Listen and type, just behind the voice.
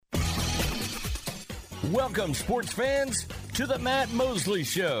Welcome, sports fans, to the Matt Mosley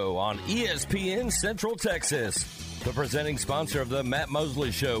Show on ESPN Central Texas. The presenting sponsor of the Matt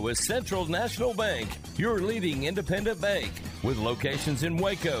Mosley Show is Central National Bank, your leading independent bank, with locations in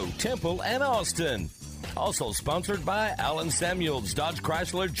Waco, Temple, and Austin. Also sponsored by Allen Samuels, Dodge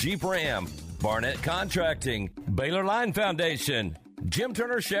Chrysler Jeep Ram, Barnett Contracting, Baylor Line Foundation, Jim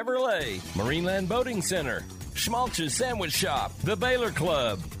Turner Chevrolet, Marineland Boating Center, Schmaltz's Sandwich Shop, the Baylor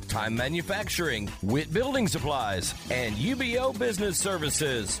Club, Time Manufacturing, Witt Building Supplies, and UBO Business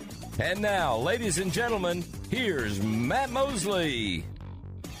Services. And now, ladies and gentlemen, here's Matt Mosley.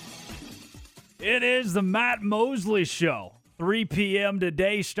 It is the Matt Mosley Show. 3 p.m.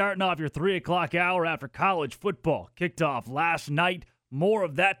 today, starting off your 3 o'clock hour after college football kicked off last night. More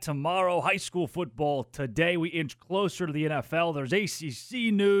of that tomorrow. High school football today. We inch closer to the NFL. There's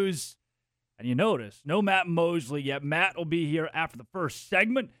ACC news. And you notice, no Matt Mosley yet. Matt will be here after the first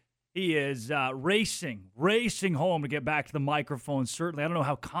segment. He is racing home to get back to the microphone. Certainly, I don't know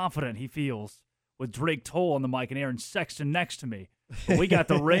how confident he feels with Drake Toll on the mic and Aaron Sexton next to me. But we got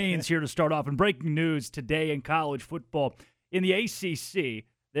the reins here to start off. And breaking news today in college football. In the ACC,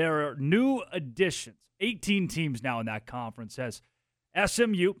 there are new additions. 18 teams now in that conference as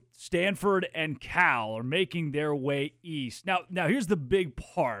SMU, Stanford, and Cal are making their way east. Now here's the big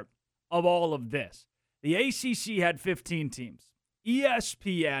part of all of this. The ACC had 15 teams.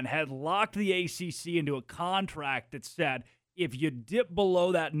 ESPN had locked the ACC into a contract that said if you dip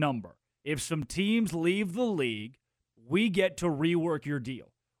below that number, if some teams leave the league, we get to rework your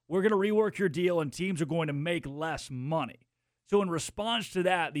deal. We're going to rework your deal, and teams are going to make less money. So in response to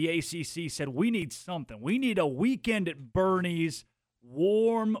that, the ACC said, we need something. We need a weekend at Bernie's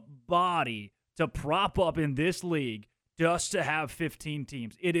warm body to prop up in this league just to have 15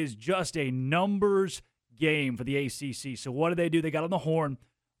 teams. It is just a numbers game for the ACC. So what did? They got on the horn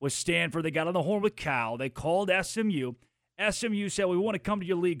with Stanford. They got on the horn with Cal. They called SMU. SMU said, we want to come to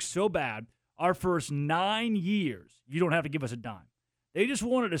your league so bad. Our first 9 years, you don't have to give us a dime. They just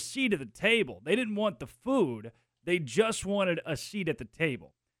wanted a seat at the table. They didn't want the food. They just wanted a seat at the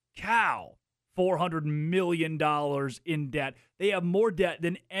table. Cal, $400 million in debt. They have more debt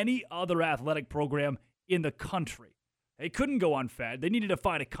than any other athletic program in the country. They couldn't go unfed. They needed to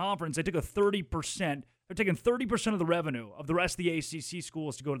find a conference. They took a 30%. They're taking 30% of the revenue of the rest of the ACC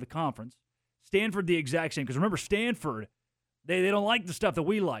schools to go to the conference. Stanford, the exact same. Because remember, Stanford, they don't like the stuff that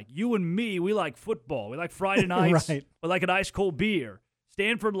we like. You and me, we like football. We like Friday nights. Right. We like an ice-cold beer.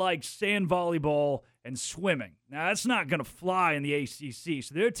 Stanford likes sand volleyball and swimming. Now, that's not going to fly in the ACC,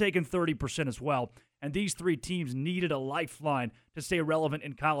 so they're taking 30% as well. And these three teams needed a lifeline to stay relevant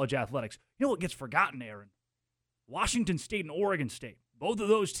in college athletics. You know what gets forgotten, Aaron? Washington State and Oregon State. Both of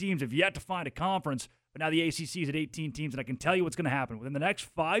those teams have yet to find a conference, but now the ACC is at 18 teams, and I can tell you what's going to happen. Within the next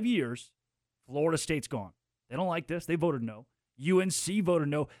 5 years, Florida State's gone. They don't like this. They voted no. UNC voted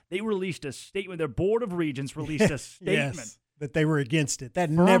no. They released a statement. Their Board of Regents released a statement. Yes, that they were against it. That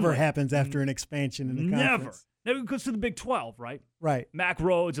never happens after an expansion in the conference. Never goes to the Big 12, right? Right. Mack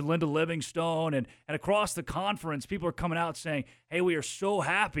Rhodes and Linda Livingstone and across the conference, people are coming out saying, hey, we are so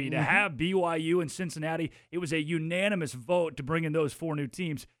happy to have BYU and Cincinnati. It was a unanimous vote to bring in those 4 new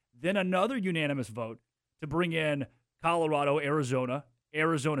teams. Then another unanimous vote to bring in Colorado, Arizona,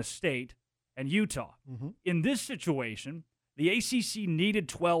 Arizona State, and Utah. In this situation, the ACC needed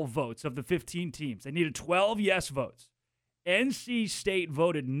 12 votes of the 15 teams. They needed 12 yes votes. NC State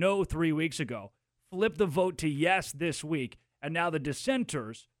voted no 3 weeks ago. Flipped the vote to yes this week, and now the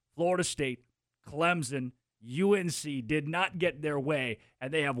dissenters, Florida State, Clemson, UNC, did not get their way,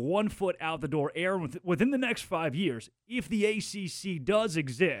 and they have 1 foot out the door. Aaron, within the next 5 years, if the ACC does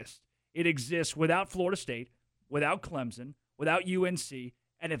exist, it exists without Florida State, without Clemson, without UNC,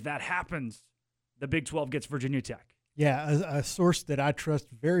 and if that happens, the Big 12 gets Virginia Tech. Yeah, a source that I trust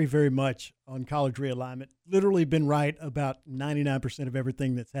very, very much on college realignment, literally been right about 99% of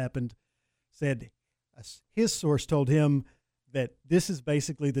everything that's happened, said his source told him that this is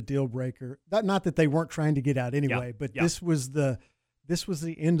basically the deal breaker. Not that they weren't trying to get out anyway, but this was the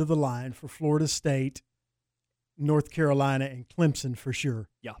end of the line for Florida State, North Carolina, and Clemson for sure.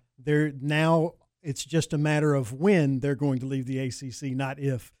 Yeah. Now it's just a matter of when they're going to leave the ACC, not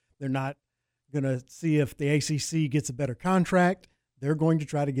if. They're not going to see if the ACC gets a better contract. They're going to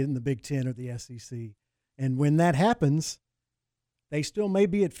try to get in the Big Ten or the SEC. And when that happens, they still may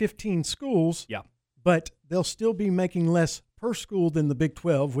be at 15 schools. Yeah. But they'll still be making less per school than the Big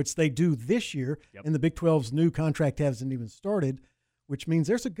 12, which they do this year. Yep. And the Big 12's new contract hasn't even started, which means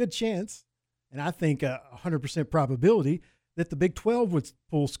there's a good chance, and I think a 100% probability, that the Big 12 would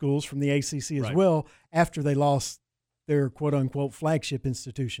pull schools from the ACC as well after they lost their quote-unquote flagship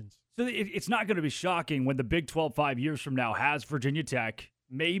institutions. So it's not going to be shocking when the Big 12 5 years from now has Virginia Tech,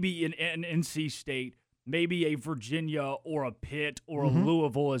 maybe an NC State, maybe a Virginia or a Pitt or a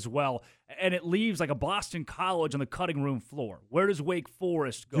Louisville as well. And it leaves like a Boston College on the cutting room floor. Where does Wake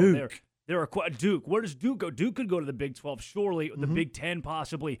Forest go? Duke. There are Duke. Where does Duke go? Duke could go to the Big 12, surely, the Big 10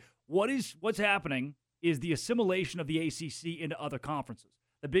 possibly. What's happening is the assimilation of the ACC into other conferences.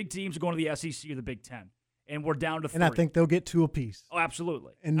 The big teams are going to the SEC or the Big 10. And we're down to 3. And I think they'll get 2 apiece. Oh,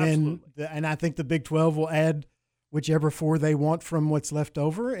 absolutely. And absolutely. then, and I think the Big 12 will add whichever 4 they want from what's left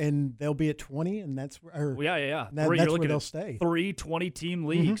over, and they'll be at 20, and that's where. Yeah. That's where they'll stay. 3 20-team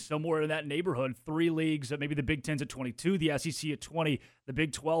leagues, somewhere in that neighborhood. 3 leagues, maybe the Big 10's at 22, the SEC at 20, the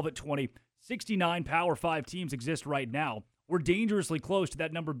Big 12 at 20. 69 Power 5 teams exist right now. We're dangerously close to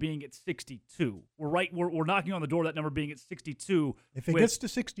that number being at 62. We're knocking on the door of that number being at 62. If it gets to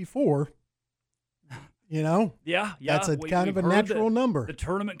 64. Yeah. That's kind of a natural number. The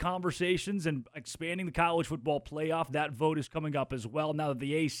tournament conversations and expanding the college football playoff, that vote is coming up as well now that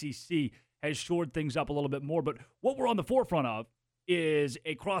the ACC has shored things up a little bit more. But what we're on the forefront of is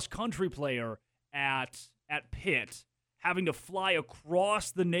a cross-country player at Pitt having to fly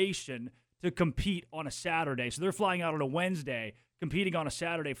across the nation to compete on a Saturday. So they're flying out on a Wednesday, competing on a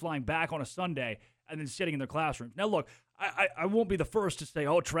Saturday, flying back on a Sunday, and then sitting in their classrooms. Now, look, I won't be the first to say,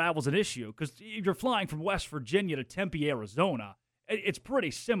 travel's an issue, because if you're flying from West Virginia to Tempe, Arizona, it's pretty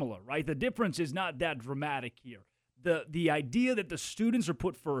similar, right? The difference is not that dramatic here. The idea that the students are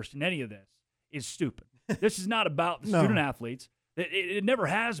put first in any of this is stupid. This is not about the student athletes. It never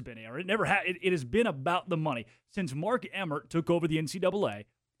has been, Aaron. It has been about the money. Since Mark Emmert took over the NCAA,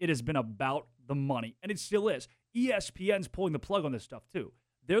 it has been about the money, and it still is. ESPN's pulling the plug on this stuff, too.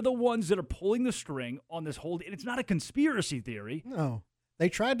 They're the ones that are pulling the string on this whole – and it's not a conspiracy theory. No. They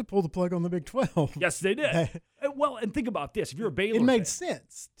tried to pull the plug on the Big 12. Yes, they did. Well, and think about this. If you're a Baylor It made fan,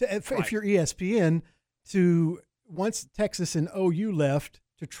 sense, if you're ESPN, to once Texas and OU left,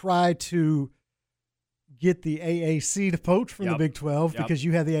 to try to get the AAC to poach from the Big 12 because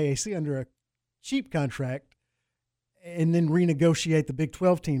you had the AAC under a cheap contract, and then renegotiate the Big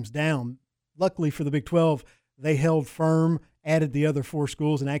 12 teams down. Luckily for the Big 12, they held firm, added the other 4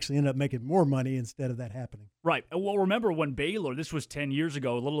 schools, and actually ended up making more money instead of that happening. Right. Well, remember when Baylor, this was 10 years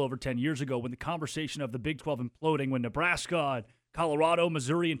ago, a little over 10 years ago, when the conversation of the Big 12 imploding, when Nebraska and Colorado,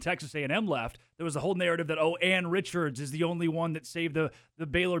 Missouri, and Texas A&M left, there was the whole narrative that, Ann Richards is the only one that saved the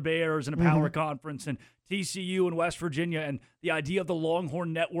Baylor Bears in a power conference, and TCU and West Virginia, and the idea of the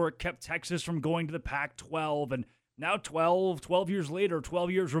Longhorn Network kept Texas from going to the Pac-12, and now 12 years later, 12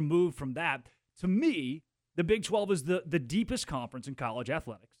 years removed from that, to me, the Big 12 is the deepest conference in college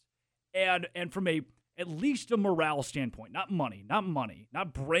athletics. And from at least a morale standpoint, not money,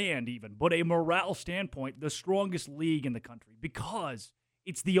 not brand even, but a morale standpoint, the strongest league in the country, because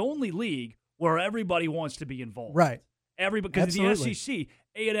it's the only league where everybody wants to be involved. Right. Because in the SEC,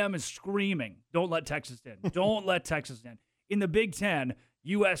 A&M is screaming, don't let Texas in. Don't let Texas in. In the Big 10,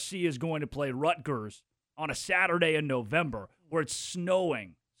 USC is going to play Rutgers on a Saturday in November where it's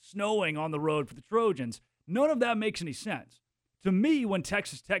snowing on the road for the Trojans. None of that makes any sense. To me, when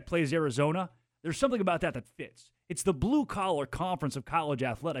Texas Tech plays Arizona, there's something about that fits. It's the blue-collar conference of college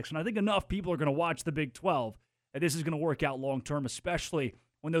athletics, and I think enough people are going to watch the Big 12 that this is going to work out long-term, especially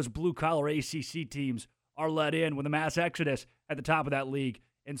when those blue-collar ACC teams are let in, when the mass exodus at the top of that league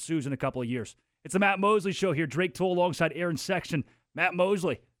ensues in a couple of years. It's the Matt Mosley Show here. Drake Toll alongside Aaron Sexton. Matt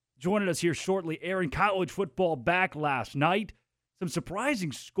Mosley joining us here shortly. Aaron, college football back last night. Some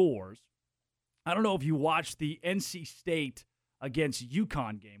surprising scores. I don't know if you watched the NC State against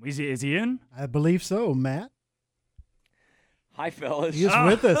UConn game. Is he in? I believe so, Matt. Hi, fellas. He is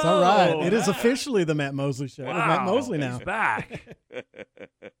with us. All right. It is officially the Matt Mosley Show. Wow. It is Matt Mosley now. He's back.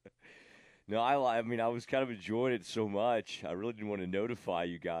 No, I mean, I was kind of enjoying it so much. I really didn't want to notify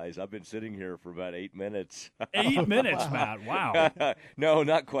you guys. I've been sitting here for about 8 minutes. 8 minutes, Matt. Wow. No,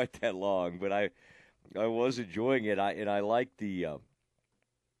 not quite that long, but I was enjoying it. I like the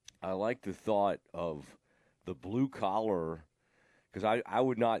thought of the blue collar, because I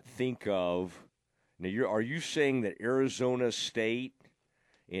would not think of. Now, are you saying that Arizona State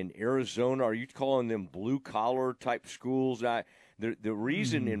and Arizona, are you calling them blue collar type schools? The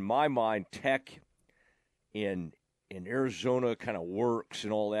reason in my mind Tech in Arizona kind of works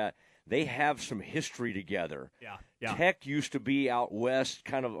and all that, they have some history together. Yeah. Tech used to be out west,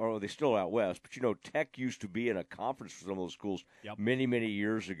 or they still out west, but Tech used to be in a conference for some of those schools many, many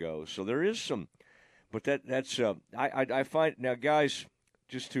years ago. So there is some, but that's I find now, guys,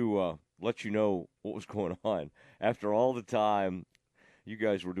 just to let you know what was going on after all the time you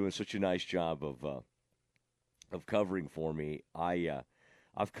guys were doing such a nice job of covering for me. I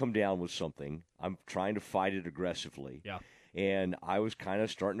I've come down with something. I'm trying to fight it aggressively. Yeah. And I was kind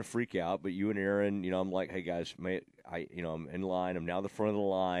of starting to freak out, but you and Aaron, I'm like, hey guys, I'm in line. I'm now the front of the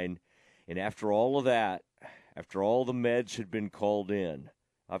line. And after all of that, after all the meds had been called in,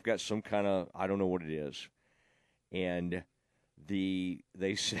 I've got some kind of, I don't know what it is. And they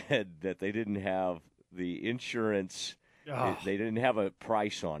said that they didn't have the insurance. They didn't have a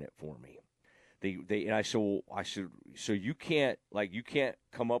price on it for me. And I said, so you can't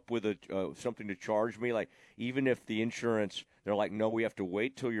come up with something to charge me, like even if the insurance, they're like, no, we have to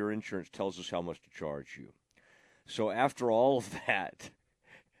wait till your insurance tells us how much to charge you. So after all of that,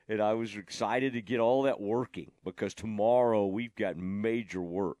 and I was excited to get all that working because tomorrow we've got major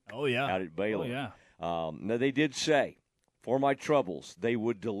work. Out at Baylor. Now they did say, for my troubles, they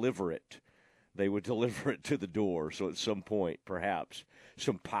would deliver it. They would deliver it to the door. So at some point, perhaps,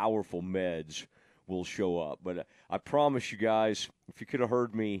 some powerful meds will show up. But I promise you guys, if you could have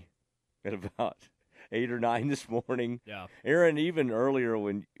heard me at about 8 or 9 this morning, Aaron, even earlier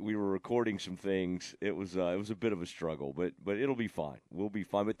when we were recording some things, it was a bit of a struggle. But it'll be fine. We'll be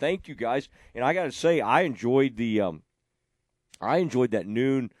fine. But thank you guys. And I got to say, I enjoyed that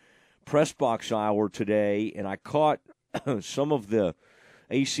noon press box hour today, and I caught some of the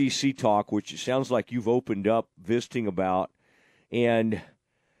ACC talk, which it sounds like you've opened up visiting about. And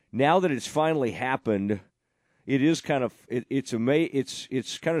now that it's finally happened, it is kind of it's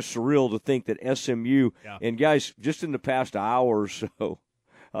kind of surreal to think that SMU and guys, just in the past hour or so,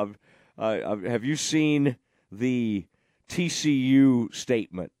 have you seen the TCU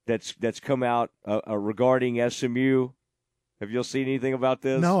statement that's come out regarding SMU? Have you all seen anything about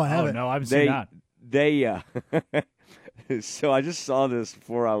this? No, I haven't. No, I haven't seen that. They so I just saw this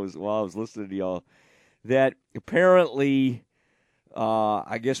while I was listening to y'all, that apparently,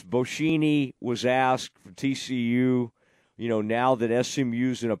 I guess Boschini was asked for TCU, now that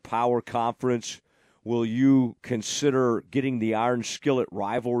SMU's in a power conference, will you consider getting the Iron Skillet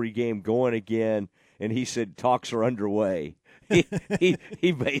rivalry game going again? And he said talks are underway.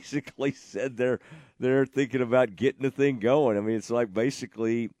 He basically said they're thinking about getting the thing going. I mean, it's like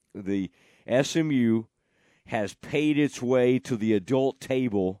basically the SMU has paid its way to the adult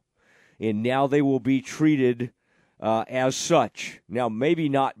table, and now they will be treated as such. Now, maybe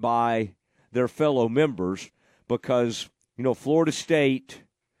not by their fellow members, because, Florida State,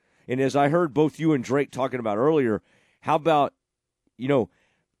 and as I heard both you and Drake talking about earlier, how about,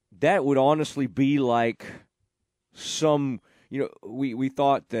 that would honestly be like some, we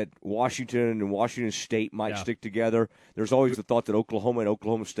thought that Washington and Washington State might stick together. There's always the thought that Oklahoma and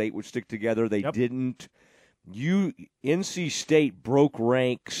Oklahoma State would stick together. They didn't. NC State broke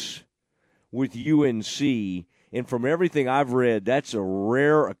ranks with UNC, and from everything I've read, that's a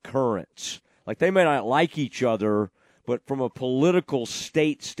rare occurrence. Like, they may not like each other, but from a political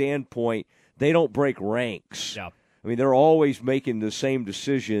state standpoint, they don't break ranks. Yeah. I mean, they're always making the same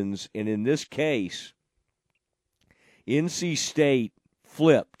decisions, and in this case, NC State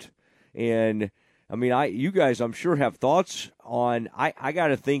flipped. And, I mean, you guys, I'm sure, have thoughts on – I got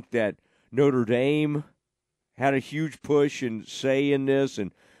to think that Notre Dame – had a huge push and say in this,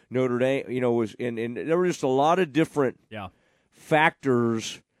 and Notre Dame, was and there were just a lot of different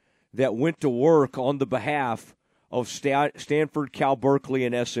factors that went to work on the behalf of Stanford, Cal Berkeley,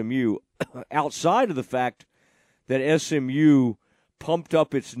 and SMU, outside of the fact that SMU pumped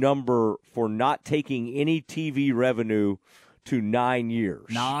up its number for not taking any TV revenue to 9 years.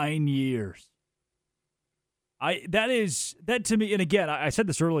 9 years. That to me, and again, I said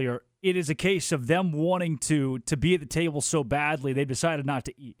this earlier, it is a case of them wanting to be at the table so badly they decided not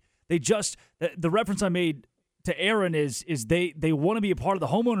to eat. They just, the reference I made to Aaron is they want to be a part of the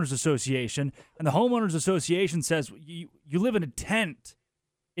homeowners association, and the homeowners association says you live in a tent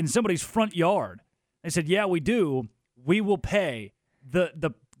in somebody's front yard. They said, yeah, we do. We will pay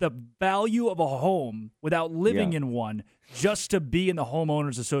the value of a home without living in one just to be in the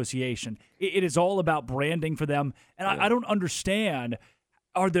homeowners association. It is all about branding for them, and I don't understand.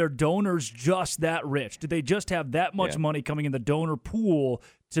 Are their donors just that rich? Do they just have that much money coming in the donor pool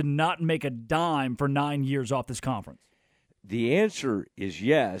to not make a dime for 9 years off this conference? The answer is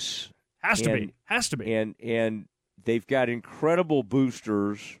yes. Has to be. And they've got incredible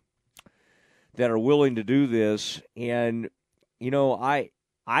boosters that are willing to do this. And,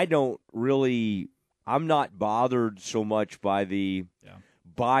 I don't really – I'm not bothered so much by the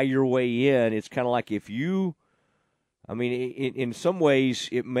buy your way in. It's kind of like if you – I mean, in some ways,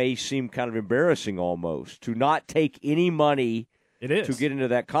 it may seem kind of embarrassing almost to not take any money to get into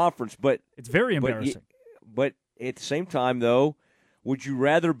that conference. But it's very embarrassing. But at the same time, though, would you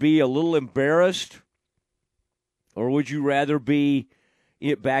rather be a little embarrassed, or would you rather be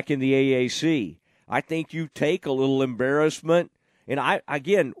back in the AAC. I think you take a little embarrassment. And I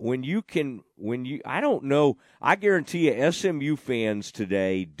don't know. I guarantee you SMU fans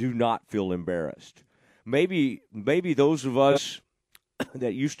today do not feel embarrassed. Maybe those of us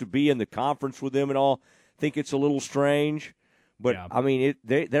that used to be in the conference with them and all think it's a little strange. But, yeah. I mean,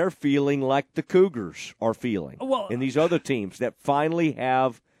 they're feeling like the Cougars are feeling. Well, and these other teams that finally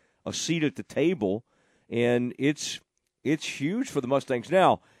have a seat at the table. And it's huge for the Mustangs.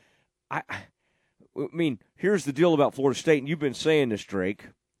 Now, I mean, here's the deal about Florida State, and you've been saying this, Drake.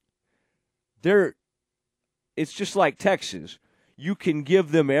 It's just like Texas. You can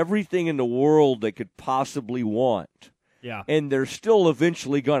give them everything in the world they could possibly want. Yeah. And they're still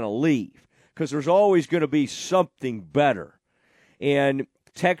eventually going to leave because there's always going to be something better. And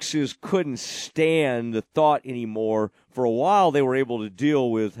Texas couldn't stand the thought anymore. For a while, they were able to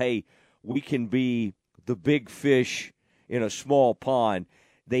deal with, hey, we can be the big fish in a small pond.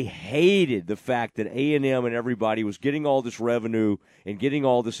 They hated the fact that A&M and everybody was getting all this revenue and getting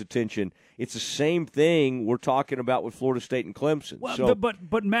all this attention. It's the same thing we're talking about with Florida State and Clemson. Well,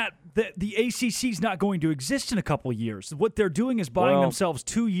 but Matt, the ACC is not going to exist in a couple of years. What they're doing is buying themselves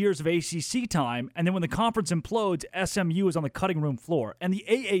 2 years of ACC time, and then when the conference implodes, SMU is on the cutting room floor. And the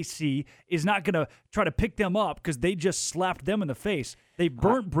AAC is not going to try to pick them up because they just slapped them in the face. They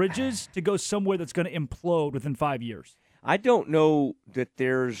burnt bridges to go somewhere that's going to implode within 5 years. I don't know that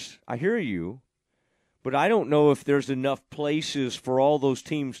I hear you, but I don't know if there's enough places for all those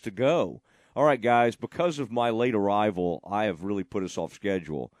teams to go. All right, guys, because of my late arrival, I have really put us off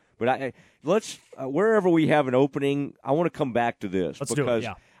schedule. But wherever we have an opening, I want to come back to this. Let's because do it,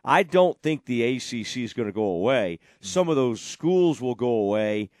 yeah. I don't think the ACC is going to go away. Some of those schools will go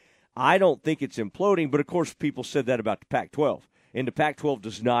away. I don't think it's imploding, but, of course, people said that about the Pac-12, and the Pac-12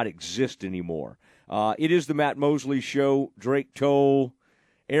 does not exist anymore. It is the Matt Mosley Show. Drake Toll,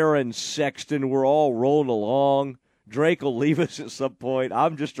 Aaron Sexton, we're all rolling along. Drake will leave us at some point.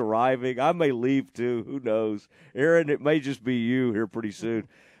 I'm just arriving. I may leave too. Who knows? Aaron, it may just be you here pretty soon.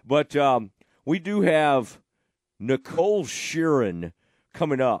 But we do have Nicole Sheeran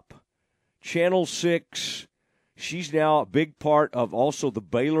coming up. Channel 6. She's now a big part of also the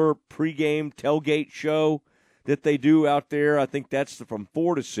Baylor pregame tailgate show that they do out there. I think that's from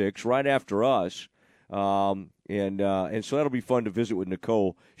 4 to 6, right after us. And so that'll be fun to visit with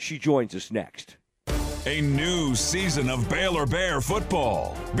Nicole. She joins us next. A new season of Baylor Bear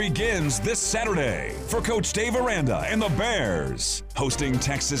football begins this Saturday for Coach Dave Aranda and the Bears, hosting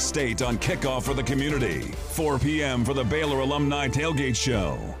Texas State on kickoff for the community. 4 p.m. for the Baylor Alumni Tailgate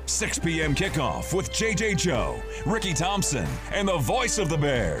Show. 6 p.m. kickoff with J.J. Joe, Ricky Thompson, and the voice of the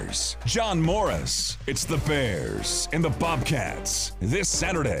Bears, John Morris. It's the Bears and the Bobcats this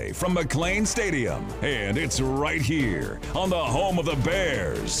Saturday from McLean Stadium. And it's right here on the home of the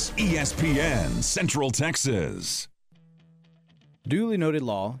Bears, ESPN Central Texas. Duly Noted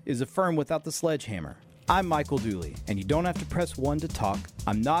Law is a firm without the sledgehammer. I'm Michael Dooley, and you don't have to press 1 to talk.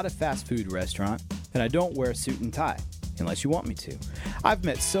 I'm not a fast food restaurant, and I don't wear a suit and tie, unless you want me to. I've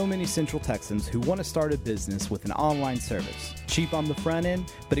met so many Central Texans who want to start a business with an online service. Cheap on the front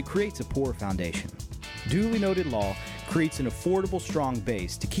end, but it creates a poor foundation. Duly Noted Law creates an affordable, strong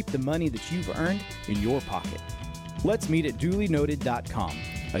base to keep the money that you've earned in your pocket. Let's meet at dulynoted.com,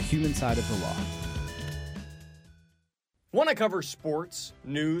 a human side of the law. Want to cover sports,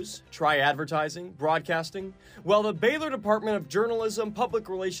 news, try advertising, broadcasting? Well, the Baylor Department of Journalism, Public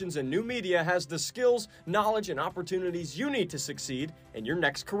Relations, and New Media has the skills, knowledge, and opportunities you need to succeed in your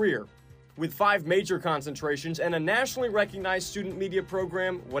next career. With 5 major concentrations and a nationally recognized student media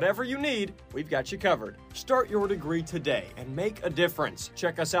program, whatever you need, we've got you covered. Start your degree today and make a difference.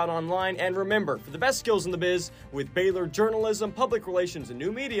 Check us out online, and remember, for the best skills in the biz, with Baylor Journalism, Public Relations, and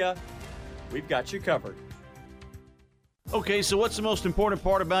New Media, we've got you covered. Okay, so what's the most important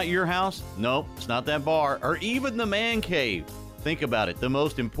part about your house? Nope, it's not that bar or even the man cave. Think about it. The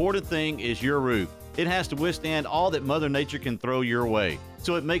most important thing is your roof. It has to withstand all that Mother Nature can throw your way.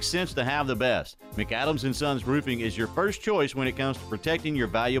 So it makes sense to have the best. McAdams & Sons Roofing is your first choice when it comes to protecting your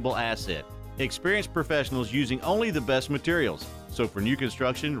valuable asset. Experienced professionals using only the best materials. So for new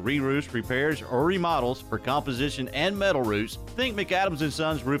construction, re-roofs, repairs, or remodels for composition and metal roofs, think McAdams &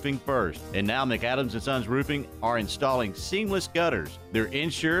 Sons Roofing first. And now McAdams & Sons Roofing are installing seamless gutters. They're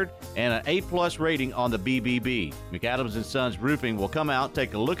insured and an A+ rating on the BBB. McAdams & Sons Roofing will come out,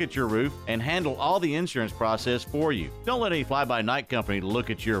 take a look at your roof, and handle all the insurance process for you. Don't let any fly-by-night company look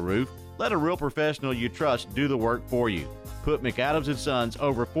at your roof. Let a real professional you trust do the work for you. Put McAdams & Sons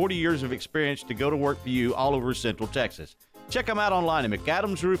over 40 years of experience to go to work for you all over Central Texas. Check them out online at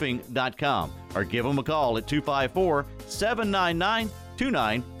McAdamsRoofing.com or give them a call at 254-799-2600.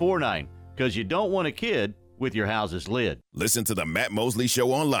 2949. Because you don't want a kid with your house's lid. Listen to the Matt Mosley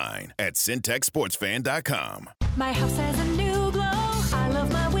Show online at syntechsportsfan.com. My house has a new glow. I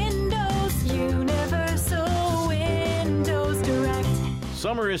love my windows. Universal Windows Direct.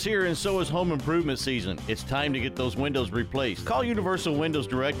 Summer is here and so is home improvement season. It's time to get those windows replaced. Call Universal Windows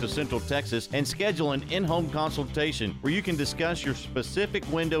Direct of Central Texas and schedule an in-home consultation where you can discuss your specific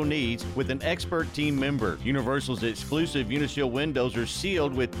window needs with an expert team member. Universal's exclusive Unishield windows are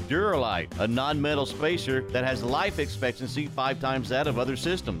sealed with Duralite, a non-metal spacer that has life expectancy 5 times that of other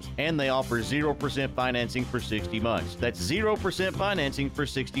systems. And they offer 0% financing for 60 months. That's 0% financing for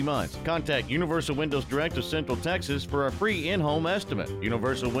 60 months. Contact Universal Windows Direct of Central Texas for a free in-home estimate.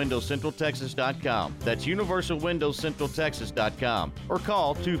 UniversalWindowsCentralTexas.com. That's UniversalWindowsCentralTexas.com. Or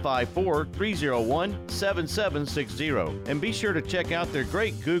call 254-301-7760. And be sure to check out their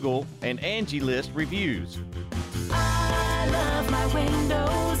great Google and Angie List reviews. I love my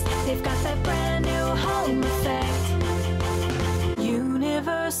windows. They've got that brand new home effect.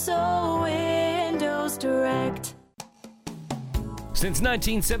 Universal Windows Direct. Since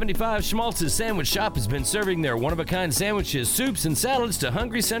 1975, Schmaltz's Sandwich Shop has been serving their one-of-a-kind sandwiches, soups, and salads to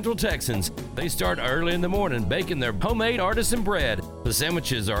hungry Central Texans. They start early in the morning baking their homemade artisan bread. The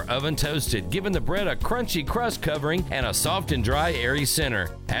sandwiches are oven-toasted, giving the bread a crunchy crust covering and a soft and dry, airy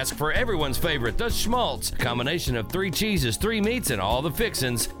center. Ask for everyone's favorite, the Schmaltz, a combination of 3 cheeses, 3 meats, and all the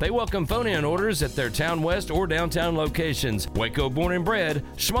fixins. They welcome phone-in orders at their Town West or downtown locations. Waco born and bred,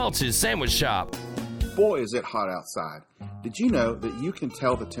 Schmaltz's Sandwich Shop. Boy, is it hot outside. Did you know that you can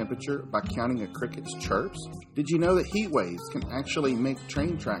tell the temperature by counting a cricket's chirps? Did you know that heat waves can actually make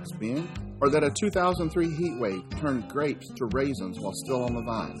train tracks bend? Or that a 2003 heat wave turned grapes to raisins while still on the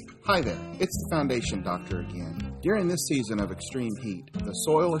vine? Hi there, it's the Foundation Doctor again. During this season of extreme heat, the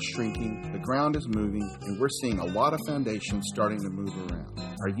soil is shrinking, the ground is moving, and we're seeing a lot of foundations starting to move around.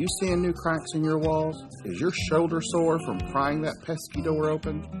 Are you seeing new cracks in your walls? Is your shoulder sore from prying that pesky door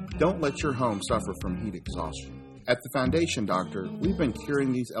open? Don't let your home suffer from heat exhaustion. At the Foundation Doctor, we've been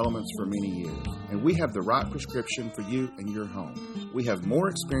curing these elements for many years, and we have the right prescription for you and your home. We have more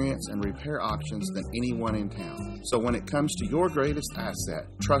experience and repair options than anyone in town. So when it comes to your greatest asset,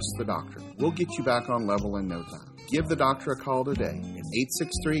 trust the doctor. We'll get you back on level in no time. Give the doctor a call today at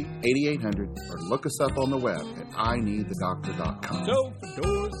 863-8800 or look us up on the web at ineedthedoctor.com. So for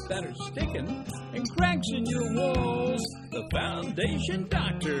doors that are sticking and cracks in your walls, the Foundation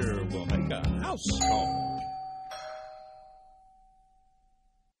Doctor will make a house call.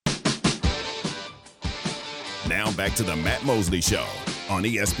 Now back to the Matt Mosley Show on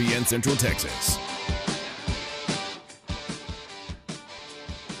ESPN Central Texas.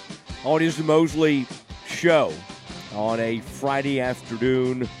 Oh, it is the Mosley Show on a Friday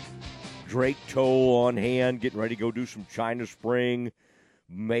afternoon. Drake Toll on hand, getting ready to go do some China Spring.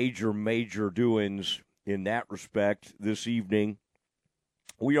 Major doings in that respect this evening.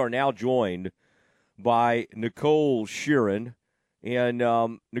 We are now joined by Nicole Sheeran.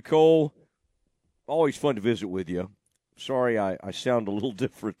 And Nicole, always fun to visit with you. Sorry I sound a little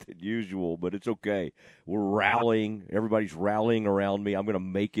different than usual, but it's okay. We're rallying. Everybody's rallying around me. I'm going to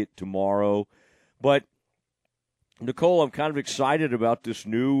make it tomorrow. But, Nicole, I'm kind of excited about this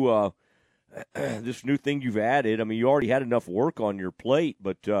new thing you've added. I mean, you already had enough work on your plate,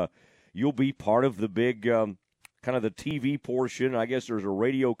 but you'll be part of the big kind of the TV portion. I guess there's a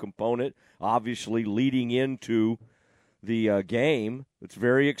radio component, obviously, leading into the game. It's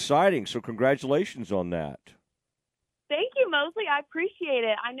very exciting, so congratulations on that. Thank you, Mosley. I appreciate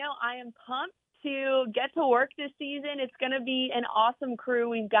it. I know I am pumped to get to work this season. It's going to be an awesome crew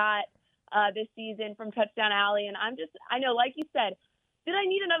we've got this season from Touchdown Alley, and I know, like you said, did I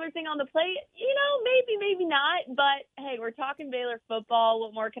need another thing on the plate? You know, maybe not, but hey, we're talking Baylor football.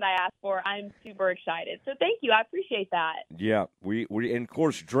 What more could I ask for? I'm super excited. So thank you. I appreciate that. Yeah, we and of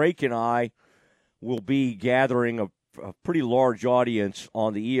course, Drake and I will be gathering a pretty large audience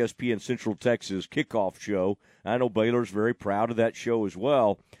on the ESPN Central Texas kickoff show. I know Baylor's very proud of that show as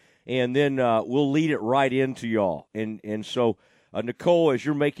well. And then we'll lead it right into y'all. And so, Nicole, as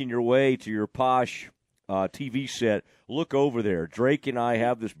you're making your way to your posh TV set, look over there. Drake and I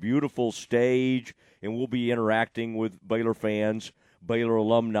have this beautiful stage, and we'll be interacting with Baylor fans, Baylor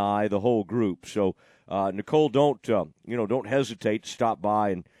alumni, the whole group. So, Nicole, don't hesitate to stop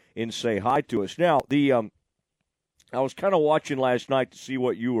by and say hi to us. Now, I was kind of watching last night to see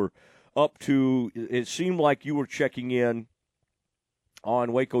what you were up to. It seemed like you were checking in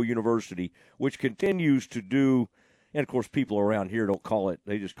on Waco University, which continues to do, and of course people around here don't call it,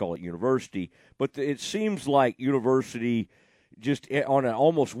 they just call it university, but it seems like university just on an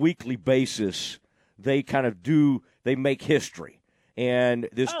almost weekly basis, they make history. and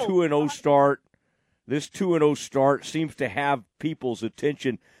this 2-0 start. This 2-0 start seems to have people's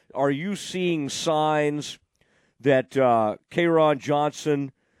attention. Are you seeing signs that K'Ron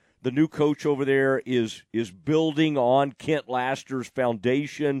Johnson, the new coach over there, is building on Kent Laster's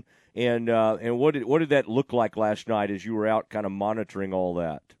foundation? And what did that look like last night as you were out kind of monitoring all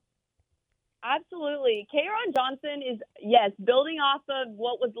that? Absolutely. K'Ron Johnson is, yes, building off of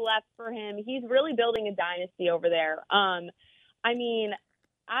what was left for him. He's really building a dynasty over there. I mean,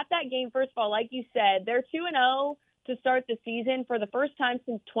 at that game, first of all, like you said, they're 2-0 to start the season for the first time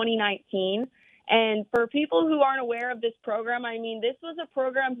since 2019. And for people who aren't aware of this program, I mean, this was a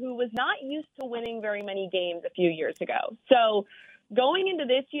program who was not used to winning very many games a few years ago. So going into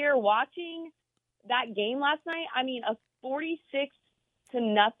this year, watching that game last night, I mean, a 46-0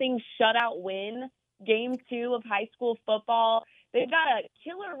 shutout win, game 2 of high school football. They've got a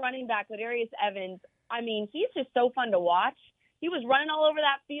killer running back, Ladarius Evans. I mean, he's just so fun to watch. He was running all over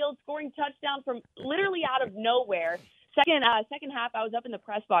that field, scoring touchdowns from literally out of nowhere. Second half, I was up in the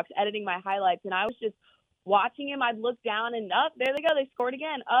press box editing my highlights, and I was just watching him. I'd look down, and there they go. They scored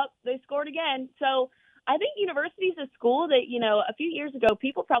again. They scored again. So I think university's a school that, a few years ago,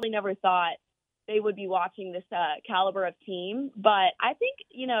 people probably never thought they would be watching this caliber of team. But I think,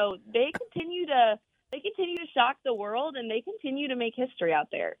 they continue to shock the world, and they continue to make history out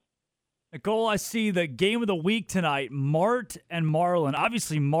there. Nicole, I see the game of the week tonight, Mart and Marlin.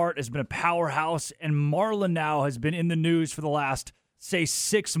 Obviously, Mart has been a powerhouse, and Marlin now has been in the news for the last, say,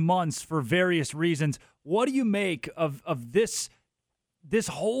 6 months for various reasons. What do you make of this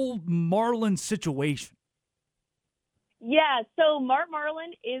whole Marlin situation? Yeah, so Mart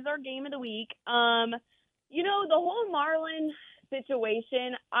Marlin is our game of the week. The whole Marlin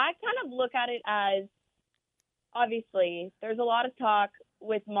situation, I kind of look at it as, obviously, there's a lot of talk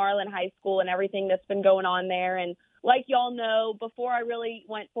with Marlin High School and everything that's been going on there. And like y'all know, before I really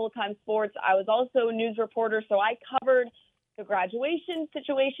went full-time sports, I was also a news reporter, so I covered the graduation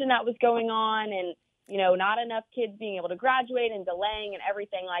situation that was going on and, not enough kids being able to graduate and delaying and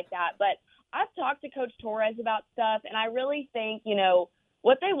everything like that. But I've talked to Coach Torres about stuff, and I really think,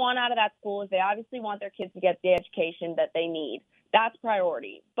 what they want out of that school is they obviously want their kids to get the education that they need. That's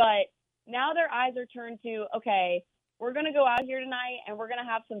priority. But now their eyes are turned to, okay, we're going to go out here tonight and we're going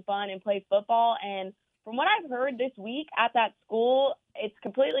to have some fun and play football. And from what I've heard this week at that school, it's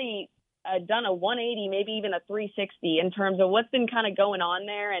completely done a 180, maybe even a 360 in terms of what's been kind of going on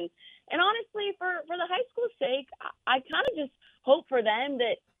there. And honestly, for the high school's sake, I kind of just hope for them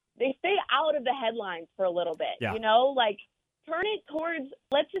that they stay out of the headlines for a little bit, Yeah. Turn it towards,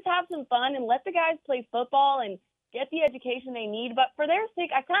 let's just have some fun and let the guys play football and get the education they need. But for their sake,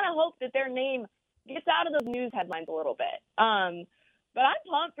 I kind of hope that their name gets out of those news headlines a little bit. But I'm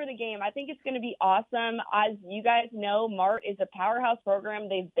pumped for the game. I think it's going to be awesome. As you guys know, Mart is a powerhouse program.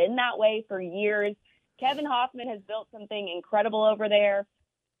 They've been that way for years. Kevin Hoffman has built something incredible over there.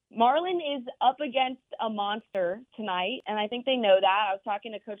 Marlin is up against a monster tonight, and I think they know that. I was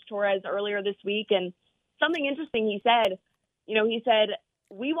talking to Coach Torres earlier this week, and something interesting he said,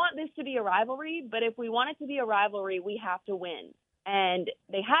 we want this to be a rivalry, but if we want it to be a rivalry, we have to win. And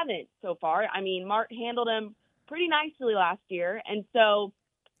they haven't so far. I mean, Mart handled him pretty nicely last year. And so,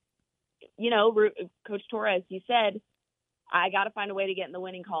 Coach Torres, he said, I got to find a way to get in the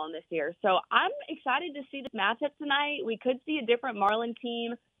winning column this year. So I'm excited to see this matchup tonight. We could see a different Marlin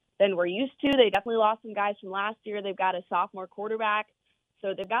team than we're used to. They definitely lost some guys from last year. They've got a sophomore quarterback.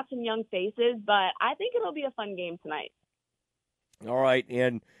 So they've got some young faces. But I think it'll be a fun game tonight. All right,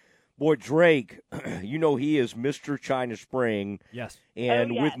 and boy, Drake, he is Mr. China Spring. Yes.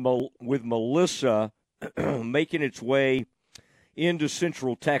 And with Melissa making its way into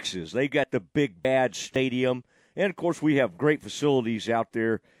Central Texas, they got the Big Bad Stadium. And, of course, we have great facilities out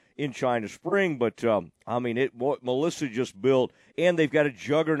there in China Spring. But, what Melissa just built, and they've got a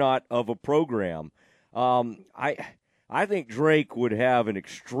juggernaut of a program. I think Drake would have an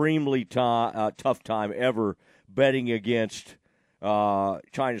extremely tough time ever betting against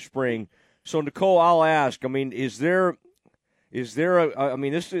China Spring. So, Nicole, I'll ask. Is there this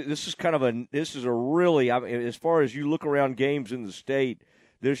is kind of a really, as far as you look around games in the state,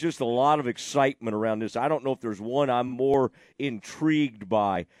 there's just a lot of excitement around this. I don't know if there's one I'm more intrigued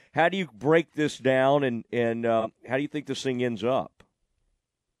by. How do you break this down, and how do you think this thing ends up?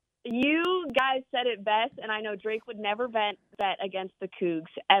 You guys said it best, and I know Drake would never bet against the Cougs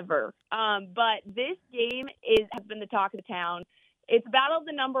ever. But this game has been the talk of the town. It's battle of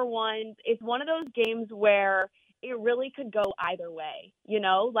the number one. It's one of those games where it really could go either way.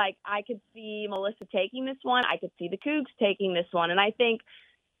 I could see Melissa taking this one. I could see the Cougs taking this one. And I think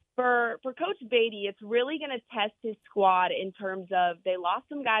for Coach Beatty, it's really going to test his squad in terms of they lost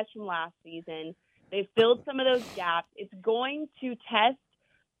some guys from last season. They've filled some of those gaps. It's going to test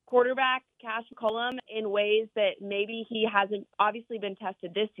quarterback Cash McCollum in ways that maybe he hasn't obviously been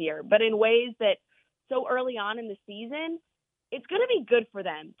tested this year, but in ways that so early on in the season, it's going to be good for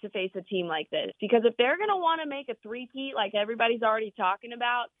them to face a team like this, because if they're going to want to make a three-peat like everybody's already talking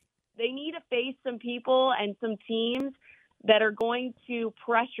about, they need to face some people and some teams that are going to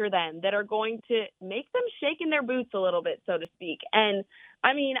pressure them, that are going to make them shake in their boots a little bit, so to speak. And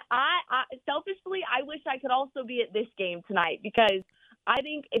I mean, I selfishly, I wish I could also be at this game tonight, because I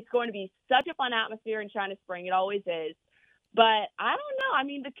think it's going to be such a fun atmosphere in China Spring. It always is. But I don't know. I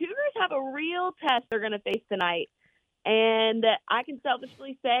mean, the Cougars have a real test they're going to face tonight. And I can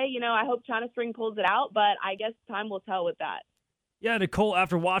selfishly say, I hope China Spring pulls it out, but I guess time will tell with that. Yeah, Nicole,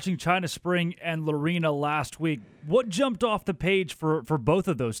 after watching China Spring and Lorena last week, what jumped off the page for both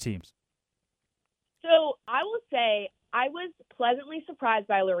of those teams? So I will say I was pleasantly surprised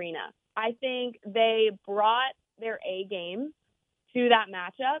by Lorena. I think they brought their A game to that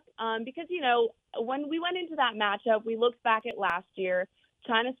matchup because, when we went into that matchup, we looked back at last year.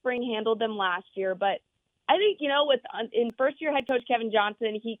 China Spring handled them last year, but I think, in first-year head coach Kevin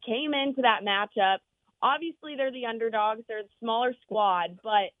Johnson, he came into that matchup. Obviously, they're the underdogs. They're the smaller squad,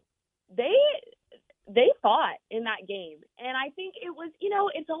 but they fought in that game. And I think it was,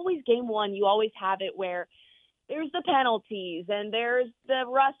 it's always game one. You always have it where there's the penalties and there's the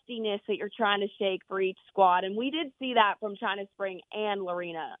rustiness that you're trying to shake for each squad. And we did see that from China Spring and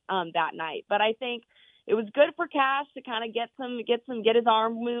Lorena that night. But I think it was good for Cash to kind of get his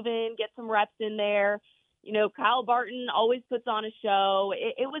arm moving, get some reps in there. Kyle Barton always puts on a show.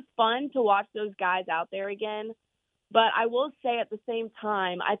 It was fun to watch those guys out there again. But I will say at the same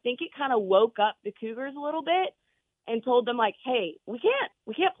time, I think it kind of woke up the Cougars a little bit and told them, like, hey, we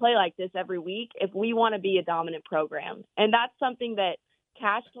can't play like this every week if we want to be a dominant program. And that's something that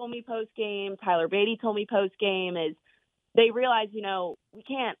Cash told me post-game, Tyler Beatty told me post-game, is they realize, we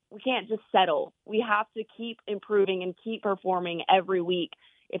can't just settle. We have to keep improving and keep performing every week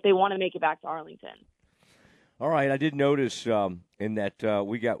if they want to make it back to Arlington. All right, I did notice in that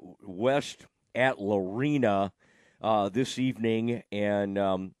we got West at Lorena this evening, and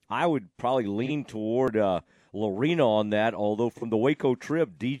I would probably lean toward Lorena on that, although from the Waco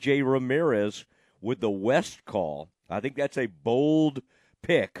trip, DJ Ramirez with the West call. I think that's a bold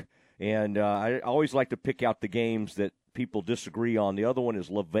pick, and I always like to pick out the games that people disagree on. The other one is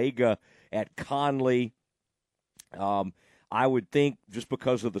La Vega at Conley. I would think just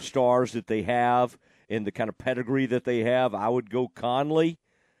because of the stars that they have and the kind of pedigree that they have, I would go Conley.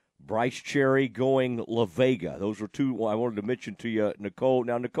 Bryce Cherry going La Vega. Those were two I wanted to mention to you, Nicole.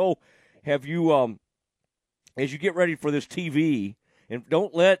 Now, Nicole, have you, as you get ready for this TV, and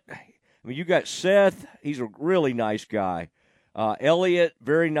you got Seth, he's a really nice guy. Elliot,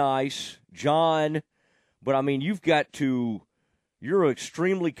 very nice. John, but, you're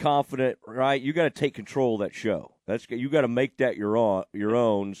extremely confident, right? You got to take control of that show. You got to make that your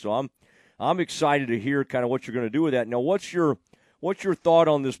own. So I'm excited to hear kind of what you're going to do with that. Now, what's your thought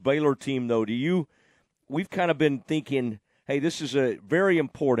on this Baylor team, though? We've kind of been thinking, hey, this is a very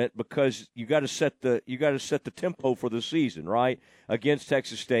important because you got to set the tempo for the season, right? Against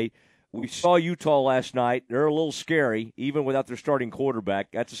Texas State. We saw Utah last night. They're a little scary, even without their starting quarterback.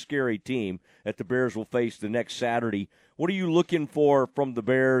 That's a scary team that the Bears will face the next Saturday. What are you looking for from the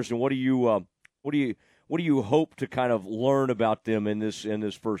Bears, and what do you hope to kind of learn about them in this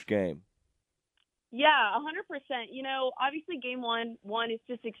first game? Yeah, 100%. Obviously game one is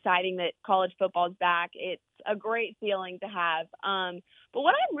just exciting that college football is back. It's a great feeling to have. But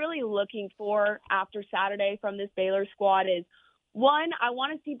what I'm really looking for after Saturday from this Baylor squad is, one, I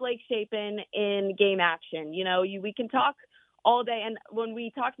want to see Blake Shapen in game action. We can talk all day. And when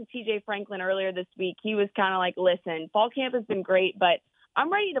we talked to TJ Franklin earlier this week, he was kind of like, listen, fall camp has been great, but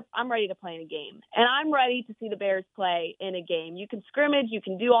I'm ready to play in a game. And I'm ready to see the Bears play in a game. You can scrimmage, you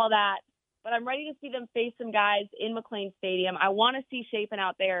can do all that, but I'm ready to see them face some guys in McLean Stadium. I want to see Shapen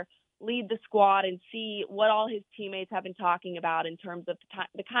out there lead the squad and see what all his teammates have been talking about in terms of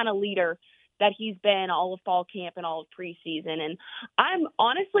the kind of leader that he's been all of fall camp and all of preseason. And I'm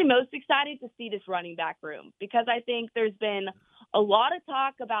honestly most excited to see this running back room because I think there's been a lot of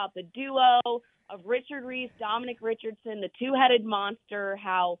talk about the duo of Richard Reese, Dominic Richardson, the two-headed monster,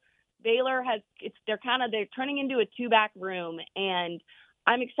 how Baylor they're turning into a two-back room. And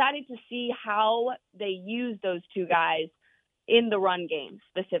I'm excited to see how they use those two guys in the run game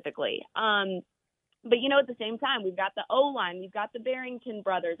specifically. But, at the same time, we've got the O-line, we've got the Barrington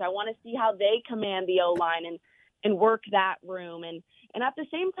brothers. I want to see how they command the O-line and work that room. And And at the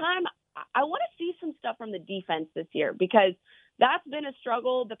same time, I want to see some stuff from the defense this year, because that's been a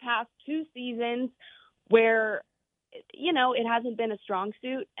struggle the past 2 seasons where, you know, it hasn't been a strong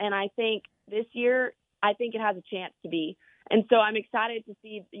suit. And I think this year, I think it has a chance to be. And so I'm excited to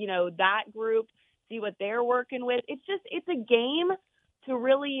see, you know, that group, see what they're working with. It's a game to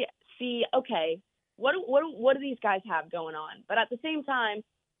really see, okay, what do these guys have going on? But at the same time,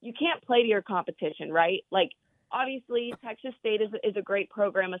 you can't play to your competition, right? Like, obviously, Texas State is a great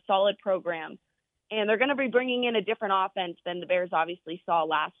program, a solid program, and they're going to be bringing in a different offense than the Bears obviously saw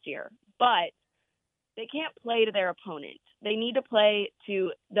last year. But they can't play to their opponent. They need to play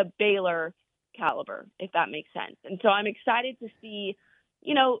to the Baylor caliber, if that makes sense. And so I'm excited to see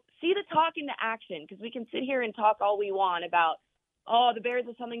the talk into action, because we can sit here and talk all we want about, oh, the Bears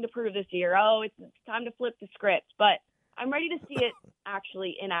have something to prove this year. Oh, it's time to flip the script. But I'm ready to see it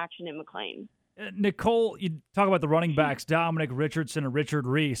actually in action in McLean. Nicole, you talk about the running backs, Dominic Richardson and Richard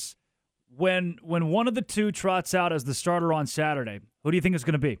Reese. When one of the two trots out as the starter on Saturday, who do you think it's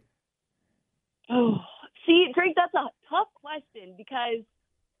going to be? Oh, see, Drake, that's a tough question because,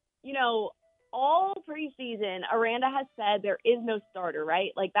 you know, all preseason, Aranda has said there is no starter,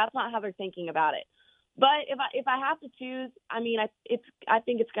 right? Like, that's not how they're thinking about it. But if I have to choose, I mean, I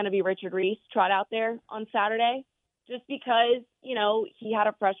think it's going to be Richard Reese trot out there on Saturday, just because, you know, he had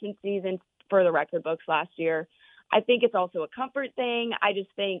a freshman season for the record books last year. I think it's also a comfort thing. I just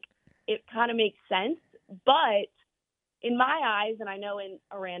think it kind of makes sense. But in my eyes, and I know in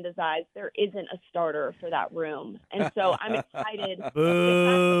Aranda's eyes, there isn't a starter for that room. And so I'm excited.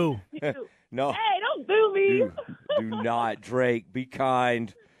 Boo. No. Hey, don't boo me. Do not, Drake. Be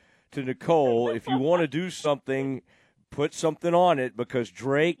kind to Nicole. If you want to do something, put something on it, because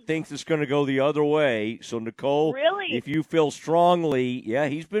Drake thinks it's going to go the other way. So, Nicole, really? If you feel strongly, yeah,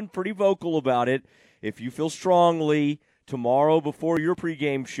 he's been pretty vocal about it. If you feel strongly, tomorrow before your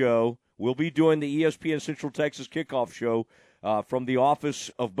pregame show, we'll be doing the ESPN Central Texas kickoff show from the office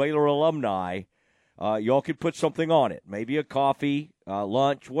of Baylor alumni. Y'all can put something on it, maybe a coffee,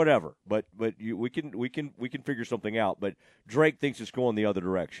 lunch, whatever. But we can figure something out. But Drake thinks it's going the other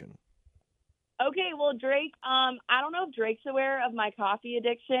direction. Okay, well, Drake, I don't know if Drake's aware of my coffee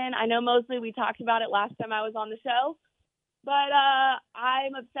addiction. I know Mosley, we talked about it last time I was on the show, but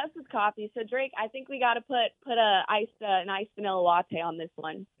I'm obsessed with coffee. So, Drake, I think we got to put an iced vanilla latte on this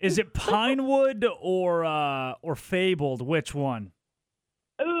one. Is it Pinewood or Fabled? Which one?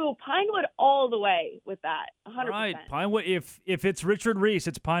 Ooh, Pinewood all the way with that, 100%. All right, Pinewood. If it's Richard Reese,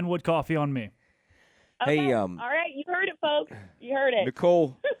 it's Pinewood coffee on me. Okay. Hey, all right, you heard it, folks. You heard it.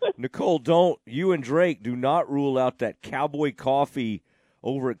 Nicole, you and Drake do not rule out that Cowboy Coffee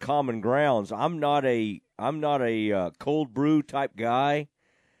over at Common Grounds. I'm not a cold brew type guy,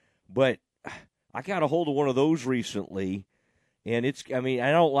 but I got a hold of one of those recently, and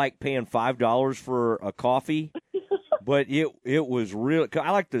I don't like paying $5 for a coffee, but it was real. I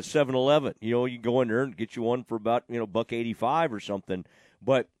like the 7-Eleven. You know, you go in there and get you one for about $1.85 or something.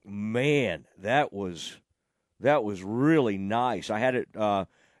 But man, that was really nice. I had it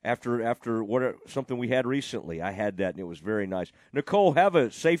after something we had recently. I had that, and it was very nice. Nicole, have a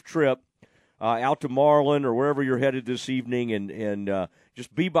safe trip out to Marlin or wherever you're headed this evening, and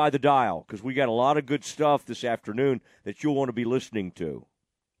just be by the dial, because we got a lot of good stuff this afternoon that you'll want to be listening to.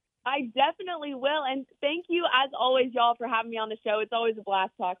 I definitely will, and thank you, as always, y'all, for having me on the show. It's always a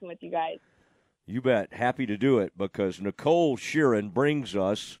blast talking with you guys. You bet. Happy to do it, because Nicole Sheeran brings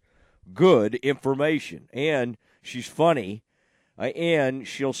us good information, and she's funny, and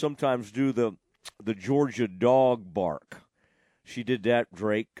she'll sometimes do the Georgia dog bark. She did that,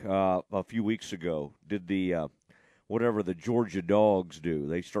 Drake, a few weeks ago. Did the whatever the Georgia dogs do.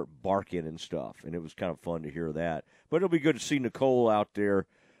 They start barking and stuff, and it was kind of fun to hear that. But it'll be good to see Nicole out there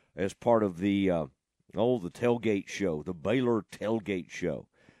as part of the tailgate show, the Baylor tailgate show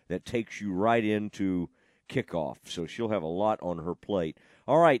that takes you right into kickoff. So she'll have a lot on her plate.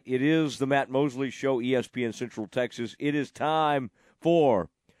 All right, it is the Matt Mosley Show, ESPN Central Texas. It is time for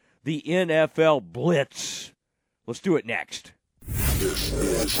the NFL Blitz. Let's do it next.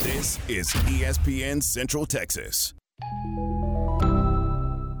 This is ESPN Central Texas.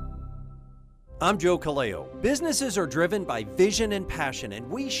 I'm Joe Caleo. Businesses are driven by vision and passion, and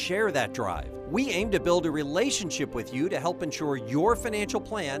we share that drive. We aim to build a relationship with you to help ensure your financial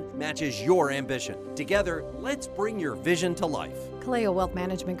plan matches your ambition. Together, let's bring your vision to life. Caleo Wealth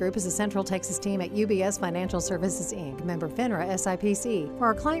Management Group is a Central Texas team at UBS Financial Services, Inc., member FINRA SIPC. For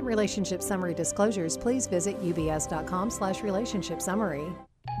our client relationship summary disclosures, please visit ubs.com/relationship summary.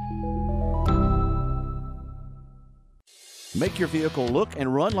 Make your vehicle look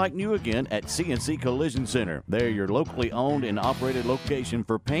and run like new again at CNC Collision Center. They're your locally owned and operated location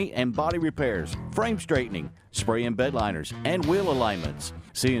for paint and body repairs, frame straightening, spray and bed liners, and wheel alignments.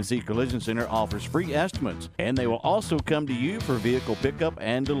 CNC Collision Center offers free estimates, and they will also come to you for vehicle pickup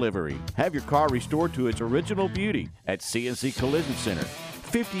and delivery. Have your car restored to its original beauty at CNC Collision Center,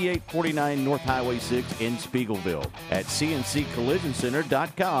 5849 North Highway 6 in Spiegelville, at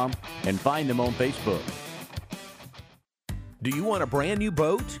cnccollisioncenter.com, and find them on Facebook. Do you want a brand new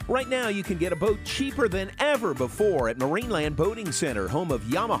boat? Right now you can get a boat cheaper than ever before at Marineland Boating Center, home of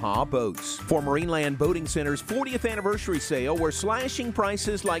Yamaha boats. For Marineland Boating Center's 40th anniversary sale, we're slashing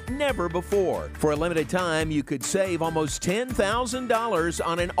prices like never before. For a limited time, you could save almost $10,000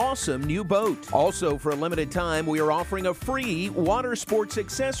 on an awesome new boat. Also, for a limited time, we are offering a free water sports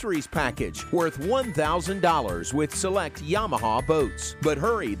accessories package worth $1,000 with select Yamaha boats. But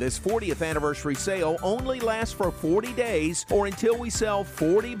hurry, this 40th anniversary sale only lasts for 40 days or until we sell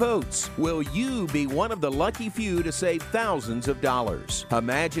 40 boats. Will you be one of the lucky few to save thousands of dollars?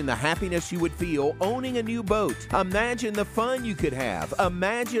 Imagine the happiness you would feel owning a new boat. Imagine the fun you could have.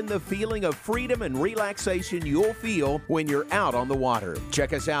 Imagine the feeling of freedom and relaxation you'll feel when you're out on the water.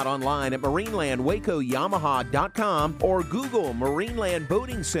 Check us out online at marinelandwacoyamaha.com or Google Marineland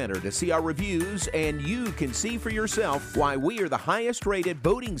Boating Center to see our reviews, and you can see for yourself why we are the highest rated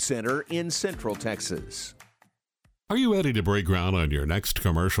boating center in Central Texas. Are you ready to break ground on your next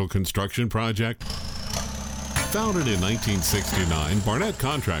commercial construction project? Founded in 1969, Barnett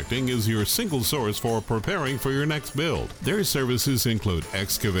Contracting is your single source for preparing for your next build. Their services include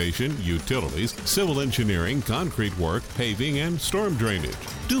excavation, utilities, civil engineering, concrete work, paving, and storm drainage.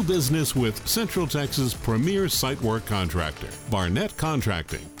 Do business with Central Texas' premier site work contractor, Barnett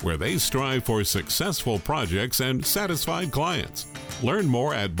Contracting, where they strive for successful projects and satisfied clients. Learn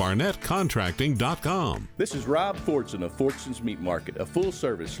more at barnettcontracting.com. This is Rob Fortson of Fortson's Meat Market, a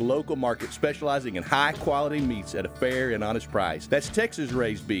full-service local market specializing in high-quality meats at a fair and honest price. That's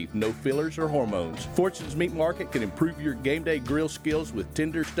Texas-raised beef, no fillers or hormones. Fortson's Meat Market can improve your game day grill skills with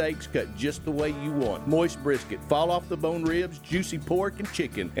tender steaks cut just the way you want, moist brisket, fall-off-the-bone ribs, juicy pork, and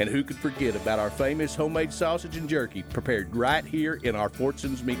chicken. And who could forget about our famous homemade sausage and jerky prepared right here in our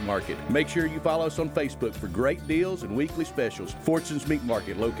Fortson's Meat Market. Make sure you follow us on Facebook for great deals and weekly specials. Fortson's Meat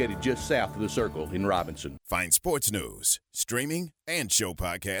Market, located just south of the Circle in Robinson. Find sports news, streaming, and show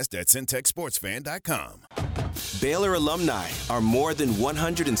podcast at centexsportsfan.com. Baylor alumni are more than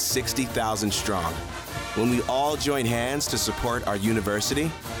 160,000 strong. When we all join hands to support our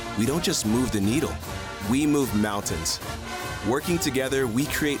university, we don't just move the needle, we move mountains. Working together, we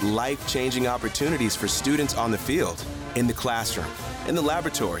create life-changing opportunities for students on the field, in the classroom, in the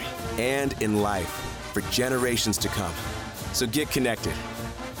laboratory, and in life for generations to come. So get connected.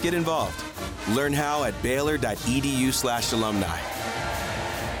 Get involved. Learn how at baylor.edu/alumni.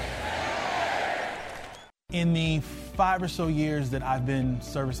 In the 5 or so years that I've been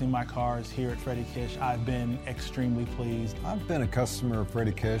servicing my cars here at Freddie Kish, I've been extremely pleased. I've been a customer of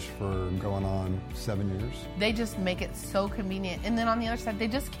Freddie Kish for going on 7 years. They just make it so convenient. And then on the other side, they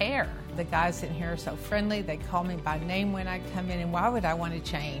just care. The guys in here are so friendly. They call me by name when I come in, and why would I want to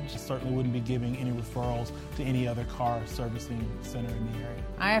change? I certainly wouldn't be giving any referrals to any other car servicing center in the area.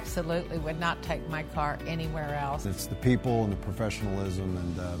 I absolutely would not take my car anywhere else. It's the people and the professionalism,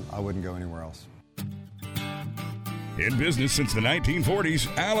 and I wouldn't go anywhere else. In business since the 1940s,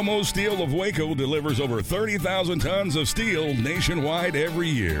 Alamo Steel of Waco delivers over 30,000 tons of steel nationwide every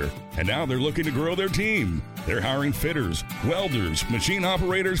year. And now they're looking to grow their team. They're hiring fitters, welders, machine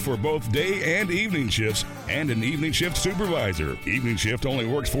operators for both day and evening shifts, and an evening shift supervisor. Evening shift only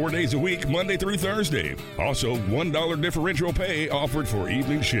works 4 days a week, Monday through Thursday. Also, $1 differential pay offered for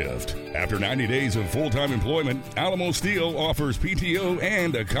evening shift. After 90 days of full-time employment, Alamo Steel offers PTO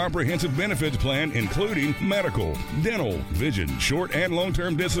and a comprehensive benefits plan including medical, dental, vision, short and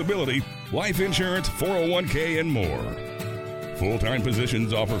long-term disability, life insurance, 401k, and more. Full-time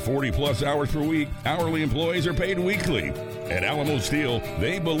positions offer 40-plus hours per week. Hourly employees are paid weekly. At Alamo Steel,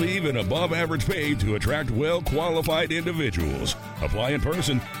 they believe in above-average pay to attract well-qualified individuals. Apply in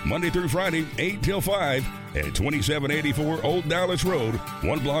person Monday through Friday, 8 till 5 at 2784 Old Dallas Road,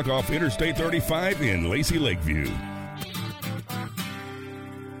 1 block off Interstate 35 in Lacey Lakeview.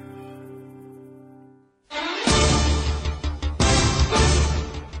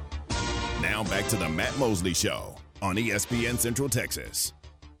 Now back to the Matt Mosley Show on ESPN Central Texas.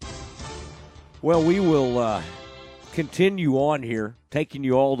 Well, we will continue on here, taking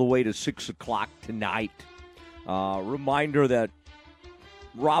you all the way to 6 o'clock tonight. Reminder that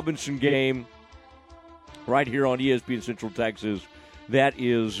Robinson game right here on ESPN Central Texas, that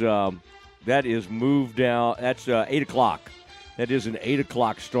is moved down. That's 8 o'clock. That is an 8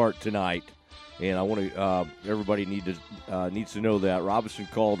 o'clock start tonight, and I want to everybody needs to know that Robinson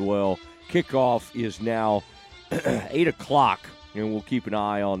Caldwell kickoff is now 8 o'clock, and we'll keep an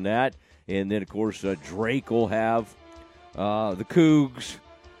eye on that. And then, of course, Drake will have the Cougs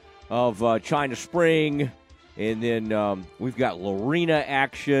of China Spring, and then we've got Lorena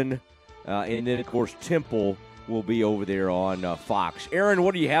action, and then, of course, Temple will be over there on Fox. Aaron,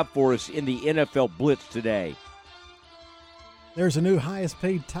 what do you have for us in the NFL Blitz today? There's a new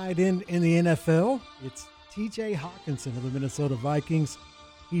highest-paid tight end in the NFL. It's T.J. Hawkinson of the Minnesota Vikings.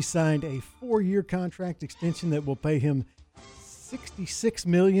 He signed a 4-year contract extension that will pay him $66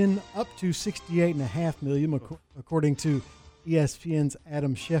 million up to $68.5 million, according to ESPN's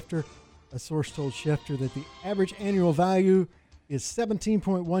Adam Schefter. A source told Schefter that the average annual value is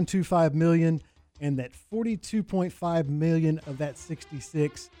 $17.125 million, and that $42.5 million of that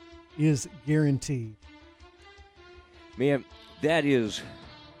 66 is guaranteed. Man, what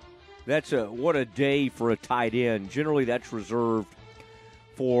a day for a tight end. Generally, that's reserved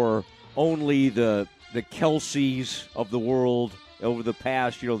for only the Kelceys of the world over the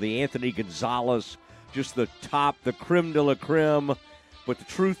past. The Anthony Gonzalez, just the creme de la creme. But the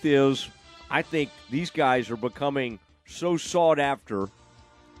truth is, I think these guys are becoming so sought after.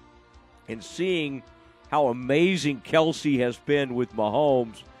 And seeing how amazing Kelce has been with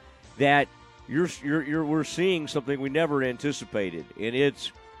Mahomes, that we're seeing something we never anticipated, and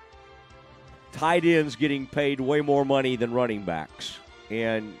it's tight ends getting paid way more money than running backs.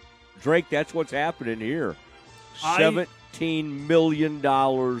 And Drake, that's what's happening here. $17 million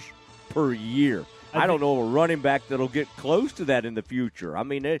per year. I don't know of a running back that'll get close to that in the future. I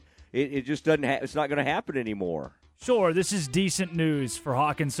mean, it just doesn't. It's not going to happen anymore. Sure, this is decent news for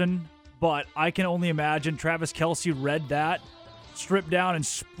Hawkinson. But I can only imagine Travis Kelce read that, stripped down, and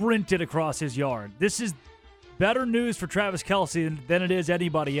sprinted across his yard. This is better news for Travis Kelce than it is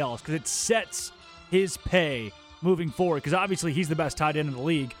anybody else, because it sets his pay moving forward, because obviously he's the best tight end in the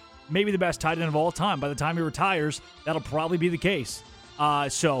league, maybe the best tight end of all time. By the time he retires, that'll probably be the case.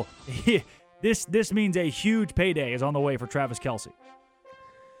 So this means a huge payday is on the way for Travis Kelce.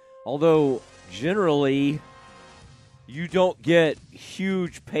 Although, generally, you don't get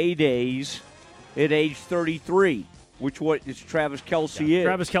huge paydays at age 33, which what is Travis Kelce is.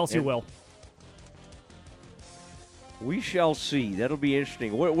 Travis Kelce will. We shall see. That'll be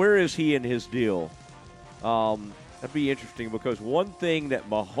interesting. Where is he in his deal? That'd be interesting, because one thing that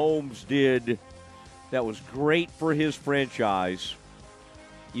Mahomes did that was great for his franchise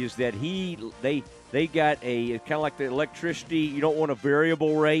is that they got a kind of like the electricity. You don't want a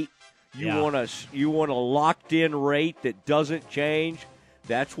variable rate. You want a locked in rate that doesn't change.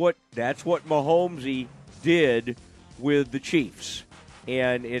 That's what Mahomesy did with the Chiefs,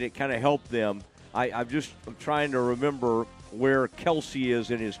 and it kind of helped them. I'm trying to remember where Kelce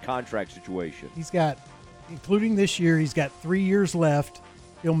is in his contract situation. He's got, including this year, he's got 3 years left.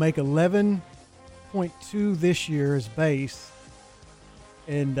 He'll make 11.2 this year as base,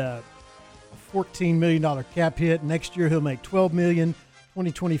 and a $14 million cap hit. Next year he'll make $12 million.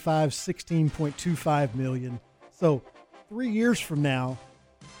 2025, $16.25 million. So 3 years from now,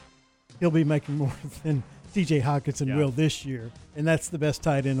 he'll be making more than T.J. Hawkinson will this year, and that's the best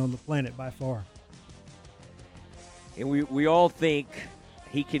tight end on the planet by far. And we all think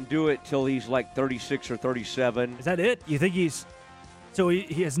he can do it till he's like 36 or 37. Is that it? You think his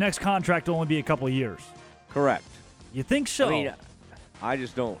next contract will only be a couple of years? Correct. You think so? I mean, I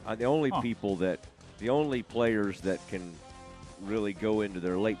just don't. The only players that can really go into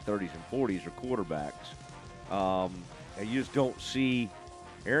their late 30s and 40s are quarterbacks. And you just don't see.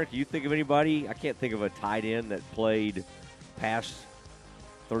 Eric, you think of anybody? I can't think of a tight end that played past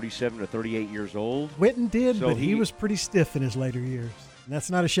 37 to 38 years old. Witten did, but he was pretty stiff in his later years. And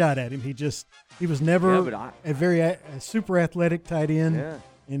that's not a shot at him. He was never a super athletic tight end,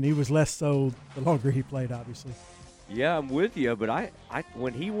 and he was less so the longer he played, obviously. Yeah, I'm with you, but I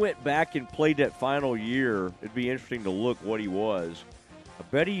when he went back and played that final year, it'd be interesting to look what he was. I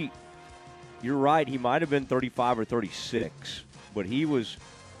bet you're right, he might have been 35 or 36, but he was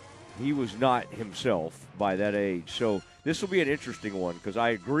not himself by that age. So this will be an interesting one, because I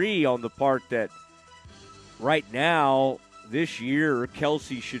agree on the part that right now, this year,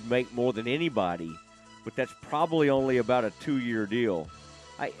 Kelce should make more than anybody, but that's probably only about a 2-year deal.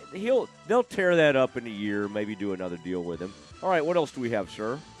 They'll tear that up in a year, maybe do another deal with him. All right, what else do we have,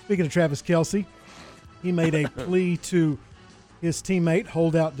 sir? Speaking of Travis Kelce, he made a plea to his teammate,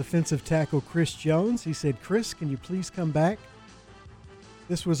 holdout defensive tackle Chris Jones. He said, "Chris, can you please come back?"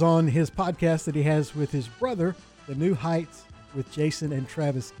 This was on his podcast that he has with his brother, The New Heights with Jason and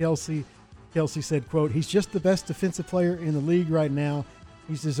Travis Kelce. Kelsey said, quote, "He's just the best defensive player in the league right now.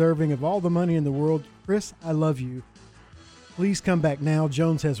 He's deserving of all the money in the world. Chris, I love you. Please come back now."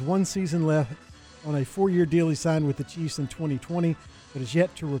 Jones has 1 season left on a 4-year deal he signed with the Chiefs in 2020, but is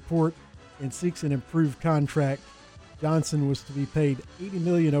yet to report and seeks an improved contract. Johnson was to be paid $80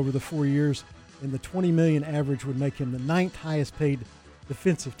 million over the 4 years, and the $20 million average would make him the 9th highest paid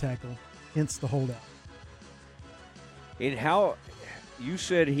defensive tackle, hence the holdout. And how you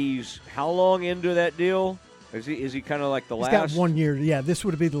said he's how long into that deal? Is he kind of like the last? He's got 1 year. Yeah, this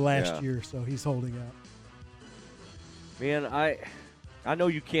would be the last year, so he's holding out. Man, I know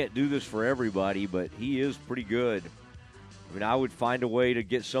you can't do this for everybody, but he is pretty good. I mean, I would find a way to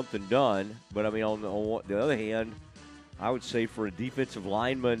get something done, but I mean, on the other hand, I would say for a defensive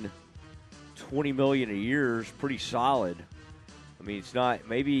lineman, $20 million a year is pretty solid. I mean, it's not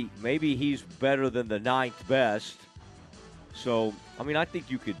maybe he's better than the 9th best. So, I mean, I think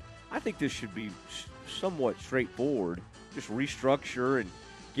this should be somewhat straightforward. Just restructure and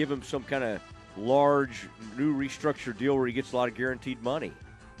give him some kind of large new restructured deal where he gets a lot of guaranteed money.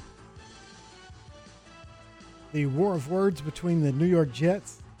 The war of words between the New York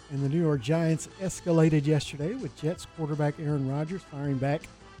Jets and the New York Giants escalated yesterday, with Jets quarterback Aaron Rodgers firing back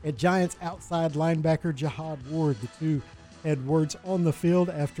at Giants outside linebacker Jihad Ward. The two had words on the field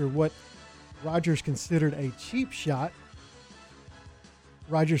after what Rodgers considered a cheap shot.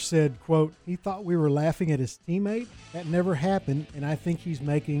 Rodgers said, quote, "He thought we were laughing at his teammate. That never happened, and I think he's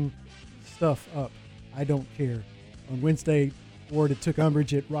making stuff up. I don't care." On Wednesday, Ward took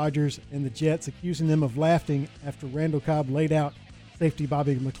umbrage at Rodgers and the Jets, accusing them of laughing after Randall Cobb laid out safety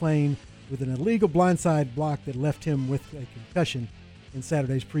Bobby McClain with an illegal blindside block that left him with a concussion in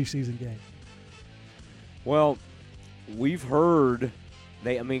Saturday's preseason game. Well, we've heard,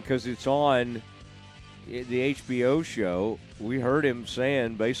 because it's on the HBO show, we heard him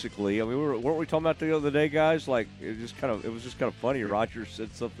saying basically, weren't we talking about the other day, guys? Like, it was just kind of funny. Rodgers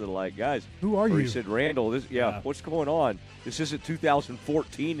said something like, "Guys, who are you?" He said, "Randall, what's going on? This isn't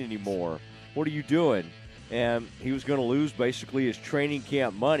 2014 anymore. What are you doing?" And he was going to lose basically his training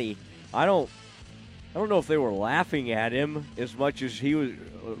camp money. I don't know if they were laughing at him as much as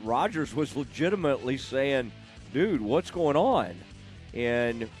Rodgers was legitimately saying, "Dude, what's going on?"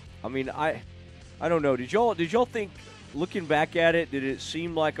 And I mean, I don't know. Did y'all think, looking back at it, did it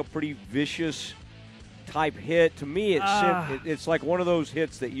seem like a pretty vicious type hit? To me, it's like one of those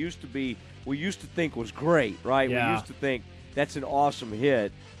hits that we used to think was great, right? Yeah. We used to think that's an awesome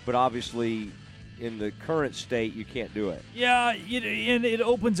hit, but obviously in the current state, you can't do it. Yeah, and it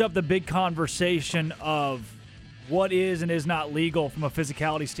opens up the big conversation of what is and is not legal from a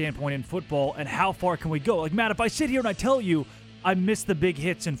physicality standpoint in football, and how far can we go? Like, Matt, if I sit here and I tell you I miss the big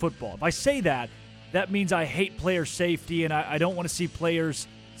hits in football, if I say that means I hate player safety and I don't want to see players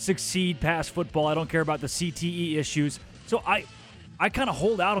succeed past football. I don't care about the CTE issues. So I kind of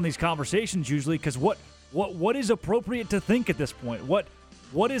hold out on these conversations usually, because what is appropriate to think at this point?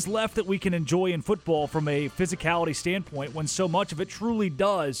 What is left that we can enjoy in football from a physicality standpoint when so much of it truly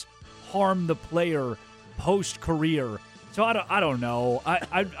does harm the player post-career? So I don't know.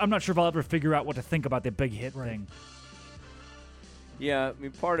 I'm not sure if I'll ever figure out what to think about the big hit thing. Yeah, I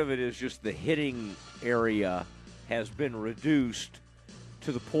mean, part of it is just the hitting area has been reduced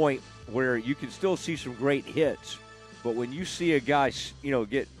to the point where you can still see some great hits, but when you see a guy,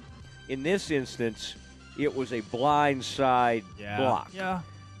 get, in this instance, it was a blindside block. Yeah.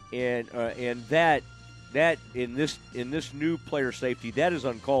 And that in this new player safety, that is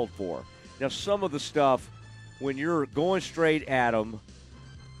uncalled for. Now, some of the stuff, when you're going straight at them,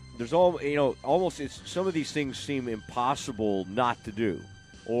 there's almost some of these things seem impossible not to do,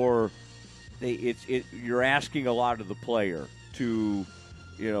 or you're asking a lot of the player to,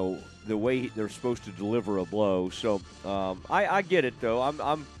 the way they're supposed to deliver a blow. So I get it though.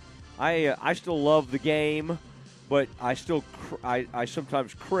 I still love the game, but I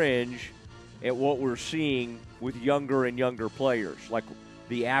sometimes cringe at what we're seeing with younger and younger players, like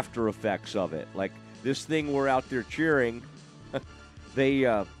the after effects of it. Like this thing we're out there cheering,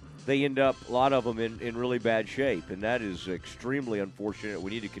 they end up, a lot of them, in really bad shape, and that is extremely unfortunate. We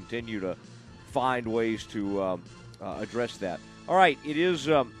need to continue to find ways to address that. All right, it is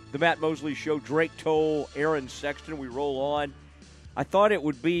the Matt Mosley Show. Drake Toll, Aaron Sexton, we roll on. I thought it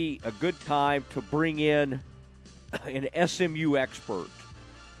would be a good time to bring in an SMU expert.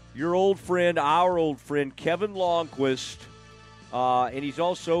 Your old friend, our old friend, Kevin Longquist, and he's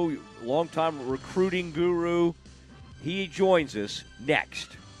also a longtime recruiting guru. He joins us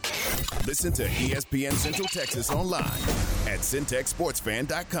next. Listen to ESPN Central Texas online at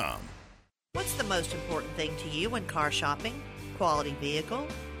CentexSportsFan.com. What's the most important thing to you when car shopping? Quality vehicle?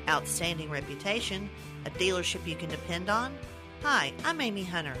 Outstanding reputation, a dealership you can depend on? Hi, I'm Amy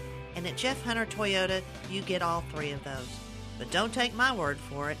Hunter, and at Jeff Hunter Toyota, you get all three of those. But don't take my word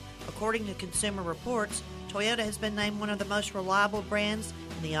for it. According to Consumer Reports, Toyota has been named one of the most reliable brands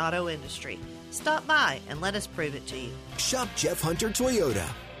in the auto industry. Stop by and let us prove it to you. Shop Jeff Hunter Toyota.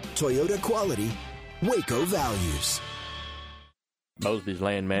 Toyota quality, Waco values. Mosby's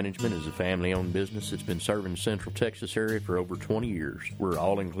Land Management is a family-owned business that's been serving the Central Texas area for over 20 years. We're an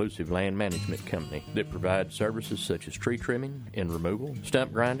all-inclusive land management company that provides services such as tree trimming and removal,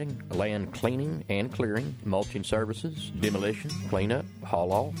 stump grinding, land cleaning and clearing, mulching services, demolition, cleanup,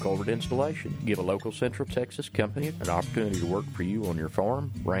 haul-off, culvert installation. Give a local Central Texas company an opportunity to work for you on your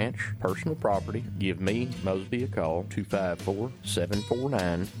farm, ranch, personal property. Give me, Mosby, a call,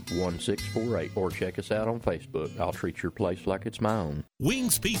 254-749-1648, or check us out on Facebook. I'll treat your place like it's my own.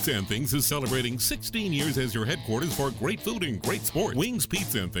 Wings Pizza and Things is celebrating 16 years as your headquarters for great food and great sports. Wings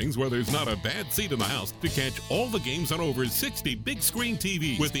Pizza and Things, where there's not a bad seat in the house, to catch all the games on over 60 big screen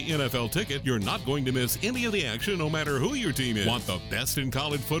TVs. With the NFL ticket, you're not going to miss any of the action, no matter who your team is. Want the best in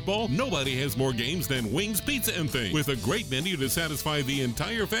college football? Nobody has more games than Wings Pizza and Things. With a great menu to satisfy the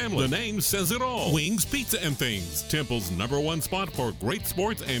entire family. The name says it all. Wings Pizza and Things. Temple's #1 spot for great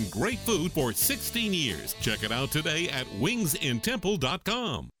sports and great food for 16 years. Check it out today at wingsintemple.com.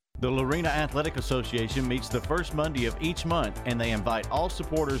 The Lorena Athletic Association meets the first Monday of each month, and they invite all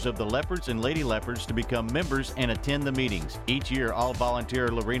supporters of the Leopards and Lady Leopards to become members and attend the meetings. Each year, all volunteer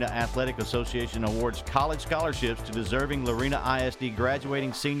Lorena Athletic Association awards college scholarships to deserving Lorena ISD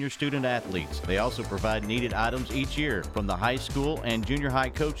graduating senior student athletes. They also provide needed items each year from the high school and junior high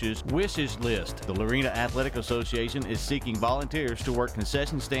coaches' wishes list. The Lorena Athletic Association is seeking volunteers to work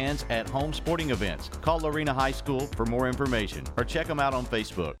concession stands at home sporting events. Call Lorena High School for more information or check them out on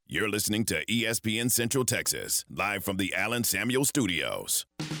Facebook. You're listening to ESPN Central Texas, live from the Allen Samuel Studios.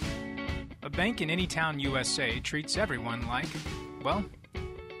 A bank in any town USA treats everyone like, well,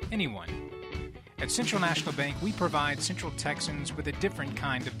 anyone. At Central National Bank, we provide Central Texans with a different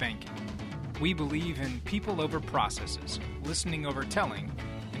kind of banking. We believe in people over processes, listening over telling,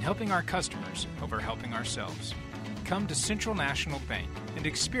 and helping our customers over helping ourselves. Come to Central National Bank and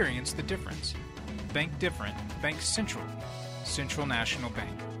experience the difference. Bank different. Bank Central. Central National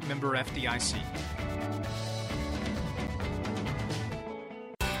Bank. Member FDIC.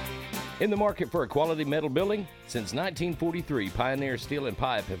 In the market for a quality metal building? Since 1943, Pioneer Steel and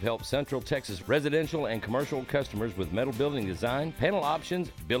Pipe have helped Central Texas residential and commercial customers with metal building design, panel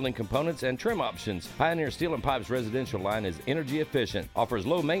options, building components, and trim options. Pioneer Steel and Pipe's residential line is energy efficient, offers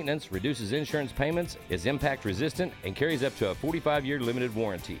low maintenance, reduces insurance payments, is impact resistant, and carries up to a 45-year limited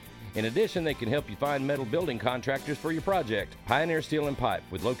warranty. In addition, they can help you find metal building contractors for your project. Pioneer Steel and Pipe,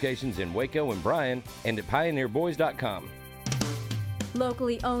 with locations in Waco and Bryan, and at pioneerboys.com.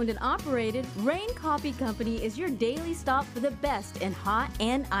 Locally owned and operated, Rain Coffee Company is your daily stop for the best in hot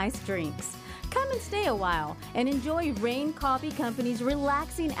and iced drinks. Come and stay a while and enjoy Rain Coffee Company's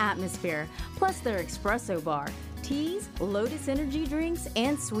relaxing atmosphere, plus their espresso bar, teas, Lotus energy drinks,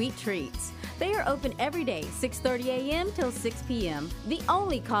 and sweet treats. They are open every day, 6:30 a.m. till 6 p.m. The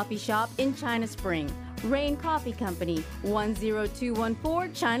only coffee shop in China Spring. Rain Coffee Company,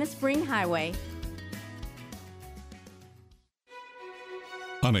 10214 China Spring Highway.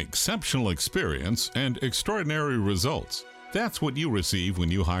 An exceptional experience and extraordinary results. That's what you receive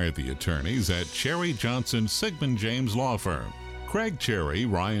when you hire the attorneys at Cherry Johnson Sigmund James Law Firm. Craig Cherry,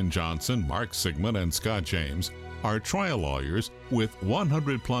 Ryan Johnson, Mark Sigmund, and Scott James are trial lawyers with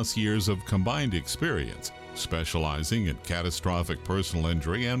 100-plus years of combined experience, specializing in catastrophic personal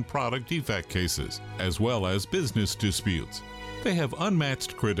injury and product defect cases, as well as business disputes. They have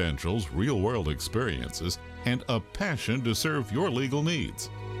unmatched credentials, real-world experiences, and a passion to serve your legal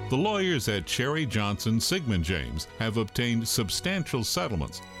needs. The lawyers at Cherry Johnson Sigmund James have obtained substantial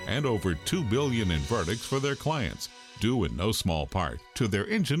settlements and over $2 billion in verdicts for their clients, due in no small part to their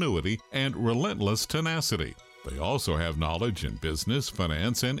ingenuity and relentless tenacity. They also have knowledge in business,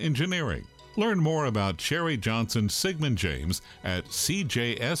 finance, and engineering. Learn more about Cherry Johnson Sigmund James at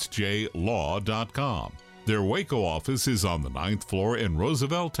cjsjlaw.com. Their Waco office is on the 9th floor in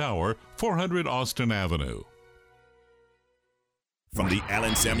Roosevelt Tower, 400 Austin Avenue. From the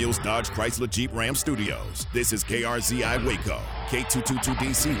Allen Samuels Dodge Chrysler Jeep Ram Studios, this is KRZI Waco,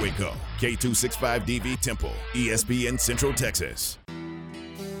 K222DC Waco, K265DV Temple, ESPN Central Texas.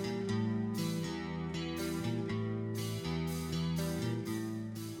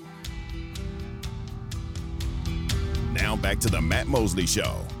 Now back to the Matt Mosley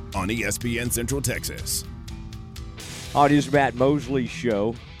Show on ESPN Central Texas. It is Matt Mosley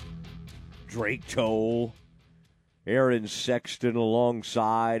Show. Drake Toll, Aaron Sexton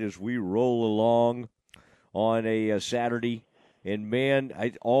alongside as we roll along on a Saturday. And, man,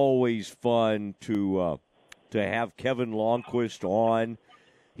 it's always fun to have Kevin Longquist on.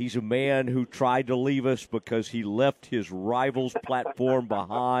 He's a man who tried to leave us because he left his rival's platform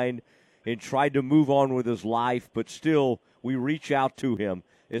behind and tried to move on with his life, but still we reach out to him,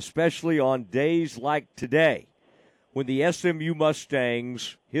 especially on days like today when the SMU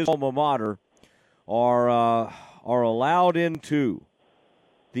Mustangs, his alma mater, are allowed into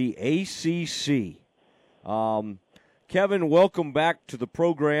the ACC. Kevin, welcome back to the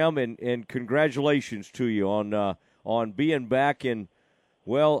program, and congratulations to you on being back in,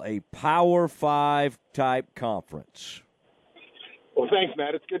 well, a Power 5 type conference. Well, thanks,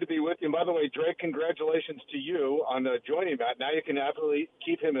 Matt. It's good to be with you. And by the way, Drake, congratulations to you on joining Matt. Now you can absolutely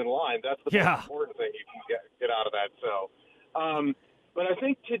keep him in line. That's the most important thing you can get out of that. So, but I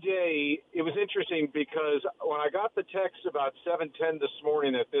think today it was interesting because when I got the text about 7:10 this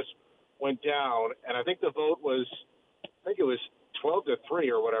morning that this went down, and I think the vote was, I think it was 12-3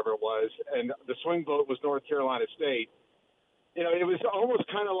 or whatever it was, and the swing vote was North Carolina State. You know, it was almost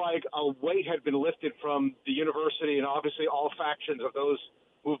kind of like a weight had been lifted from the university and obviously all factions of those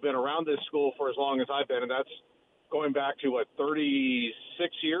who've been around this school for as long as I've been, and that's going back to,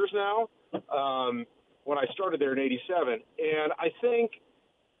 36 years now, when I started there in 87. And I think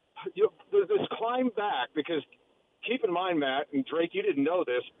this climb back, because keep in mind, Matt, and Drake, you didn't know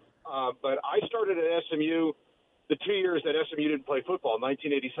this, but I started at SMU the 2 years that SMU didn't play football,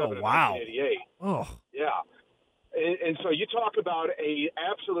 1987 and 1988. Oh. Yeah. And so you talk about a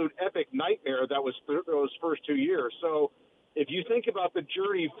absolute epic nightmare that was those first 2 years. So if you think about the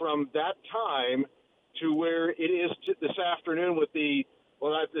journey from that time to where it is this afternoon with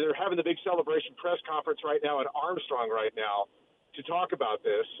they're having the big celebration press conference right now at Armstrong right now to talk about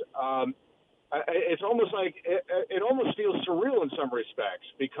this. It's almost like it almost feels surreal in some respects,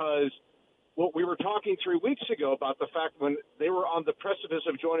 because what we were talking 3 weeks ago about the fact when they were on the precipice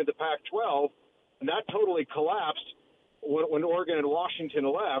of joining the Pac-12, and that totally collapsed when Oregon and Washington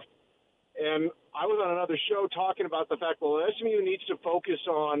left. And I was on another show talking about the fact, well, SMU needs to focus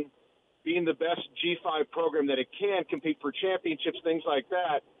on being the best G5 program that it can, compete for championships, things like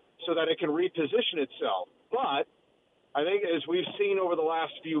that, so that it can reposition itself. But I think as we've seen over the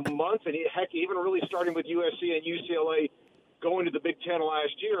last few months, and heck, even really starting with USC and UCLA going to the Big Ten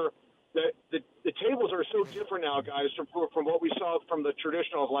last year, that the tables are so different now, guys, from what we saw from the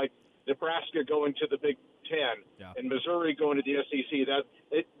traditional, like Nebraska going to the Big Ten and Missouri going to the SEC.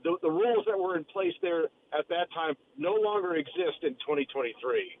 The rules that were in place there at that time no longer exist in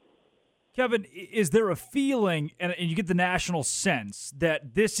 2023. Kevin, is there a feeling, and you get the national sense,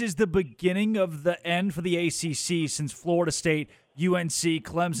 that this is the beginning of the end for the ACC since Florida State, UNC,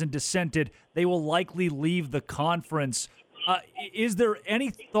 Clemson dissented? They will likely leave the conference. Is there any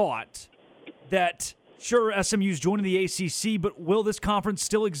thought that, sure, SMU's joining the ACC, but will this conference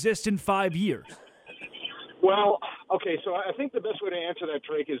still exist in 5 years? Well, okay, so I think the best way to answer that,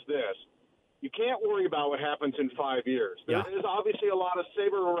 Drake, is this. You can't worry about what happens in 5 years. There is obviously a lot of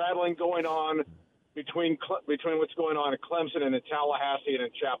saber-rattling going on between what's going on at Clemson and in Tallahassee and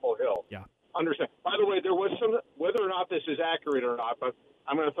in Chapel Hill. Yeah. Understand. By the way, there was some, whether or not this is accurate or not, but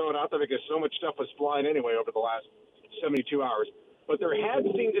I'm going to throw it out there because so much stuff was flying anyway over the last 72 hours. But there had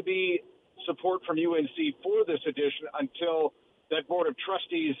seemed to be support from UNC for this edition until that Board of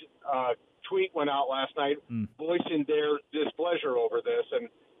Trustees tweet went out last night voicing their displeasure over this and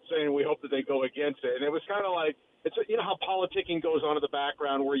saying we hope that they go against it. And it was kind of like, it's how politicking goes on in the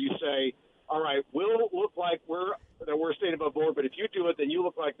background where you say, all right, we'll look like we're staying above board, but if you do it, then you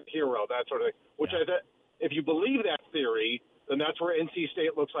look like the hero, that sort of thing. Which if you believe that theory, then that's where NC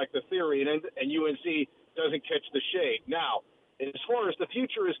State looks like the theory, and UNC doesn't catch the shade. Now, as far as the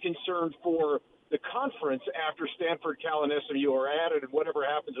future is concerned for the conference after Stanford, Cal, and SMU are added and whatever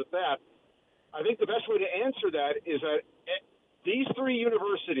happens with that, I think the best way to answer that is that these three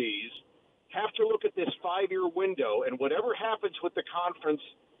universities have to look at this 5-year window, and whatever happens with the conference,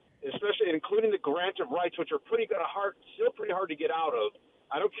 especially including the grant of rights, which are still pretty hard to get out of.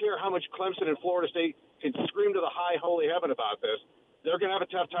 I don't care how much Clemson and Florida State can scream to the high holy heaven about this. They're going to have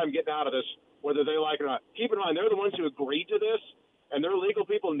a tough time getting out of this, whether they like it or not. Keep in mind, they're the ones who agreed to this, and their legal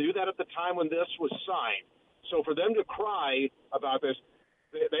people knew that at the time when this was signed. So for them to cry about this,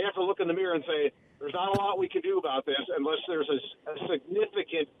 they have to look in the mirror and say, there's not a lot we can do about this unless there's a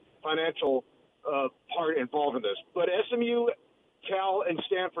significant financial part involved in this. But SMU, Cal, and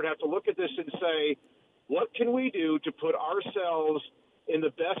Stanford have to look at this and say, what can we do to put ourselves in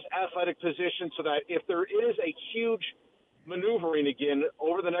the best athletic position so that if there is a huge maneuvering again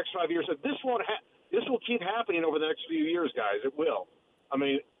over the next 5 years, that this won't This will keep happening over the next few years, guys. It will. I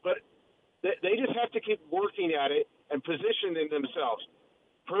mean, but they just have to keep working at it and positioning themselves.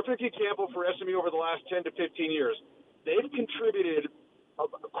 Perfect example for SMU over the last 10 to 15 years. They've contributed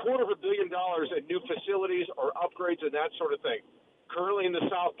 $250 million in new facilities or upgrades and that sort of thing. Currently in the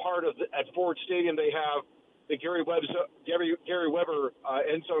south part at Ford Stadium, they have the Gary Weber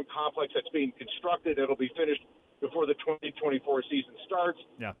end zone complex that's being constructed. It'll be finished before the 2024 season starts.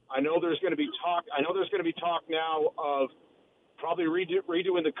 Yeah. I know there's going to be talk now of probably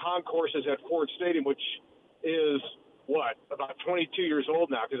redoing the concourses at Ford Stadium, which is about 22 years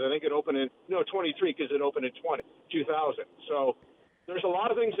old now, because I think it opened 23, because it opened in 2000. So there's a lot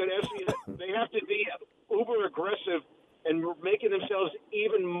of things that SMU, they have to be uber aggressive and making themselves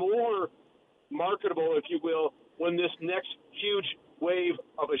even more marketable, if you will, when this next huge wave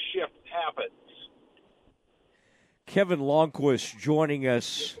of a shift happens. Kevin Longquist joining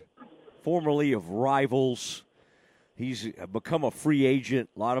us, formerly of Rivals. He's become a free agent.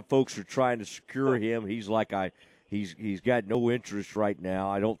 A lot of folks are trying to secure him. He's like, he's got no interest right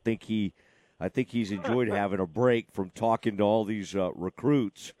now. I think he's enjoyed having a break from talking to all these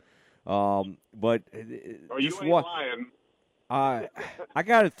recruits. But you ain't lying. I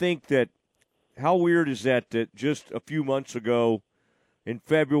got to think that, how weird is that just a few months ago in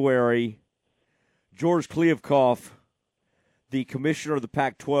February, George Kliavkoff, the commissioner of the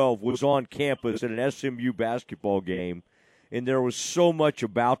Pac-12, was on campus at an SMU basketball game, and there was so much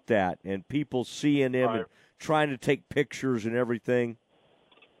about that, and people seeing him and trying to take pictures and everything.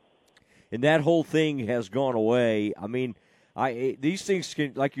 And that whole thing has gone away. I mean, these things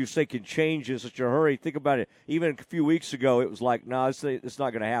can, like you say, can change in such a hurry. Think about it. Even a few weeks ago, it was like, no, it's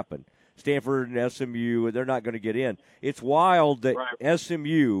not going to happen. Stanford and SMU, they're not going to get in. It's wild that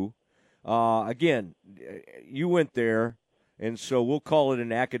SMU, again, you went there, and so we'll call it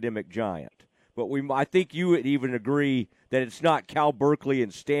an academic giant. But I think you would even agree that it's not Cal Berkeley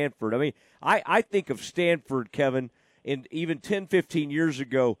and Stanford. I mean, I think of Stanford, Kevin, and even 10, 15 years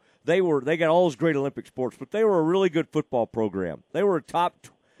ago, they got all those great Olympic sports, but they were a really good football program. They were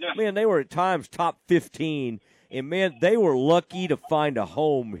they were at times top 15, and man, they were lucky to find a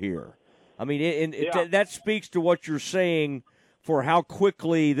home here. I mean, that speaks to what you're saying for how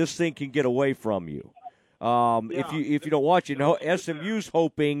quickly this thing can get away from you. If you don't watch it, SMU's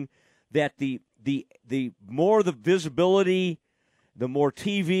hoping that the more the visibility, the more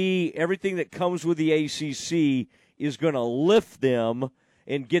TV, everything that comes with the ACC is going to lift them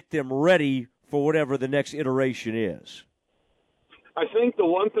and get them ready for whatever the next iteration is. I think the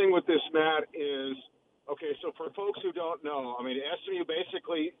one thing with this, Matt, is, okay, so for folks who don't know, I mean, SMU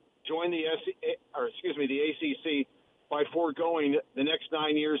basically joined the ACC by foregoing the next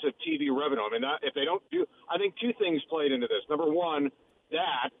 9 years of TV revenue. I mean, if they don't do, I think two things played into this. Number one,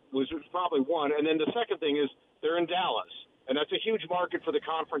 that was probably one, and then the second thing is they're in Dallas, and that's a huge market for the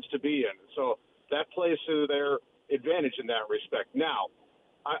conference to be in. So that plays to their advantage in that respect. Now,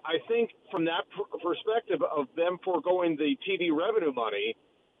 I think from that perspective of them foregoing the TV revenue money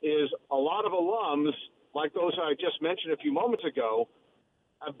is a lot of alums, like those I just mentioned a few moments ago,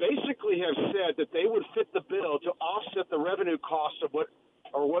 basically have said that they would fit the bill to offset the revenue cost of what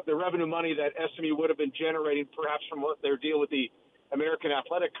the revenue money that SMU would have been generating, perhaps from what their deal with the American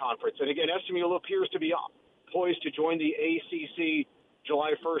Athletic Conference. And again, SMU appears to be poised to join the ACC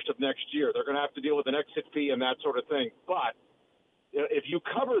July 1st of next year. They're going to have to deal with an exit fee and that sort of thing. But if you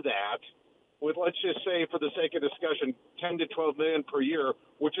cover that with, let's just say, for the sake of discussion, $10 to $12 million per year,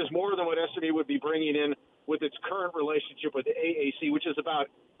 which is more than what SMU would be bringing in with its current relationship with the AAC, which is about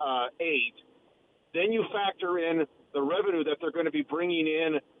 $8, then you factor in the revenue that they're going to be bringing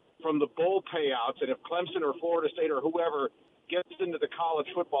in from the bowl payouts, and if Clemson or Florida State or whoever gets into the college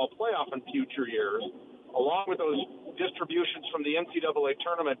football playoff in future years, along with those distributions from the NCAA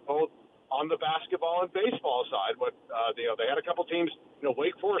tournament, both on the basketball and baseball side. They had a couple teams,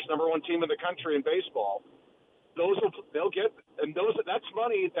 Wake Forest, number one team in the country in baseball. They'll get, and that's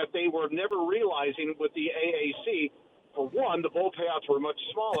money that they were never realizing with the AAC. For one, the bowl payouts were much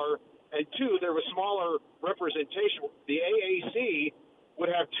smaller, and two, there was smaller representation. The AAC would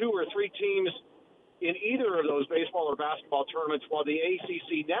have 2 or 3 teams in either of those baseball or basketball tournaments, while the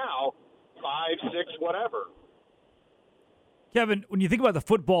ACC now 5, 6, whatever. Kevin, when you think about the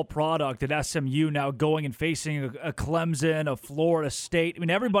football product at SMU now going and facing a Clemson, a Florida State, I mean,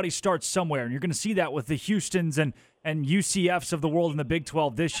 everybody starts somewhere, and you're going to see that with the Houstons and UCFs of the world in the Big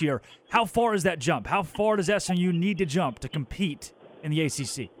 12 this year. How far is that jump? How far does SMU need to jump to compete in the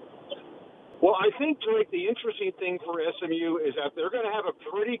ACC? Well, I think, Drake, the interesting thing for SMU is that they're going to have a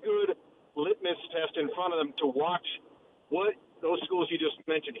pretty good litmus test in front of them to watch what those schools you just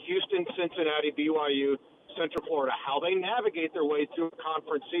mentioned, Houston, Cincinnati, BYU, Central Florida, how they navigate their way through a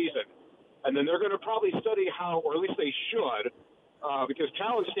conference season. And then they're going to probably study how, or at least they should, because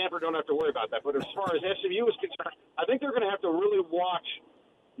Cal and Stanford don't have to worry about that. But as far as SMU is concerned, I think they're going to have to really watch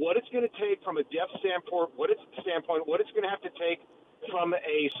what it's going to take from a depth standpoint, what it's going to have to take from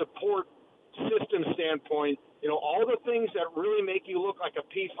a support system standpoint, all the things that really make you look like a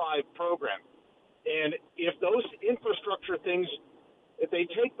P5 program. And if those infrastructure things, if they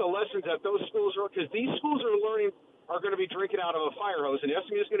take the lessons that those schools are, because these schools are going to be drinking out of a fire hose, and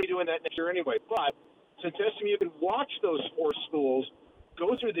SMU is going to be doing that next year anyway. But since SMU can watch those four schools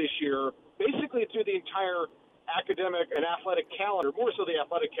go through this year, basically through the entire academic and athletic calendar, more so the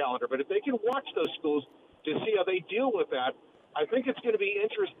athletic calendar, but if they can watch those schools to see how they deal with that, I think it's going to be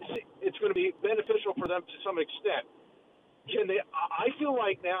interesting. It's going to be beneficial for them to some extent. I feel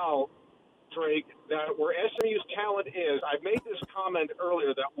like now, Drake, that where SMU's talent is, I've made this comment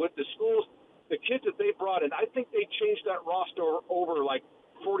earlier that with the schools, the kids that they brought in, I think they changed that roster over like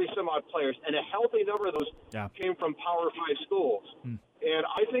 40-some-odd players, and a healthy number of those came from Power 5 schools. And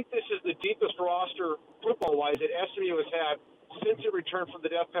I think this is the deepest roster, football-wise, that SMU has had since it returned from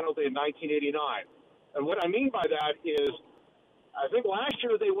the death penalty in 1989. And what I mean by that is, I think last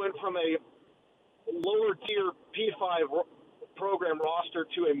year they went from a lower-tier P5 program roster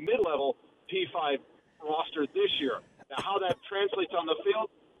to a mid-level P5 roster this year. Now, how that translates on the field,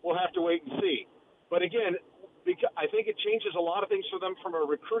 we'll have to wait and see. But again, I think it changes a lot of things for them from a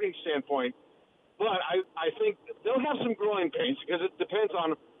recruiting standpoint. But I think they'll have some growing pains because it depends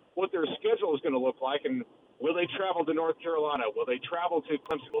on what their schedule is going to look like. And will they travel to North Carolina? Will they travel to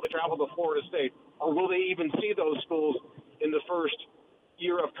Clemson? Will they travel to Florida State? Or will they even see those schools in the first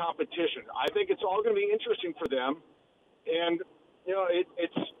year of competition? I think it's all going to be interesting for them. And,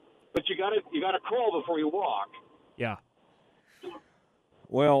 but you got to crawl before you walk. Yeah.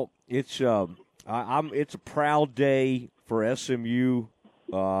 Well, it's a proud day for SMU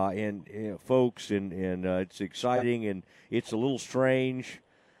and folks, and it's exciting, and it's a little strange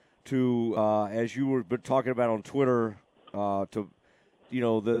to as you were talking about on Twitter, to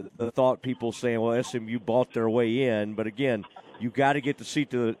the thought people saying, well, SMU bought their way in, but again, you got to get the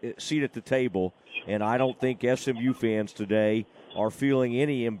seat at the table, and I don't think SMU fans today are feeling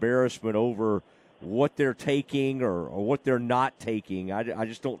any embarrassment over what they're taking or what they're not taking. I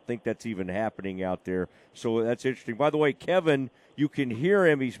just don't think that's even happening out there. So that's interesting. By the way, Kevin, you can hear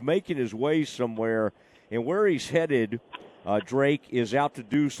him. He's making his way somewhere. And where he's headed, Drake, is out to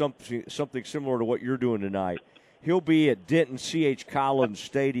do something similar to what you're doing tonight. He'll be at Denton C.H. Collins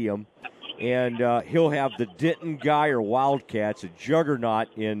Stadium, and he'll have the Denton Geyer Wildcats, a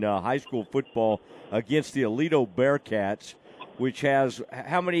juggernaut in high school football, against the Aledo Bearcats, which has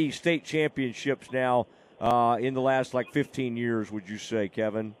how many state championships now in the last 15 years, would you say,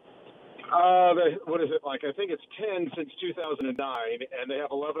 Kevin? What is it like? I think it's 10 since 2009, and they have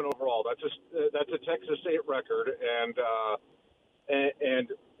 11 overall. That's a Texas State record, and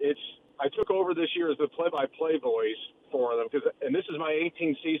it's. I took over this year as the play-by-play voice for them and this is my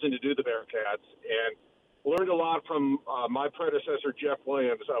 18th season to do the Bearcats, and learned a lot from my predecessor Jeff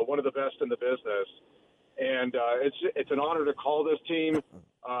Williams, one of the best in the business. And it's an honor to call this team,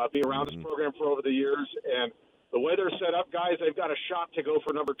 be around this program for over the years, and the way they're set up, guys, they've got a shot to go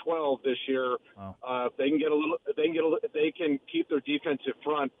for number 12 this year. Wow. They can keep their defensive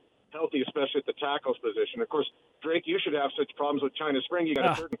front healthy, especially at the tackles position. Of course, Drake, you should have such problems with China Spring. You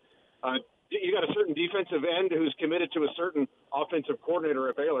got a certain defensive end who's committed to a certain offensive coordinator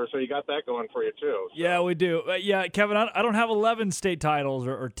at Baylor, so you got that going for you too. So. Yeah, we do. Kevin, I don't have 11 state titles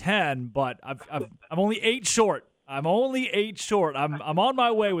or 10, but I'm only 8 short. I'm I'm on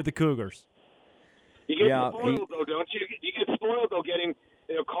my way with the Cougars. You get spoiled though, don't you? You get spoiled though,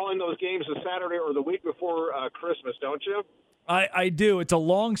 calling those games the Saturday or the week before Christmas, don't you? I do. It's a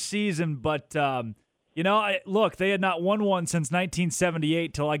long season, but. Look, they had not won one since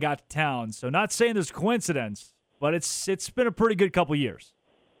 1978 till I got to town. So not saying there's coincidence, but it's been a pretty good couple years.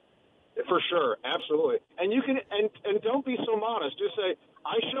 For sure, absolutely. And you can and don't be so modest. Just say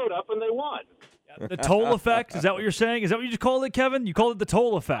I showed up and they won. The toll effect, is that what you're saying? Is that what you just called it, Kevin? You called it the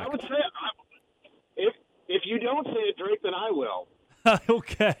toll effect. I would say if you don't say it, Drake, then I will.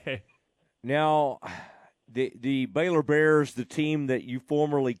 Okay. Now, the Baylor Bears, the team that you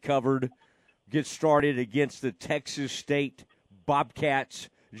formerly covered, get started against the Texas State Bobcats.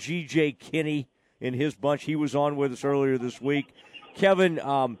 G.J. Kinney and his bunch, he was on with us earlier this week. Kevin,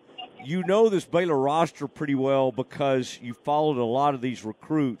 you know this Baylor roster pretty well because you followed a lot of these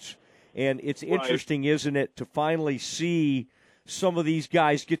recruits, and it's interesting, isn't it, to finally see some of these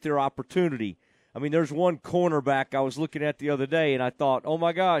guys get their opportunity. I mean, there's one cornerback I was looking at the other day, and I thought, oh,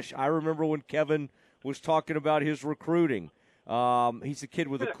 my gosh, I remember when Kevin was talking about his recruiting. He's a kid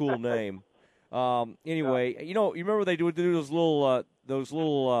with a cool name. Anyway, you remember they do those little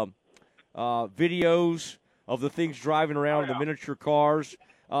videos of the things driving around in the miniature cars.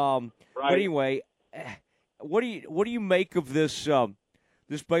 Right. But anyway, what do you make of this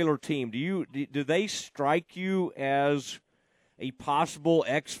this Baylor team? Do they strike you as a possible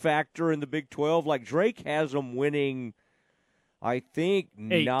X factor in the Big 12? Like Drake has them winning, I think,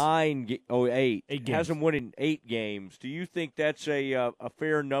 8 games. Has them winning 8 games. Do you think that's a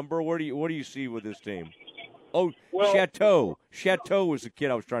fair number? What do you see with this team? Oh, well, Chateau was the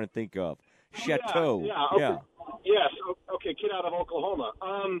kid I was trying to think of. Chateau. Yeah. Okay. Yes. Okay. Kid out of Oklahoma.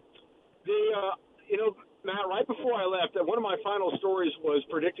 Matt, right before I left, one of my final stories was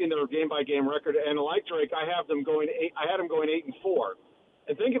predicting their game-by-game record, and like Drake, I had them going 8-4.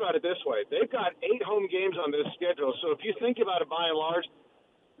 And think about it this way: they've got 8 home games on this schedule. So if you think about it, by and large,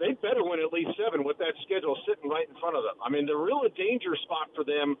 they better win at least 7 with that schedule sitting right in front of them. I mean, the real danger spot for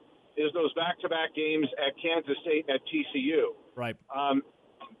them is those back-to-back games at Kansas State and at TCU. Right.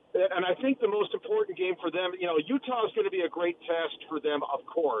 And I think the most important game for them, Utah is going to be a great test for them, of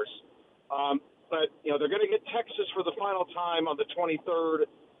course. But, they're going to get Texas for the final time on the 23rd,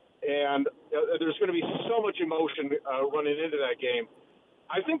 and there's going to be so much emotion running into that game.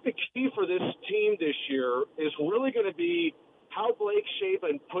 I think the key for this team this year is really going to be how Blake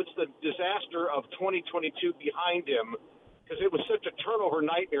Shapen puts the disaster of 2022 behind him, because it was such a turnover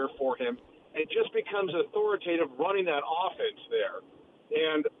nightmare for him, and just becomes authoritative running that offense there.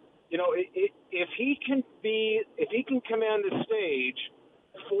 And, if he can command the stage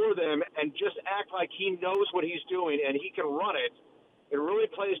for them and just act like he knows what he's doing and he can run it, it really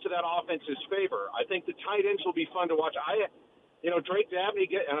plays to that offense's favor. I think the tight ends will be fun to watch. Drake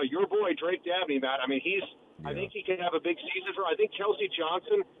Dabney, your boy Drake Dabney, Matt. I mean, I think he can have a big season I think Kelsey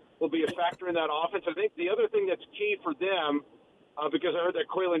Johnson will be a factor in that offense. I think the other thing that's key for them, because I heard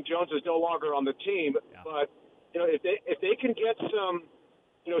that Quaylen Jones is no longer on the team, but if they can get some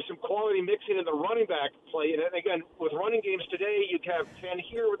quality mixing in the running back play. And again, with running games today, you have 10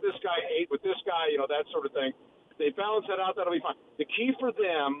 here with this guy, 8 with this guy, that sort of thing. If they balance that out, that'll be fine. The key for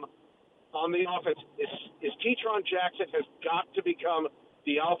them on the offense is Tetron Jackson has got to become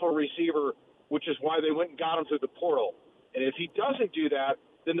the alpha receiver, which is why they went and got him through the portal. And if he doesn't do that,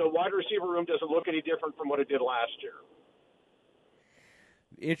 then the wide receiver room doesn't look any different from what it did last year.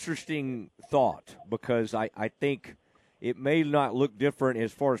 Interesting thought, because I think – it may not look different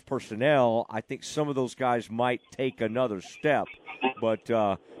as far as personnel. I think some of those guys might take another step. But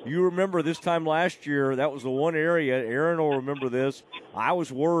you remember this time last year, that was the one area, Aaron will remember this, I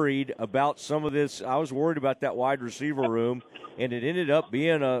was worried about some of this. I was worried about that wide receiver room, and it ended up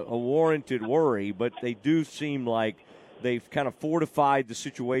being a warranted worry. But they do seem like they've kind of fortified the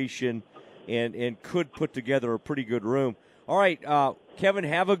situation and could put together a pretty good room. All right, Kevin,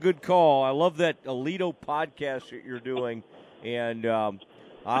 have a good call. I love that Alito podcast that you're doing. And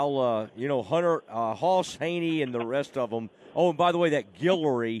I'll, Hunter, Hoss, Haney, and the rest of them. Oh, and by the way, that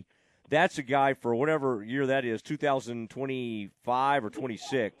Guillory, that's a guy for whatever year that is, 2025 or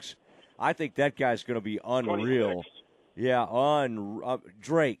 26. I think that guy's going to be unreal. 26. Yeah,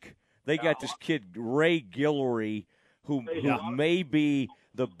 Drake. They got this kid, Ray Guillory, who may be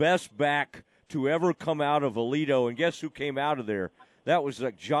the best back to ever come out of Alito. And guess who came out of there? That was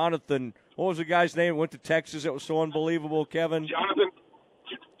like Jonathan. What was the guy's name? Went to Texas. That was so unbelievable, Kevin.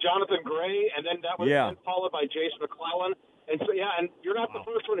 Jonathan Gray, and then that was then followed by Jace McClellan. And so, and you're not the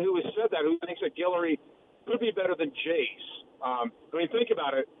first one who has said that, who thinks that Guillory could be better than Jace. Think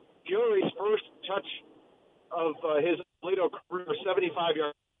about it. Guillory's first touch of his Alito career, 75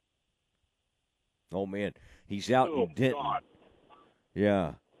 yards. Oh, man. He's out in Denton. God.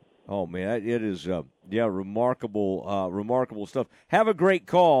 Yeah. Oh, man, it is, remarkable stuff. Have a great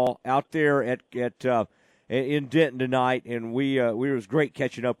call out there in Denton tonight, and we was great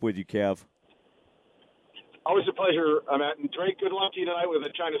catching up with you, Kev. Always a pleasure, Matt. And Drake, good luck to you tonight with the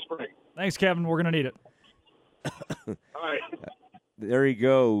China Spring. Thanks, Kevin. We're going to need it. All right. There he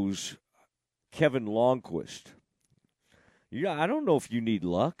goes, Kevin Longquist. Yeah, I don't know if you need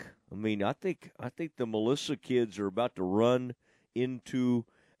luck. I mean, I think the Melissa kids are about to run into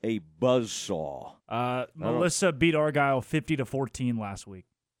a buzzsaw. Melissa beat Argyle 50-14 last week.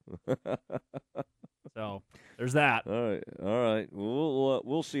 So there's that. All right.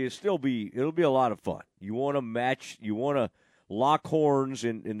 We'll see. It'll be a lot of fun. You want to match. You want to lock horns.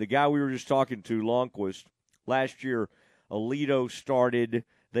 And the guy we were just talking to, Longquist, last year, Alito started.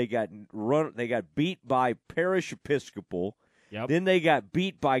 They got beat by Parish Episcopal. Yep. Then they got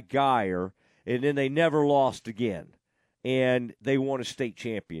beat by Geyer. and then they never lost again, and they won a state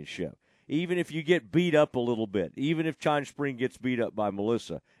championship. Even if you get beat up a little bit, even if China Spring gets beat up by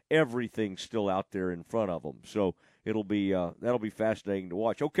Melissa, everything's still out there in front of them. So that'll be fascinating to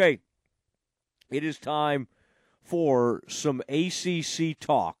watch. Okay, it is time for some ACC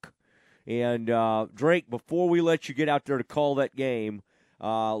talk. And Drake, before we let you get out there to call that game,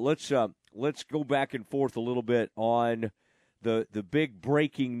 let's go back and forth a little bit on the big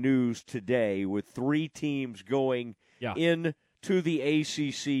breaking news today with 3 teams going into the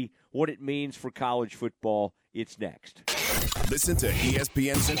ACC. What it means for college football. It's next. Listen to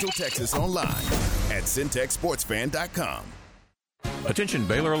ESPN Central Texas online at syntechsportsfan.com. Attention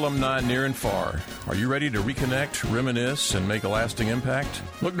Baylor alumni near and far. Are you ready to reconnect, reminisce, and make a lasting impact?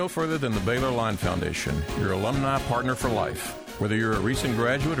 Look no further than the Baylor Line Foundation, your alumni partner for life. Whether you're a recent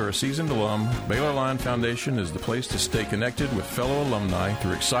graduate or a seasoned alum, Baylor Line Foundation is the place to stay connected with fellow alumni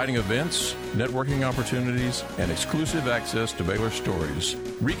through exciting events, networking opportunities, and exclusive access to Baylor stories.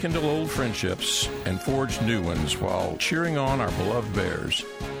 Rekindle old friendships and forge new ones while cheering on our beloved Bears.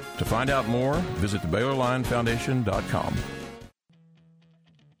 To find out more, visit thebaylorlinefoundation.com.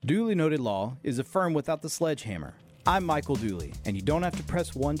 Duly Noted Law is a firm without the sledgehammer. I'm Michael Dooley, and you don't have to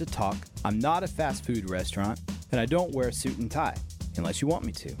press 1 to talk. I'm not a fast food restaurant, and I don't wear a suit and tie, unless you want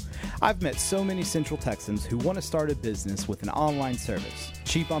me to. I've met so many Central Texans who want to start a business with an online service.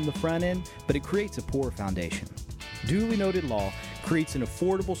 Cheap on the front end, but it creates a poor foundation. Duly Noted Law creates an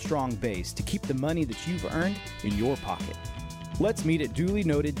affordable, strong base to keep the money that you've earned in your pocket. Let's meet at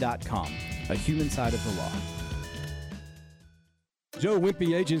dulynoted.com, a human side of the law. Joe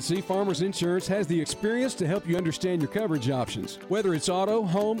Wimpy Agency Farmers Insurance has the experience to help you understand your coverage options, whether it's auto,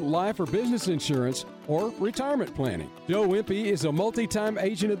 home, life, or business insurance, or retirement planning. Joe Wimpy is a multi-time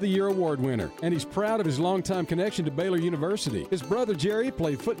Agent of the Year award winner, and he's proud of his longtime connection to Baylor University. His brother Jerry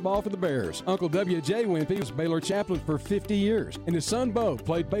played football for the Bears. Uncle W.J. Wimpy was Baylor chaplain for 50 years, and his son Bo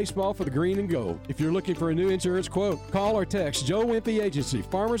played baseball for the Green and Gold. If you're looking for a new insurance quote, call or text Joe Wimpy Agency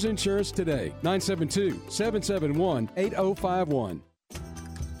Farmers Insurance today, 972-771-8051.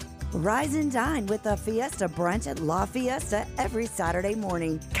 Rise and dine with a Fiesta brunch at La Fiesta every Saturday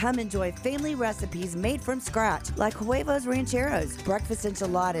morning. Come enjoy family recipes made from scratch like huevos rancheros, breakfast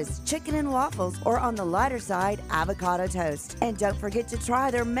enchiladas, chicken and waffles, or on the lighter side, avocado toast. And don't forget to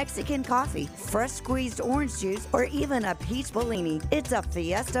try their Mexican coffee, fresh squeezed orange juice, or even a peach Bellini. It's a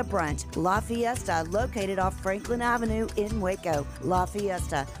Fiesta brunch. La Fiesta, located off Franklin Avenue in Waco. La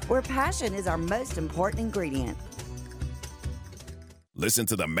Fiesta, where passion is our most important ingredient. Listen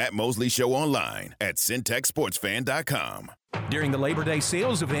to the Matt Mosley Show online at syntechsportsfan.com. During the Labor Day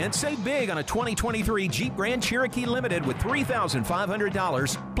sales event, save big on a 2023 Jeep Grand Cherokee Limited with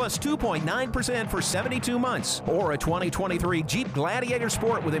 $3,500 plus 2.9% for 72 months, or a 2023 Jeep Gladiator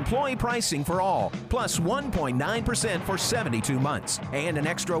Sport with employee pricing for all plus 1.9% for 72 months and an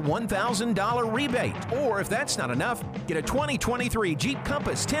extra $1,000 rebate. Or if that's not enough, get a 2023 Jeep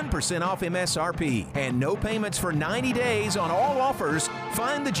Compass 10% off MSRP and no payments for 90 days on all offers.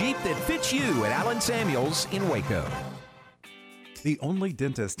 Find the Jeep that fits you at Allen Samuels in Waco. The only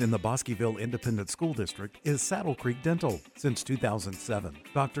dentist in the Bosqueville Independent School District is Saddle Creek Dental. Since 2007,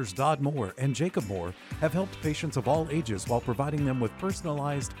 Doctors Dodd Moore and Jacob Moore have helped patients of all ages while providing them with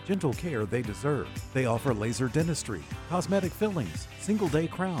personalized, gentle care they deserve. They offer laser dentistry, cosmetic fillings, single-day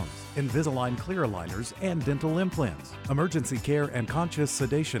crowns, Invisalign clear aligners, and dental implants. Emergency care and conscious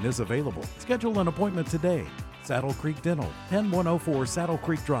sedation is available. Schedule an appointment today. Saddle Creek Dental, 10104 Saddle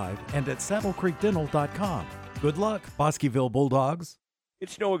Creek Drive, and at saddlecreekdental.com. Good luck, Bosqueville Bulldogs.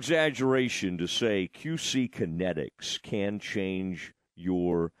 It's no exaggeration to say QC Kinetics can change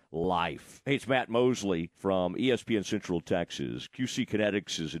your life. Hey, it's Matt Mosley from ESPN Central Texas. QC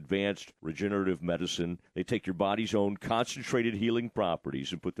Kinetics is advanced regenerative medicine. They take your body's own concentrated healing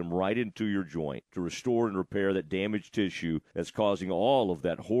properties and put them right into your joint to restore and repair that damaged tissue that's causing all of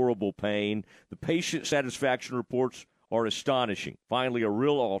that horrible pain. The patient satisfaction reports are astonishing. Finally, a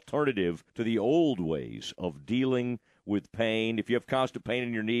real alternative to the old ways of dealing with pain. If you have constant pain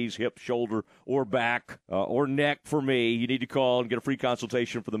in your knees, hips, shoulder, or back, or neck, for me, you need to call and get a free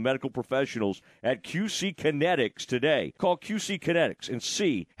consultation for the medical professionals at QC Kinetics today. Call QC Kinetics and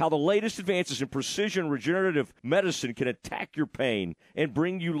see how the latest advances in precision regenerative medicine can attack your pain and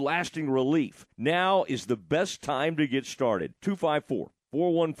bring you lasting relief. Now is the best time to get started.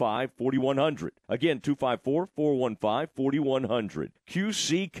 254-415-4100. Again, 254-415-4100.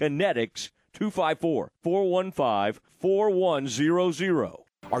 QC Kinetics, 254-415-4100.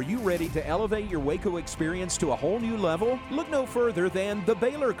 Are you ready to elevate your Waco experience to a whole new level? Look no further than the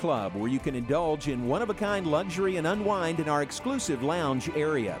Baylor Club, where you can indulge in one-of-a-kind luxury and unwind in our exclusive lounge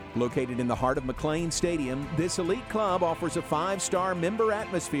area. Located in the heart of McLean Stadium, this elite club offers a 5-star member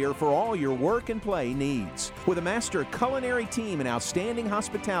atmosphere for all your work and play needs. With a master culinary team and outstanding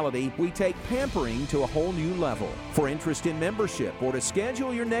hospitality, we take pampering to a whole new level. For interest in membership or to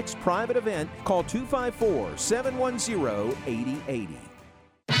schedule your next private event, call 254-710-8080.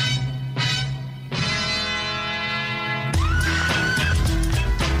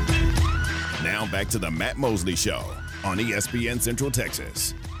 Now back to the Matt Mosley Show on ESPN Central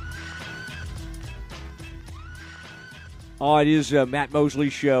Texas. Oh, it is a Matt Mosley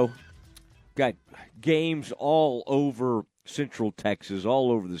Show. Got games all over Central Texas,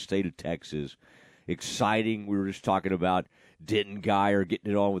 all over the state of Texas. Exciting. We were just talking about Denton Geyer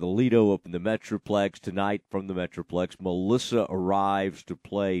getting it on with Aledo up in the Metroplex tonight from the Metroplex. Melissa arrives to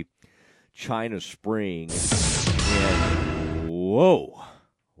play China Spring. And whoa.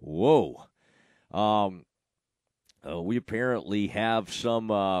 We apparently have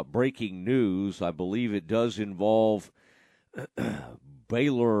some breaking news. I believe it does involve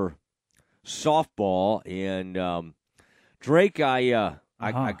Baylor softball. And Drake, I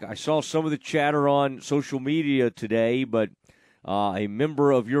saw some of the chatter on social media today, but a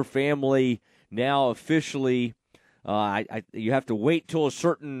member of your family now officially, you have to wait till a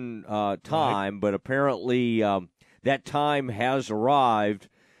certain time, but apparently that time has arrived,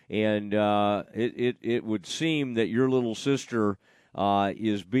 and it would seem that your little sister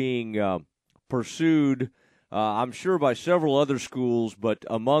is being pursued, I'm sure, by several other schools, but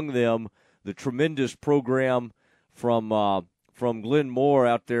among them the tremendous program from Glenn Moore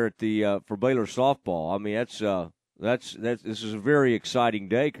out there at the for Baylor softball. I mean, this is a very exciting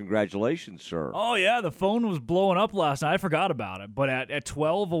day. Congratulations, sir. Oh, yeah, the phone was blowing up last night. I forgot about it. But at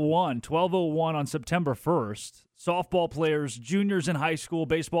 12:01 on September 1st, softball players, juniors in high school,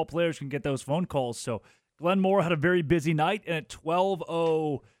 baseball players can get those phone calls. So Glenn Moore had a very busy night, and at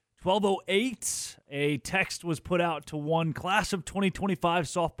 12:08, a text was put out to one class of 2025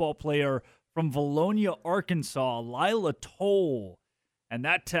 softball player from Valonia, Arkansas, Lila Toll. And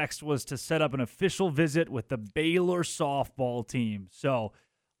that text was to set up an official visit with the Baylor softball team. So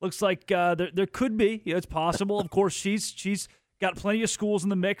looks like there could be. It's possible. Of course, she's got plenty of schools in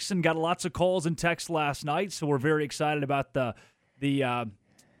the mix and got lots of calls and texts last night. So we're very excited about the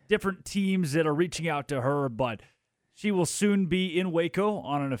different teams that are reaching out to her. But she will soon be in Waco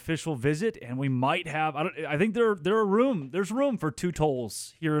on an official visit, and we might have. I think there's room for two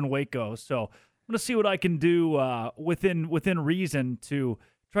Tolls here in Waco. So I'm going to see what I can do within reason to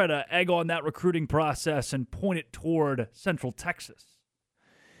try to egg on that recruiting process and point it toward Central Texas.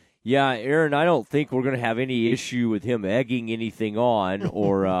 Yeah, Aaron, I don't think we're going to have any issue with him egging anything on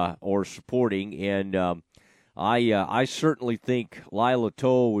or supporting. And I certainly think Lila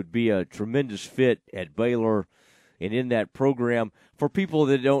Toll would be a tremendous fit at Baylor and in that program. For people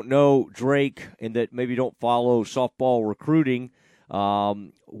that don't know Drake and that maybe don't follow softball recruiting,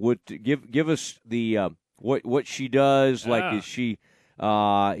 would give us the what she does. Yeah. Like, is she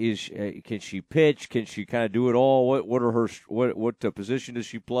can she pitch? Can she kind of do it all? What position does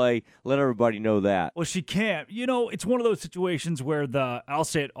she play? Let everybody know that. Well, she can't. It's one of those situations where I'll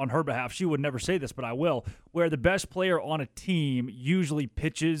say it on her behalf. She would never say this, but I will. Where the best player on a team usually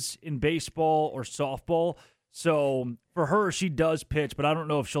pitches in baseball or softball. So for her, she does pitch, but I don't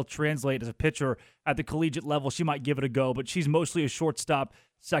know if she'll translate as a pitcher at the collegiate level. She might give it a go, but she's mostly a shortstop,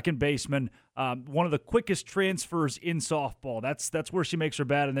 second baseman, one of the quickest transfers in softball. That's where she makes her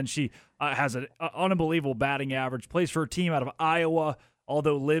bet, and then she has an unbelievable batting average, plays for her team out of Iowa,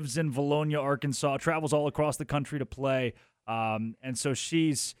 although lives in Valonia, Arkansas, travels all across the country to play, and so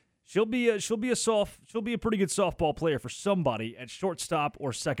she'll be a pretty good softball player for somebody at shortstop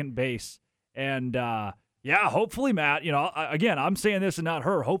or second base, and yeah, hopefully, Matt, again, I'm saying this and not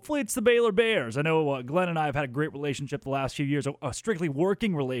her. Hopefully it's the Baylor Bears. I know Glenn and I have had a great relationship the last few years, a strictly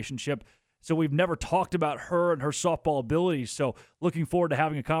working relationship, so we've never talked about her and her softball abilities. So looking forward to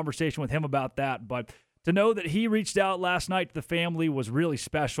having a conversation with him about that. But to know that he reached out last night to the family was really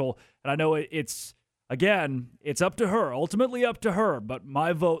special. And I know it's up to her, ultimately up to her, but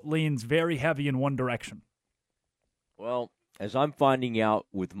my vote leans very heavy in one direction. Well, as I'm finding out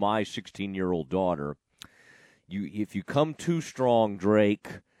with my 16-year-old daughter, if you come too strong,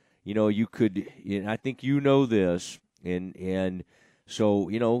 Drake, you could. And I think this, and so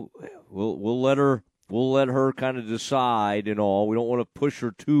we'll let her kind of decide and all. We don't want to push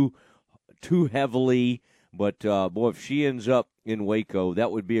her too heavily, but boy, if she ends up in Waco,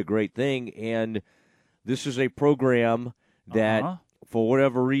 that would be a great thing. And this is a program that for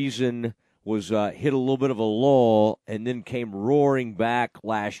whatever reason, was hit a little bit of a lull and then came roaring back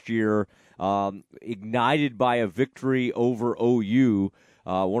last year, ignited by a victory over OU,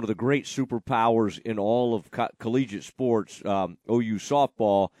 one of the great superpowers in all of collegiate sports, OU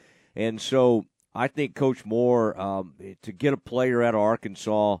softball. And so I think Coach Moore, to get a player out of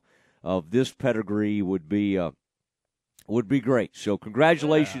Arkansas of this pedigree would be great. So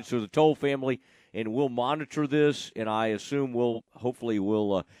congratulations to the Toll family. And we'll monitor this, and I assume hopefully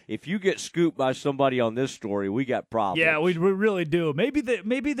we'll if you get scooped by somebody on this story, we got problems. Yeah, we really do. Maybe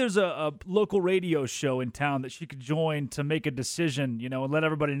there's a local radio show in town that she could join to make a decision, and let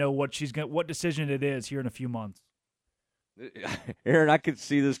everybody know what decision it is here in a few months. Aaron, I could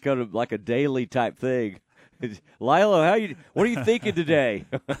see this kind of like a daily type thing. Lila, what are you thinking today?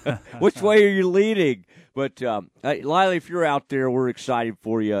 Which way are you leaning? But, Lila, if you're out there, we're excited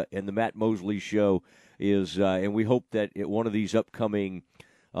for you. And the Matt Mosley Show is, and we hope that at one of these upcoming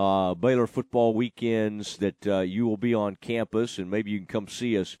Baylor football weekends that you will be on campus, and maybe you can come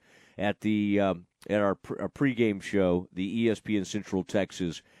see us at our pregame show, the ESPN Central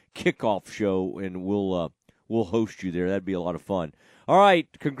Texas kickoff show, and we'll host you there. That'd be a lot of fun. All right,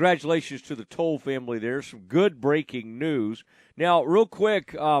 congratulations to the Toll family there. Some good breaking news. Now, real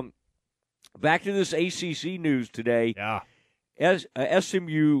quick, back to this ACC news today. Yeah.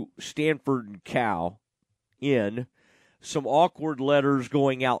 SMU, Stanford, and Cal in some awkward letters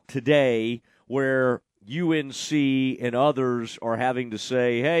going out today where UNC and others are having to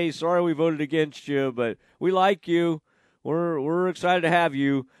say, hey, sorry we voted against you, but we like you. We're excited to have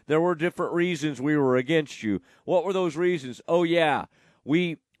you. There were different reasons we were against you. What were those reasons? Oh, yeah,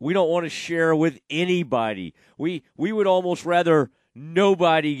 we don't want to share with anybody. We would almost rather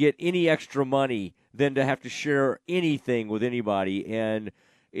nobody get any extra money than to have to share anything with anybody. And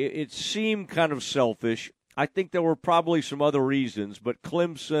it seemed kind of selfish. I think there were probably some other reasons, but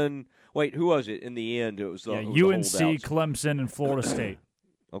Clemson – wait, who was it in the end? It was UNC, holdouts. Clemson, and Florida State.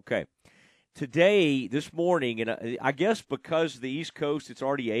 Okay. Today, this morning, and I guess because the East Coast, it's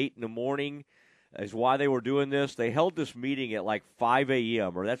already 8 in the morning, is why they were doing this. They held this meeting at like 5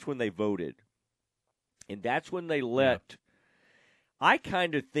 a.m., or that's when they voted. And that's when they let I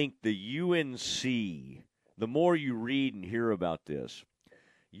kind of think the UNC, the more you read and hear about this,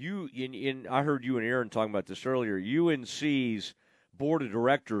 I heard you and Aaron talking about this earlier, UNC's board of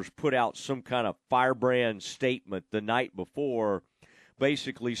directors put out some kind of firebrand statement the night before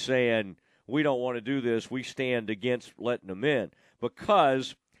basically saying, we don't want to do this. We stand against letting them in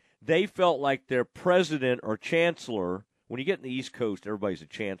because they felt like their president or chancellor, when you get in the East Coast, everybody's a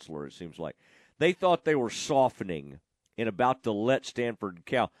chancellor, it seems like. They thought they were softening and about to let Stanford and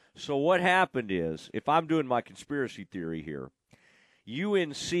Cal. So what happened is, if I'm doing my conspiracy theory here,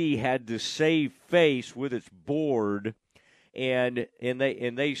 UNC had to save face with its board, and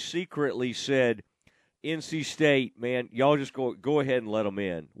they secretly said, NC State, man, y'all just go ahead and let them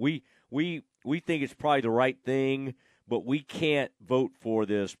in. We think it's probably the right thing, but we can't vote for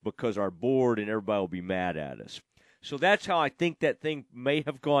this because our board and everybody will be mad at us. So that's how I think that thing may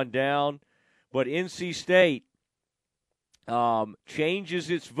have gone down. But NC State changes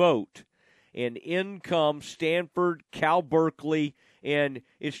its vote, and in comes Stanford, Cal Berkeley, and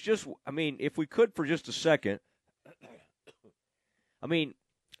it's just, I mean, if we could for just a second, I mean,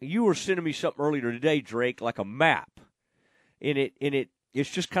 you were sending me something earlier today, Drake, like a map, and it's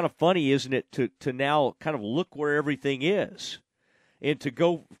just kind of funny, isn't it, to now kind of look where everything is, and to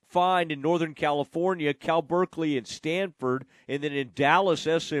go find in Northern California, Cal Berkeley and Stanford, and then in Dallas,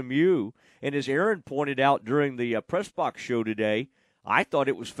 SMU. And as Aaron pointed out during the press box show today, I thought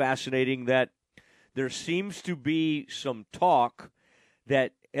it was fascinating that there seems to be some talk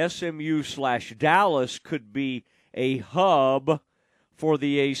that SMU/Dallas could be a hub for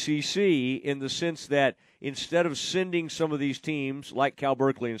the ACC in the sense that instead of sending some of these teams like Cal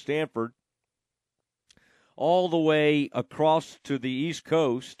Berkeley and Stanford all the way across to the East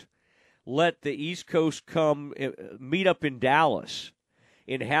Coast, let the East Coast come meet up in Dallas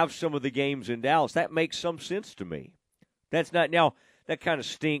and have some of the games in Dallas. That makes some sense to me. That's not now. That kind of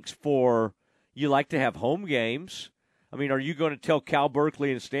stinks for you like to have home games. I mean, are you going to tell Cal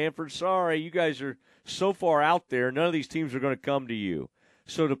Berkeley and Stanford, sorry, you guys are so far out there, none of these teams are going to come to you.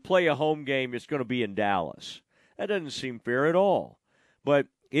 So to play a home game, it's going to be in Dallas. That doesn't seem fair at all. But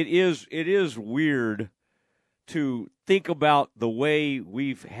it is weird to think about the way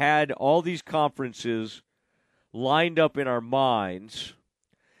we've had all these conferences lined up in our minds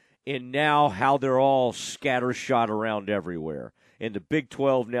and now how they're all scattershot around everywhere. And the Big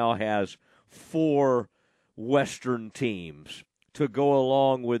 12 now has 4 Western teams to go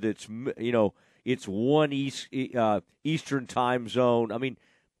along with its, it's one Eastern time zone. I mean,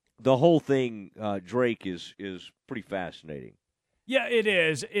 the whole thing, Drake, is pretty fascinating. Yeah, it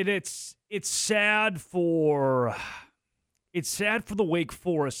is. It's sad for the Wake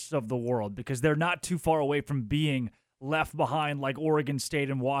Forests of the world because they're not too far away from being left behind like Oregon State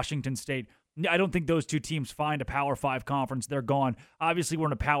and Washington State. I don't think those two teams find a Power 5 conference. They're gone. Obviously, we're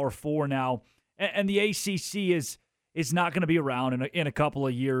in a Power 4 now, and the ACC is not going to be around in a couple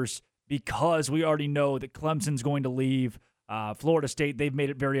of years because we already know that Clemson's going to leave. Florida State, they've made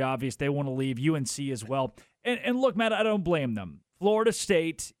it very obvious they want to leave. UNC as well. And look, Matt, I don't blame them. Florida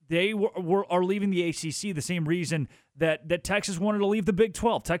State, they are leaving the ACC the same reason that Texas wanted to leave the Big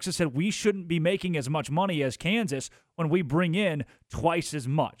 12. Texas said we shouldn't be making as much money as Kansas when we bring in twice as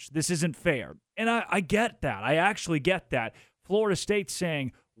much. This isn't fair. And I get that. I actually get that. Florida State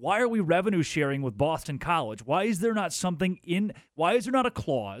saying, why are we revenue sharing with Boston College? Why is there not why is there not a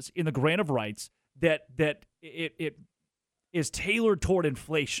clause in the grant of rights that it is tailored toward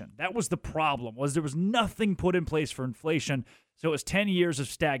inflation? That was the problem, was there was nothing put in place for inflation. So it was 10 years of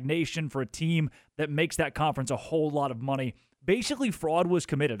stagnation for a team that makes that conference a whole lot of money. Basically, fraud was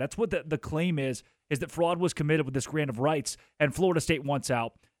committed. That's what the claim is that fraud was committed with this grant of rights, and Florida State wants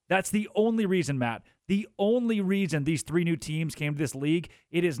out. That's the only reason, Matt. The only reason these three new teams came to this league.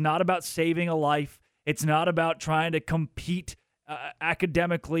 It is not about saving a life. It's not about trying to compete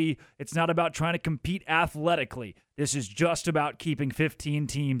academically. It's not about trying to compete athletically. This is just about keeping 15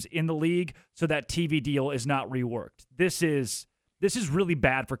 teams in the league so that TV deal is not reworked. This is really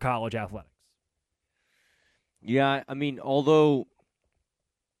bad for college athletics. Yeah, I mean, although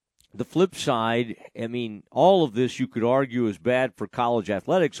the flip side, I mean, all of this you could argue is bad for college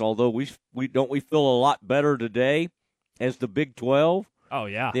athletics, although we feel a lot better today as the Big 12. Oh,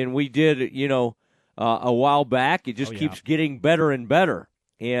 yeah. Than we did, a while back. It just keeps getting better and better.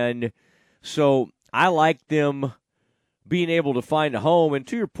 And so I like them being able to find a home. And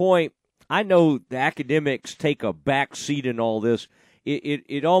to your point, I know the academics take a back seat in all this.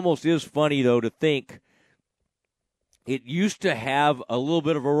 It almost is funny, though, to think it used to have a little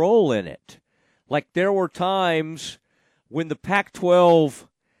bit of a role in it. Like there were times when the Pac-12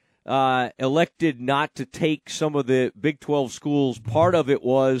 elected not to take some of the Big 12 schools. Part of it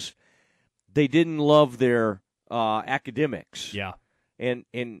was they didn't love their academics. Yeah. And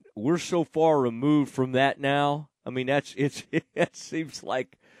we're so far removed from that now. I mean, it seems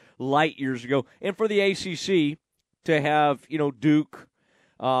like light years ago. And for the ACC to have, Duke,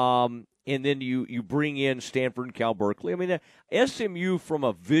 and then you bring in Stanford and Cal Berkeley. I mean, SMU from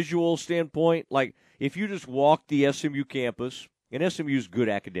a visual standpoint, like if you just walk the SMU campus, and SMU's good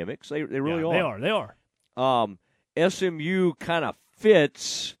academics, they really are. They are. SMU kind of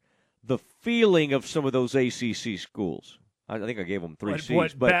fits the feeling of some of those ACC schools. I think I gave them 3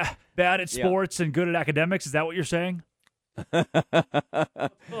 C's. But bad at sports and good at academics? Is that what you're saying?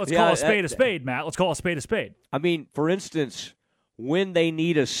 Let's call a spade, Matt. Let's call a spade a spade. I mean, for instance, when they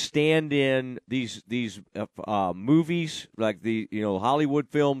need a stand-in, these movies, like the Hollywood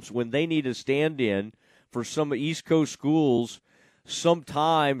films, when they need a stand-in for some East Coast schools,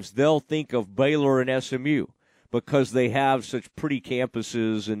 sometimes they'll think of Baylor and SMU because they have such pretty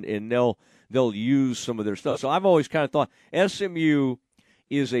campuses, and they'll use some of their stuff. So I've always kind of thought SMU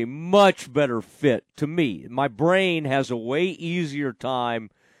is a much better fit to me. My brain has a way easier time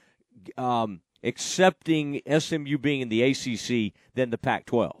accepting SMU being in the ACC than the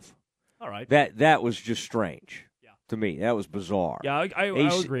Pac-12. All right. That was just strange to me. That was bizarre. Yeah, I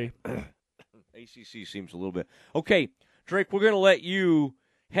agree. ACC seems a little bit. Okay, Drake, we're going to let you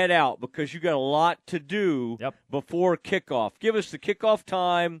head out because you got a lot to do before kickoff. Give us the kickoff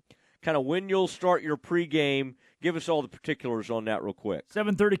time, kind of when you'll start your pregame. Give us all the particulars on that real quick.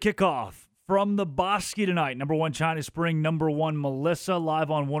 7:30 kickoff from the Bosque tonight. Number 1 China Spring, number 1 Melissa,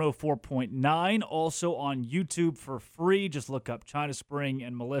 live on 104.9. Also on YouTube for free. Just look up China Spring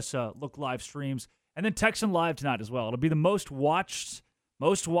and Melissa. Look live streams. And then Texan Live tonight as well. It'll be the most watched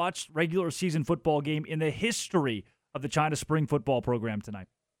regular season football game in the history of the China Spring football program tonight.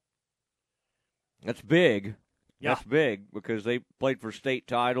 That's big. Yeah. That's big because they played for state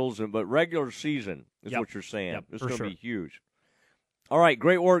titles, but regular season is what you're saying. It's going to be huge. All right,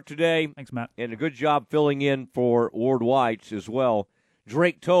 great work today. Thanks, Matt. And a good job filling in for Ward Whites as well.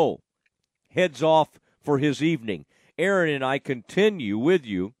 Drake Toll heads off for his evening. Aaron and I continue with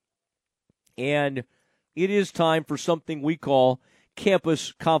you, and it is time for something we call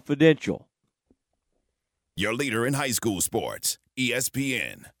Campus Confidential. Your leader in high school sports,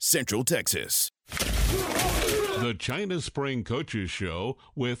 ESPN, Central Texas. The China Spring Coaches Show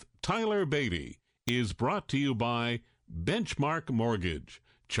with Tyler Beatty is brought to you by Benchmark Mortgage.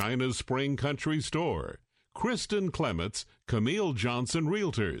 China Spring Country Store, Kristen Clements, Camille Johnson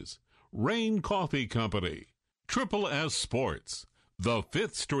Realtors, Rain Coffee Company, Triple S Sports, the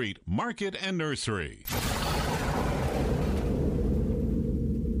 5th Street Market and Nursery.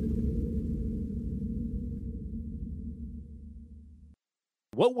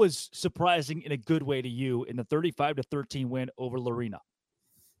 What was surprising in a good way to you in the 35-13 win over Lorena?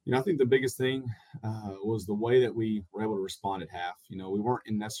 I think the biggest thing was the way that we were able to respond at half. We weren't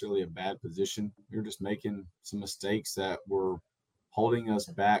in necessarily a bad position. We were just making some mistakes that were holding us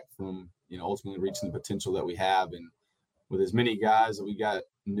back from, ultimately reaching the potential that we have. And with as many guys that we got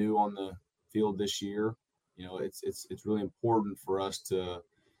new on the field this year, it's really important for us to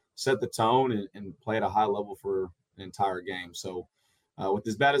set the tone and play at a high level for an entire game. So with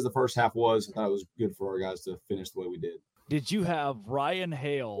as bad as the first half was, I thought it was good for our guys to finish the way we did. Did you have Ryan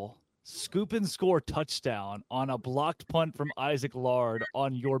Hale scoop and score touchdown on a blocked punt from Isaac Lard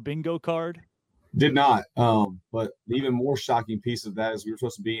on your bingo card? Did not. But the even more shocking piece of that is we were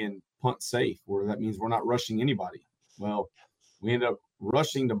supposed to be in punt safe, where that means we're not rushing anybody. Well, we ended up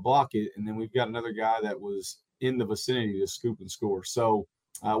rushing to block it, and then we've got another guy that was in the vicinity to scoop and score. So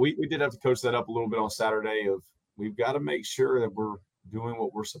we did have to coach that up a little bit on Saturday of we've got to make sure that we're doing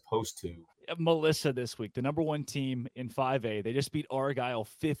what we're supposed to. Melissa this week, the number 1 team in 5A, they just beat Argyle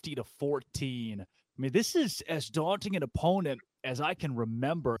 50-14. I mean, this is as daunting an opponent as I can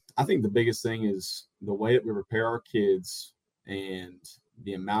remember. I think the biggest thing is the way that we prepare our kids and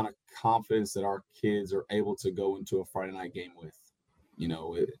the amount of confidence that our kids are able to go into a Friday night game with.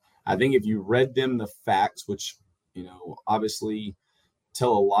 I think if you read them the facts, which, obviously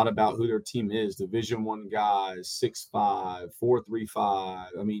tell a lot about who their team is, Division I guys, 6'5", 4'3", 5.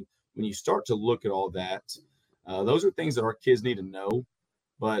 I mean, when you start to look at all that, those are things that our kids need to know,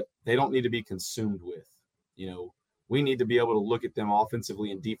 but they don't need to be consumed with. We need to be able to look at them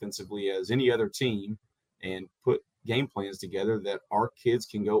offensively and defensively as any other team and put game plans together that our kids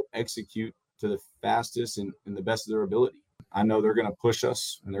can go execute to the fastest and the best of their ability. I know they're going to push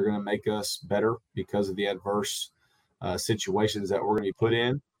us and they're going to make us better because of the adverse situations that we're going to be put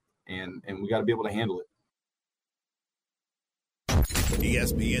in, and we got to be able to handle it.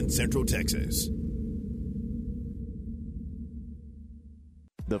 ESPN Central Texas.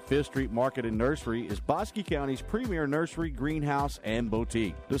 The 5th Street Market and Nursery is Bosque County's premier nursery, greenhouse, and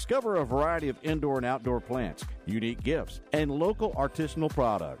boutique. Discover a variety of indoor and outdoor plants, unique gifts, and local artisanal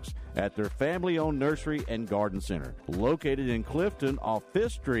products at their family-owned nursery and garden center, located in Clifton off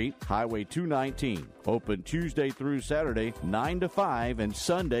 5th Street, Highway 219. Open Tuesday through Saturday, 9 to 5, and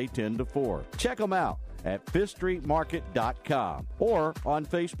Sunday, 10 to 4. Check them out at 5thstreetmarket.com or on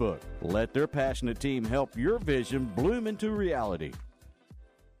Facebook. Let their passionate team help your vision bloom into reality.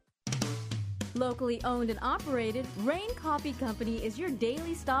 Locally owned and operated, Rain Coffee Company is your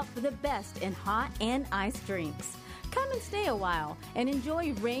daily stop for the best in hot and iced drinks. Come and stay a while and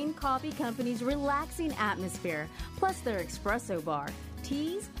enjoy Rain Coffee Company's relaxing atmosphere, plus their espresso bar,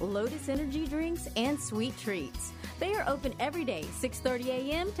 teas, Lotus Energy drinks, and sweet treats. They are open every day, 6:30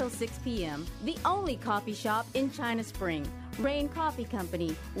 a.m. till 6 p.m. The only coffee shop in China Spring. Rain Coffee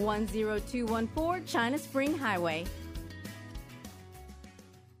Company, 10214 China Spring Highway.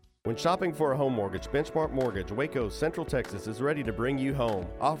 When shopping for a home mortgage, Benchmark Mortgage, Waco, Central Texas is ready to bring you home,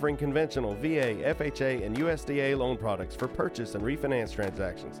 offering conventional VA, FHA, and USDA loan products for purchase and refinance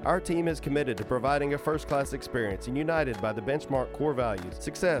transactions. Our team is committed to providing a first-class experience and united by the Benchmark core values: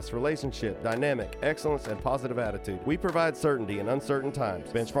 success, relationship, dynamic, excellence, and positive attitude. We provide certainty in uncertain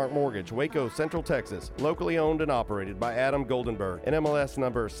times. Benchmark Mortgage, Waco, Central Texas, locally owned and operated by Adam Goldenberg, NMLS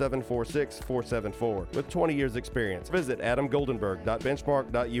number 746474, with 20 years experience. Visit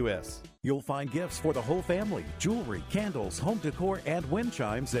adamgoldenberg.benchmark.us. You'll find gifts for the whole family, jewelry, candles, home decor, and wind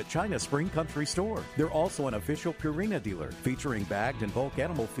chimes at China Spring Country Store. They're also an official Purina dealer, featuring bagged and bulk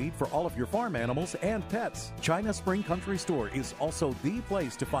animal feed for all of your farm animals and pets. China Spring Country Store is also the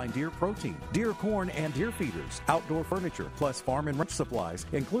place to find deer protein, deer corn, and deer feeders, outdoor furniture, plus farm and ranch supplies,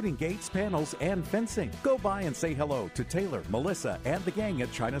 including gates, panels, and fencing. Go by and say hello to Taylor, Melissa, and the gang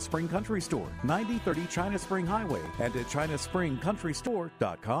at China Spring Country Store, 9030 China Spring Highway, and at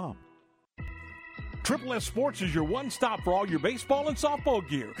ChinaSpringCountryStore.com. Triple S Sports is your one-stop for all your baseball and softball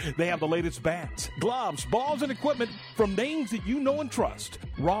gear. They have the latest bats, gloves, balls, and equipment from names that you know and trust.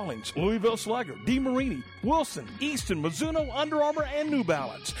 Rawlings, Louisville Slugger, DeMarini, Wilson, Easton, Mizuno, Under Armour, and New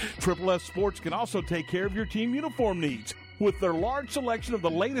Balance. Triple S Sports can also take care of your team uniform needs with their large selection of the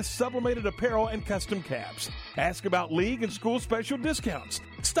latest sublimated apparel and custom caps. Ask about league and school special discounts.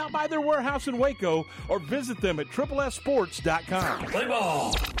 Stop by their warehouse in Waco or visit them at triplessports.com. Play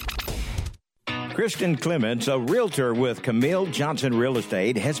ball! Kristen Clements, a realtor with Camille Johnson Real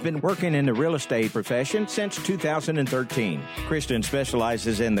Estate, has been working in the real estate profession since 2013. Kristen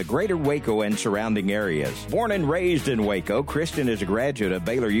specializes in the greater Waco and surrounding areas. Born and raised in Waco, Kristen is a graduate of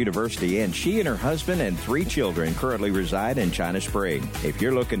Baylor University, and she and her husband and 3 children currently reside in China Spring. If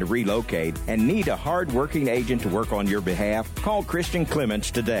you're looking to relocate and need a hard-working agent to work on your behalf, call Kristen Clements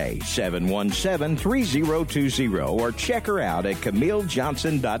today, 717-3020, or check her out at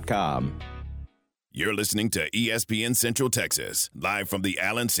CamilleJohnson.com. You're listening to ESPN Central Texas, live from the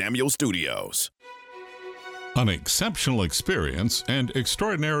Allen Samuel Studios. An exceptional experience and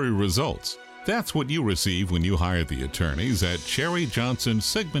extraordinary results. That's what you receive when you hire the attorneys at Cherry Johnson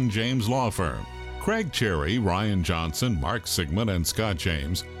Sigmund James Law Firm. Craig Cherry, Ryan Johnson, Mark Sigmund, and Scott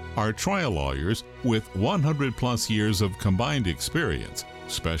James are trial lawyers with 100-plus years of combined experience,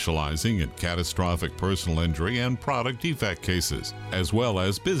 specializing in catastrophic personal injury and product defect cases, as well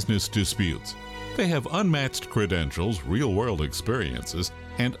as business disputes. They have unmatched credentials, real-world experiences,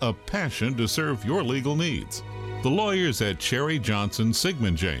 and a passion to serve your legal needs. The lawyers at Cherry Johnson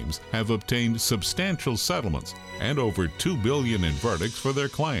Sigmund James have obtained substantial settlements and over $2 billion in verdicts for their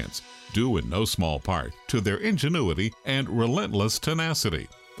clients, due in no small part to their ingenuity and relentless tenacity.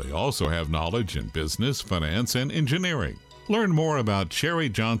 They also have knowledge in business, finance, and engineering. Learn more about Cherry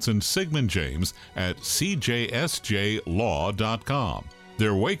Johnson Sigmund James at cjsjlaw.com.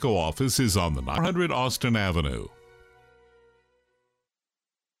 Their Waco office is on the 900 Austin Avenue.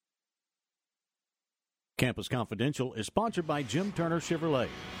 Campus Confidential is sponsored by Jim Turner Chevrolet.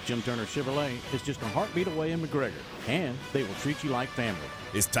 Jim Turner Chevrolet is just a heartbeat away in McGregor, and they will treat you like family.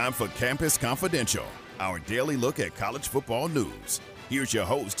 It's time for Campus Confidential, our daily look at college football news. Here's your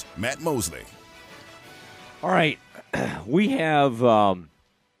host, Matt Mosley. All right, we have all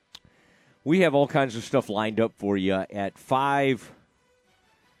kinds of stuff lined up for you at 5.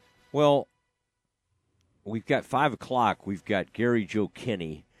 Well, we've got 5 o'clock. We've got Gary Joe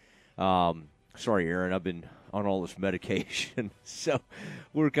Kinney. Sorry, Aaron, I've been on all this medication, so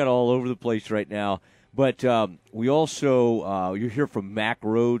we're kind of all over the place right now. But we also, you'll hear from Mac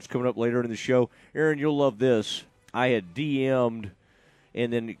Rhodes coming up later in the show. Aaron, you'll love this. I had DM'd,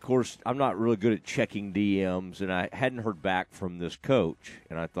 and then, of course, I'm not really good at checking DMs, and I hadn't heard back from this coach.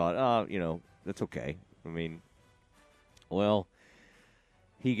 And I thought, that's okay. I mean, well,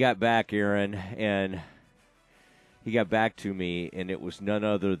 he got back, Aaron, and he got back to me, and it was none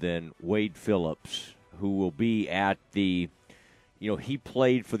other than Wade Phillips, who will be at the, he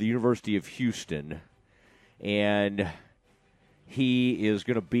played for the University of Houston, and he is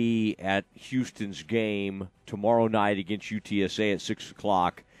going to be at Houston's game tomorrow night against UTSA at 6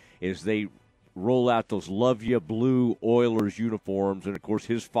 o'clock as they roll out those Love Ya Blue Oilers uniforms. And, of course,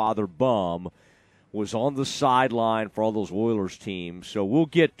 his father, Bum, was on the sideline for all those Oilers teams. So we'll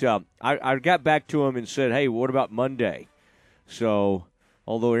get I got back to him and said, hey, what about Monday? So,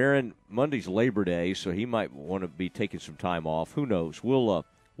 although, Aaron, Monday's Labor Day, so he might want to be taking some time off. Who knows? We'll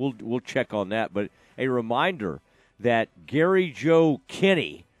check on that. But a reminder that Gary Joe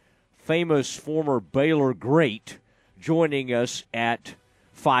Kinney, famous former Baylor great, joining us at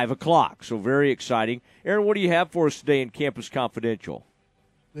 5 o'clock. So very exciting. Aaron, what do you have for us today in Campus Confidential?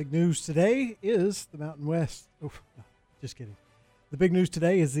 Big news today is the Mountain West. Oh, no, just kidding. The big news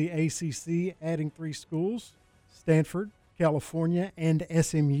today is the ACC adding 3 schools, Stanford, California, and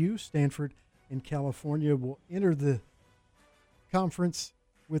SMU. Stanford and California will enter the conference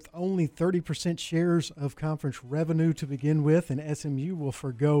with only 30% shares of conference revenue to begin with, and SMU will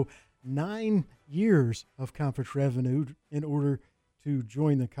forgo 9 years of conference revenue in order to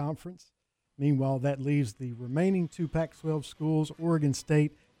join the conference. Meanwhile, that leaves the remaining 2 Pac-12 schools, Oregon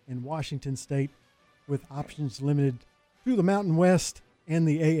State and Washington State, with options limited to the Mountain West and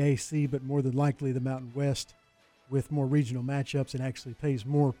the AAC, but more than likely the Mountain West with more regional matchups and actually pays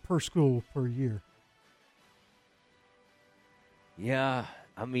more per school per year. Yeah,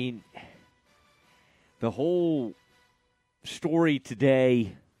 I mean, the whole story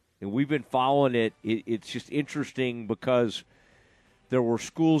today, and we've been following it, it's just interesting because there were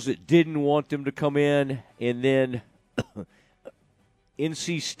schools that didn't want them to come in, and then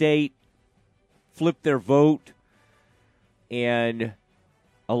NC State flipped their vote and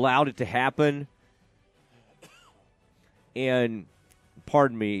allowed it to happen. And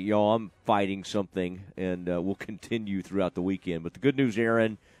pardon me, y'all, I'm fighting something, and we'll continue throughout the weekend. But the good news,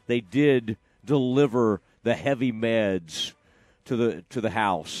 Aaron, they did deliver the heavy meds to the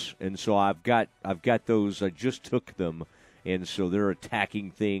house, and so I've got those. I just took them. And so they're attacking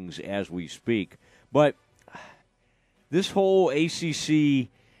things as we speak. But this whole ACC,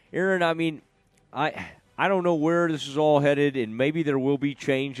 Aaron, I mean, I don't know where this is all headed, and maybe there will be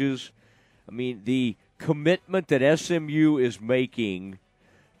changes. I mean, the commitment that SMU is making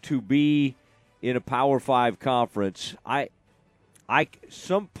to be in a Power 5 conference,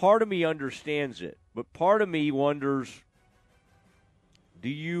 some part of me understands it, but part of me wonders,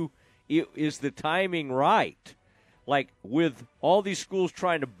 is the timing right? Like, with all these schools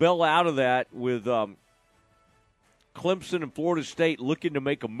trying to bail out of that, with Clemson and Florida State looking to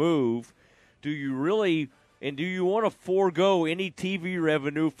make a move, do you want to forego any TV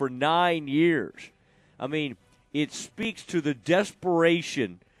revenue for 9 years? I mean, it speaks to the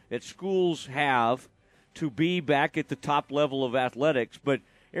desperation that schools have to be back at the top level of athletics. But,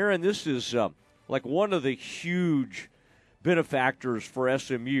 Aaron, this is like one of the huge benefactors for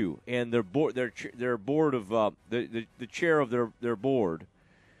SMU and their board of the chair of their board.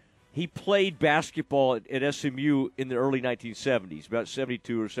 He played basketball at SMU in the early 1970s, about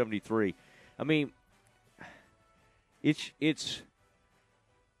 72 or 73. I mean,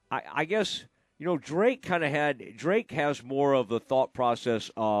 I guess, Drake has more of the thought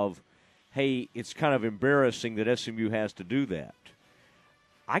process of, hey, it's kind of embarrassing that SMU has to do that.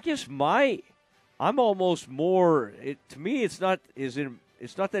 I guess I'm almost more. To me, it's not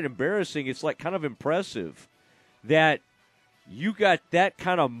that embarrassing. It's like kind of impressive that you got that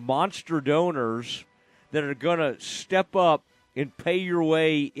kind of monster donors that are going to step up and pay your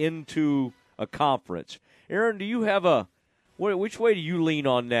way into a conference. Aaron, do you have which way do you lean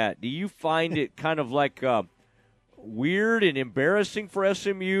on that? Do you find it kind of like weird and embarrassing for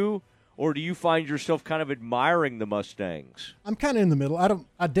SMU, or do you find yourself kind of admiring the Mustangs? I'm kind of in the middle.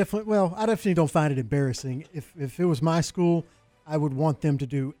 I definitely don't find it embarrassing. If it was my school, I would want them to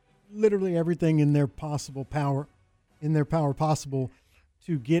do literally everything in their power possible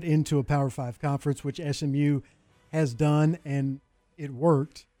to get into a Power 5 conference, which SMU has done, and it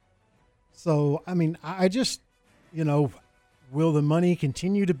worked. So, I mean, I just, will the money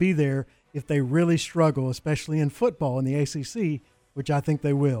continue to be there if they really struggle, especially in football in the ACC, which I think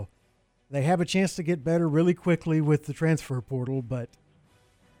they will. They have a chance to get better really quickly with the transfer portal, but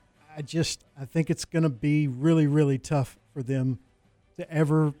I think it's going to be really, really tough for them to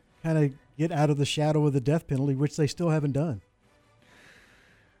ever kind of get out of the shadow of the death penalty, which they still haven't done.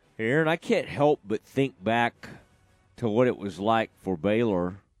 Aaron, I can't help but think back to what it was like for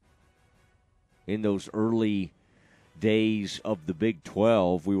Baylor in those early days of the Big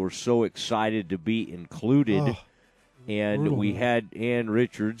 12. We were so excited to be included, and brutal. We had Ann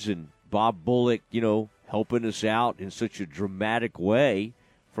Richards and Bob Bullock, helping us out in such a dramatic way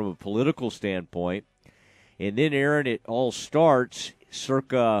from a political standpoint. And then, Aaron, it all starts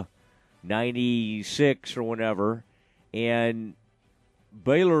circa 96 or whenever, and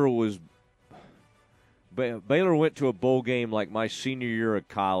Baylor went to a bowl game like my senior year of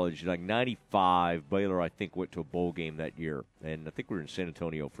college, like 95. Baylor, I think, went to a bowl game that year, and I think we were in San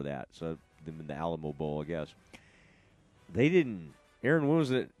Antonio for that, so in the Alamo Bowl, I guess. They didn't, Aaron, when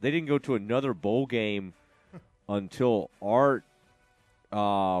was it? They didn't go to another bowl game until Art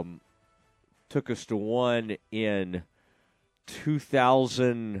took us to one in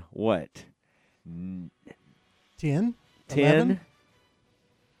 2000, what? 10? 10?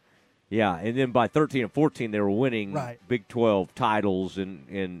 Yeah, and then by 13 and 14, they were winning Big 12 titles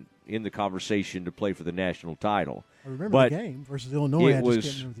and in the conversation to play for the national title. I remember the game versus Illinois. It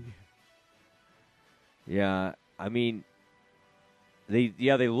was, yeah, I mean, they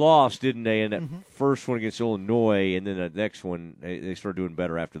lost, didn't they, in that first one against Illinois, and then the next one, they started doing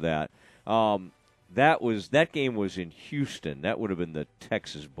better after that. That game was in Houston. That would have been the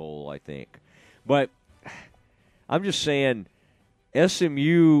Texas Bowl, I think. But I'm just saying,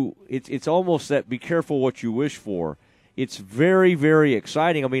 SMU, it's almost that be careful what you wish for. It's very, very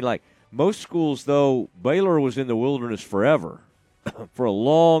exciting. I mean, like most schools, though, Baylor was in the wilderness forever, for a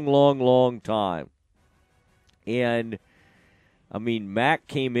long, long, long time. And, I mean, Mac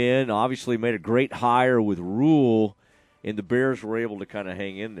came in, obviously made a great hire with Rule, and the Bears were able to kind of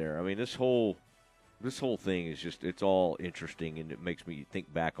hang in there. I mean, this whole thing is just, it's all interesting, and it makes me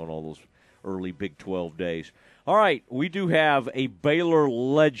think back on all those early Big 12 days. All right, we do have a Baylor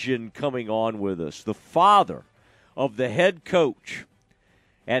legend coming on with us, the father of the head coach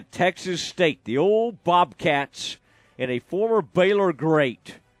at Texas State, the old Bobcats, and a former Baylor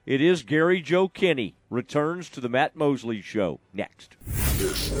great. It is Gary Joe Kinney. Returns to the Matt Mosley Show next.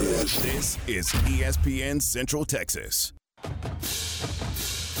 This is ESPN Central Texas.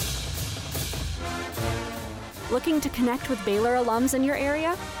 Looking to connect with Baylor alums in your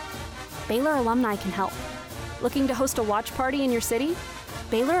area? Baylor alumni can help. Looking to host a watch party in your city?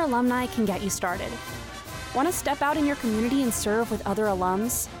 Baylor alumni can get you started. Want to step out in your community and serve with other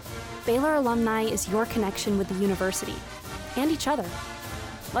alums? Baylor alumni is your connection with the university and each other.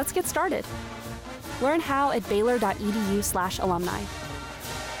 Let's get started. Learn how at baylor.edu/alumni.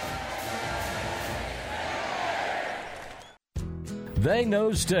 They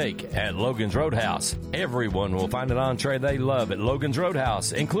know steak at Logan's Roadhouse. Everyone will find an entree they love at Logan's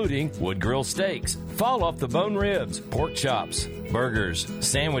Roadhouse, including wood grill steaks, fall off the bone ribs, pork chops, burgers,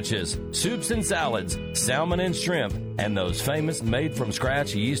 sandwiches, soups and salads, salmon and shrimp, and those famous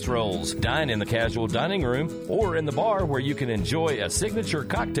made-from-scratch yeast rolls. Dine in the casual dining room or in the bar where you can enjoy a signature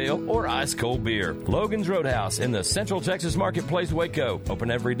cocktail or ice-cold beer. Logan's Roadhouse in the Central Texas Marketplace, Waco.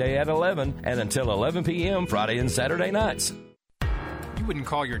 Open every day at 11 and until 11 p.m. Friday and Saturday nights. You wouldn't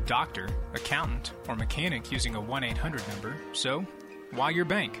call your doctor, accountant, or mechanic using a 1-800 number, so why your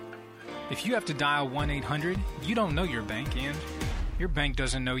bank? If you have to dial 1-800, you don't know your bank and your bank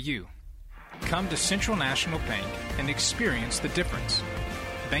doesn't know you. Come to Central National Bank and experience the difference.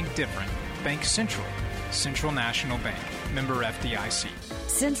 Bank different. Bank Central. Central National Bank. Member FDIC.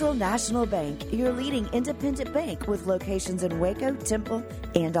 Central National Bank, your leading independent bank with locations in Waco, Temple,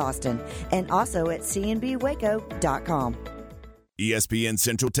 and Austin, and also at cnbwaco.com. ESPN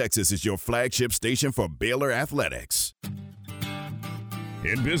Central Texas is your flagship station for Baylor athletics.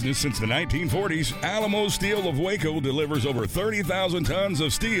 In business since the 1940s, Alamo Steel of Waco delivers over 30,000 tons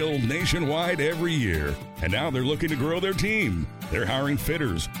of steel nationwide every year. And now they're looking to grow their team. They're hiring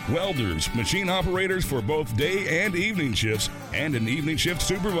fitters, welders, machine operators for both day and evening shifts, and an evening shift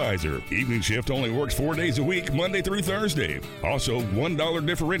supervisor. Evening shift only works 4 days a week, Monday through Thursday. Also, $1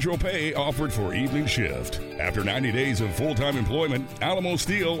 differential pay offered for evening shift. After 90 days of full-time employment, Alamo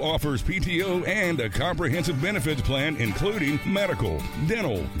Steel offers PTO and a comprehensive benefits plan including medical,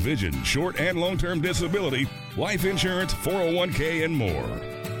 dental, vision, short and long-term disability, life insurance, 401k, and more.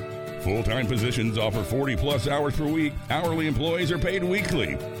 Full-time positions offer 40-plus hours per week. Hourly employees are paid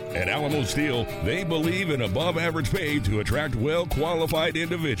weekly. At Alamo Steel, they believe in above-average pay to attract well-qualified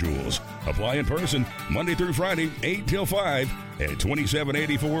individuals. Apply in person Monday through Friday, 8 till 5 at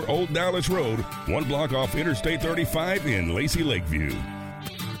 2784 Old Dallas Road, 1 block off Interstate 35 in Lacey Lakeview.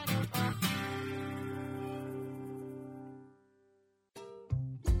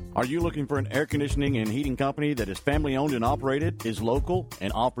 Are you looking for an air conditioning and heating company that is family owned and operated, is local,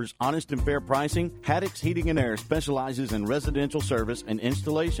 and offers honest and fair pricing? Haddock's Heating and Air specializes in residential service and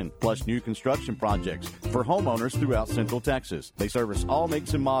installation, plus new construction projects for homeowners throughout Central Texas. They service all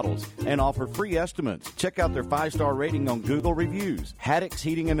makes and models and offer free estimates. Check out their 5-star rating on Google Reviews. Haddock's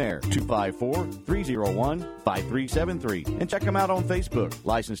Heating and Air, 254-301-5373. And check them out on Facebook.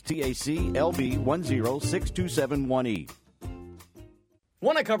 License TAC LB 10627-1E.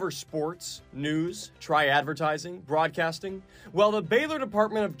 Want to cover sports, news, try advertising, broadcasting? Well, the Baylor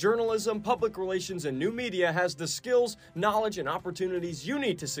Department of Journalism, Public Relations, and New Media has the skills, knowledge, and opportunities you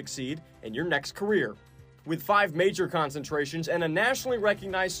need to succeed in your next career. With 5 major concentrations and a nationally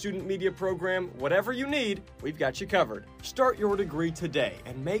recognized student media program, whatever you need, we've got you covered. Start your degree today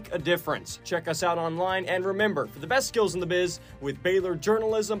and make a difference. Check us out online, and remember, for the best skills in the biz, with Baylor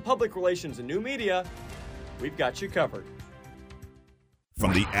Journalism, Public Relations, and New Media, we've got you covered.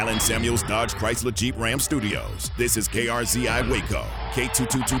 From the Allen Samuels Dodge Chrysler Jeep Ram Studios, this is KRZI Waco,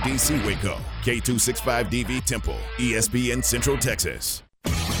 K222DC Waco, K265DV Temple, ESPN Central Texas.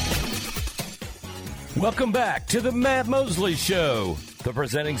 Welcome back to the Matt Mosley Show. The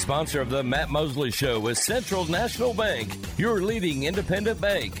presenting sponsor of the Matt Mosley Show is Central National Bank, your leading independent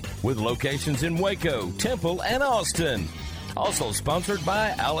bank, with locations in Waco, Temple, and Austin. Also sponsored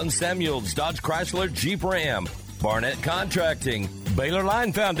by Allen Samuels Dodge Chrysler Jeep Ram, Barnett Contracting, Baylor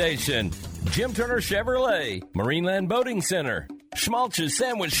Line Foundation, Jim Turner Chevrolet, Marineland Boating Center, Schmaltz's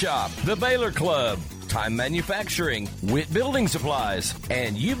Sandwich Shop, The Baylor Club, Time Manufacturing, Witt Building Supplies,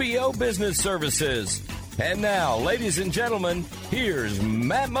 and UBO Business Services. And now, ladies and gentlemen, here's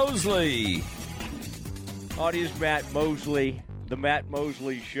Matt Mosley. Audience Matt Mosley, the Matt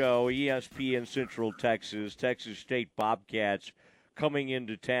Mosley Show, ESPN Central Texas, Texas State Bobcats coming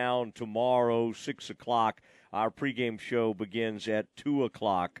into town tomorrow, 6 o'clock. Our pregame show begins at 2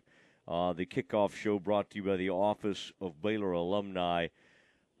 o'clock. The kickoff show brought to you by the Office of Baylor Alumni.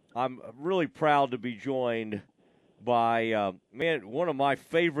 I'm really proud to be joined by, one of my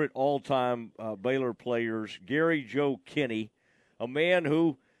favorite all-time Baylor players, Gary Joe Kinney, a man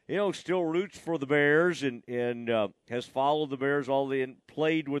who, still roots for the Bears and has followed the Bears and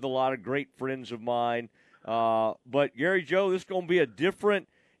played with a lot of great friends of mine. But, Gary Joe, this is going to be a different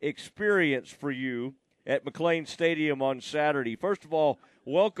experience for you at McLean Stadium on Saturday. First of all,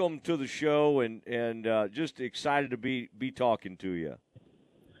 welcome to the show, and just excited to be talking to you.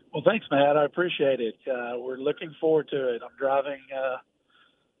 Well, thanks, Matt. I appreciate it. We're looking forward to it. I'm driving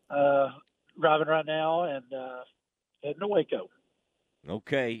right now and heading to Waco.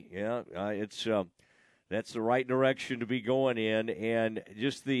 Okay, yeah, it's that's the right direction to be going in, and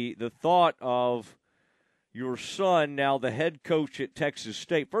just the thought of your son now the head coach at Texas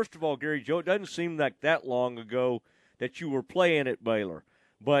State. First of all, Gary Joe, it doesn't seem like that long ago that you were playing at Baylor,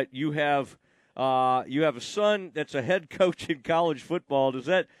 but you have a son that's a head coach in college football. Does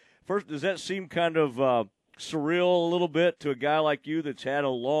that seem kind of surreal a little bit to a guy like you that's had a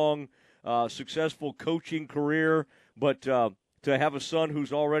long, successful coaching career, but to have a son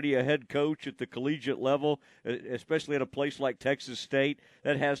who's already a head coach at the collegiate level, especially at a place like Texas State,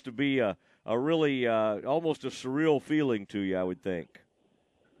 that has to be a really almost a surreal feeling to you, I would think.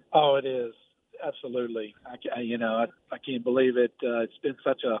 Oh, it is. Absolutely. I can't believe it. It's been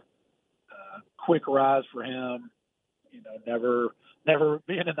such a quick rise for him. Never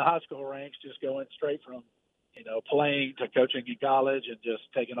being in the high school ranks, just going straight from, playing to coaching in college and just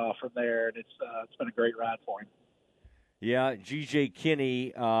taking off from there. And it's been a great ride for him. Yeah, G.J.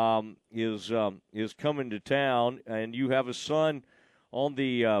 Kinney is coming to town, and you have a son on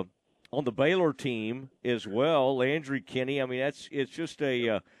the Baylor team as well, Landry Kinney. I mean, it's just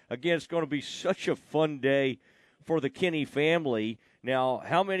again, it's going to be such a fun day for the Kinney family. Now,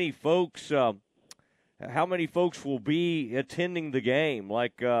 how many folks will be attending the game,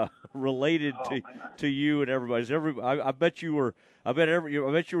 like related to you and everybody? I bet you were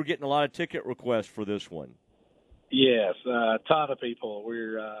getting a lot of ticket requests for this one. Yes, a ton of people.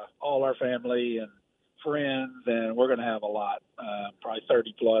 We're all our family and friends, and we're going to have a lot, probably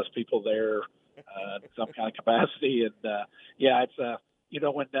 30-plus people there in some kind of capacity. And, it's,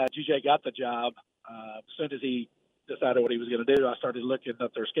 when GJ got the job, as soon as he decided what he was going to do, I started looking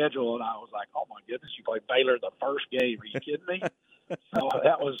at their schedule, and I was like, oh, my goodness, you played Baylor the first game. Are you kidding me? So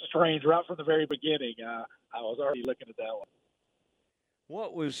that was strange right from the very beginning. I was already looking at that one.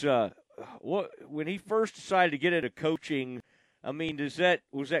 What was when he first decided to get into coaching? I mean,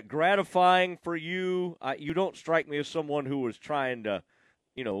 was that gratifying for you? You don't strike me as someone who was trying to,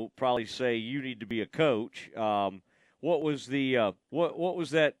 probably say you need to be a coach. What was the what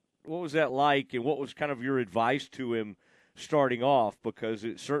was that like, and what was kind of your advice to him starting off? Because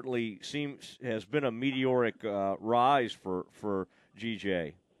it certainly has been a meteoric rise for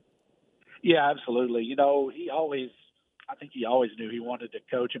GJ. Yeah, absolutely. I think he always knew he wanted to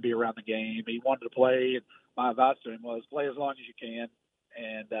coach and be around the game. He wanted to play, and my advice to him was play as long as you can,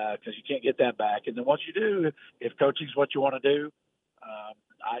 and because you can't get that back. And then once you do, if coaching's what you want to do,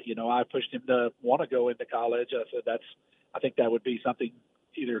 I pushed him to want to go into college. I said I think that would be something,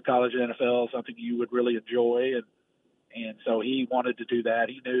 either college or NFL, something you would really enjoy, and so he wanted to do that.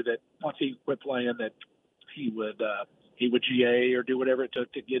 He knew that once he quit playing, that he would GA or do whatever it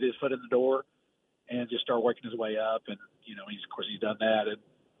took to get his foot in the door and just start working his way up. And, he's done that. And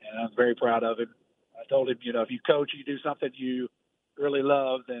I'm very proud of him. I told him, if you coach, you do something you really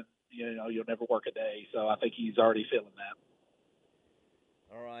love, then, you'll never work a day. So I think he's already feeling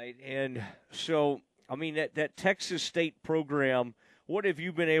that. All right. And so, I mean, that Texas State program, what have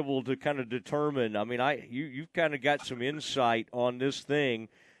you been able to kind of determine? I mean, you've kind of got some insight on this thing.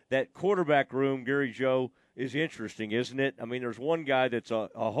 That quarterback room, Gary Joe, is interesting, isn't it? I mean, there's one guy that's a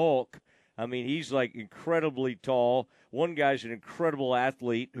Hulk. I mean, he's like incredibly tall. One guy's an incredible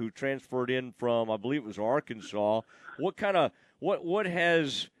athlete who transferred in from, I believe it was Arkansas. What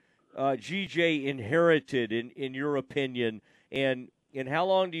has GJ inherited in your opinion? And how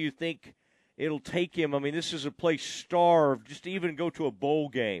long do you think it'll take him? I mean, this is a place starved just to even go to a bowl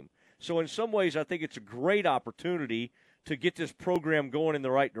game. So in some ways, I think it's a great opportunity to get this program going in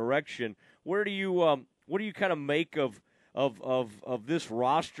the right direction. What do you kind of make of this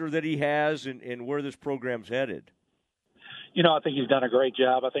roster that he has and where this program's headed? I think he's done a great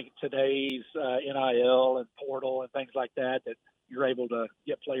job. I think today's NIL and portal and things like that you're able to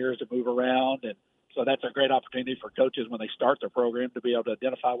get players to move around. And so that's a great opportunity for coaches when they start their program to be able to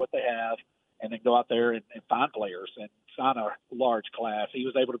identify what they have and then go out there and find players and sign a large class. He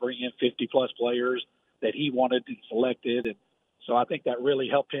was able to bring in 50-plus players that he wanted and selected. And so I think that really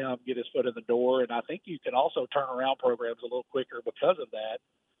helped him get his foot in the door. And I think you can also turn around programs a little quicker because of that,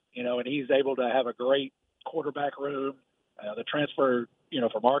 and he's able to have a great quarterback room. The transfer,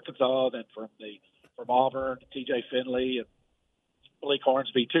 from Arkansas, then from Auburn, T.J. Finley and Blake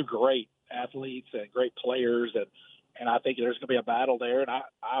Hornsby, two great athletes and great players. And I think there's going to be a battle there. And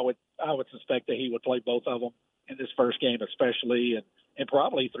I would suspect that he would play both of them in this first game, especially, and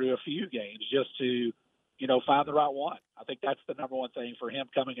probably through a few games just to, find the right one. I think that's the number one thing for him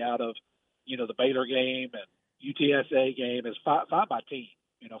coming out of, the Baylor game and UTSA game is find my team,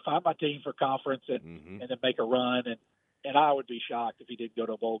 find my team for conference and then make a run. And I would be shocked if he didn't go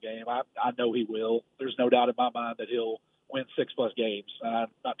to a bowl game. I know he will. There's no doubt in my mind that he'll win 6+ games. I'm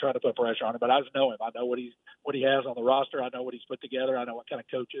not trying to put pressure on him, but I just know him. I know what he has on the roster. I know what he's put together. I know what kind of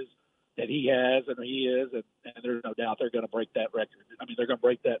coaches that he has and he is, and there's no doubt they're going to break that record. I mean, they're going to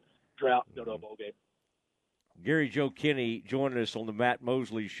break that drought and go to a bowl game. Gary Joe Kinney joining us on the Matt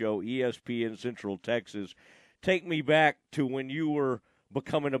Mosley Show, ESPN Central Texas. Take me back to when you were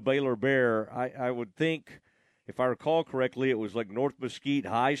becoming a Baylor Bear. I would think, if I recall correctly, it was like North Mesquite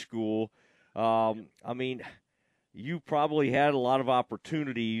High School. I mean, you probably had a lot of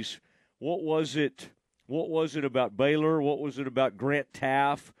opportunities. What was it about Baylor? What was it about Grant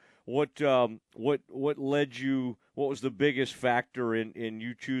Taft? What led you? What was the biggest factor in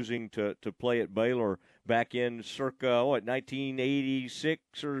you choosing to play at Baylor back in circa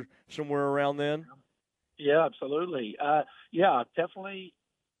 1986 or somewhere around then? Yeah, absolutely. Yeah, definitely.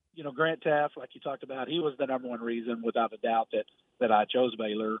 You know, Grant Taft, like you talked about, he was the number one reason, without a doubt, that I chose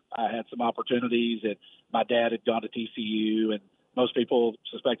Baylor. I had some opportunities, and my dad had gone to TCU, and most people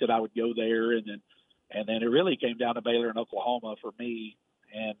suspected I would go there, and then it really came down to Baylor and Oklahoma for me.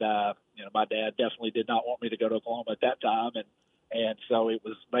 And you know, my dad definitely did not want me to go to Oklahoma at that time, and so it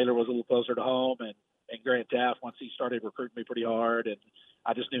was Baylor was a little closer to home, and Grant Taft, once he started recruiting me pretty hard, and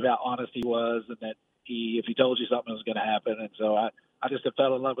I just knew how honest he was, and that if he told you something was going to happen, and so I just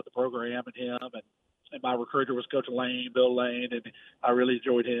fell in love with the program and him, and my recruiter was Coach Bill Lane, and I really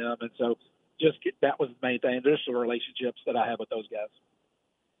enjoyed him, and so that was the main thing. There's some relationships that I have with those guys.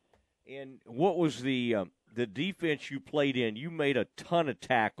 And what was the defense you played in? You made a ton of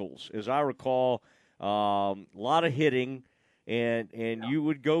tackles, as I recall, a lot of hitting, and you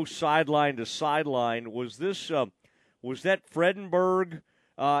would go sideline to sideline. Was that Fredenberg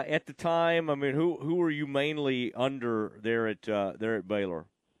at the time? I mean, who were you mainly under there at Baylor?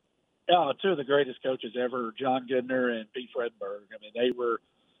 Yeah, two of the greatest coaches ever, John Goodner and Pete Fredenberg. I mean,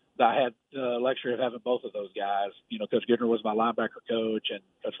 I had the luxury of having both of those guys. You know, Coach Goodner was my linebacker coach, and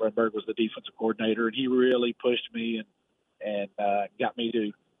Coach Fredenberg was the defensive coordinator, and he really pushed me and got me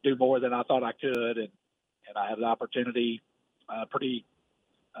to do more than I thought I could. And I had the opportunity pretty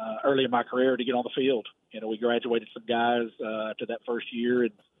early in my career to get on the field. You know, we graduated some guys after that first year,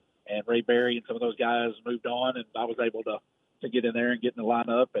 and Ray Berry and some of those guys moved on, and I was able to get in there and get in the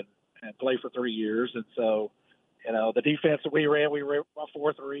lineup and play for 3 years. And so, you know, the defense that we ran a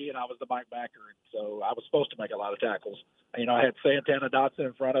 4-3, and I was the Mike backer. And so I was supposed to make a lot of tackles. You know, I had Santana Dotson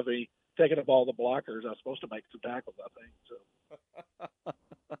in front of me taking up all the blockers. I was supposed to make some tackles, I think. So.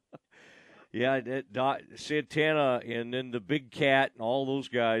 Yeah, Santana and then the Big Cat and all those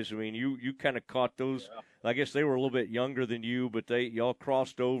guys. I mean, you kind of caught those. Yeah. I guess they were a little bit younger than you, but y'all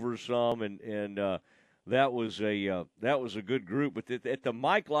crossed over some, and that was a good group. But at the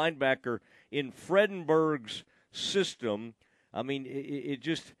Mike linebacker in Fredenberg's system, I mean, it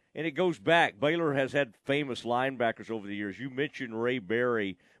just and it goes back. Baylor has had famous linebackers over the years. You mentioned Ray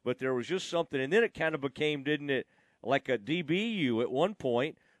Berry, but there was just something, and then it kind of became, didn't it, like a DBU at one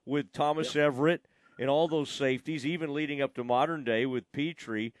point with Thomas Everett and all those safeties, even leading up to modern day with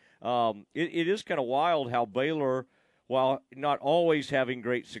Petrie. It is kind of wild how Baylor, while not always having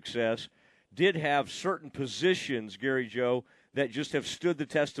great success, did have certain positions, Gary Joe, that just have stood the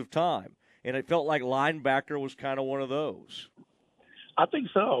test of time. And it felt like linebacker was kind of one of those. I think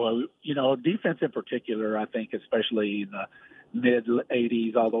so. You know, defense in particular, I think especially in the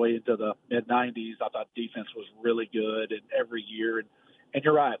mid-'80s all the way into the mid-'90s, I thought defense was really good and every year. And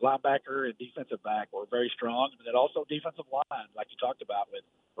you're right, linebacker and defensive back were very strong. And then also defensive line, like you talked about with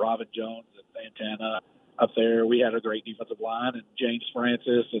Robin Jones and Santana up there. We had a great defensive line, and James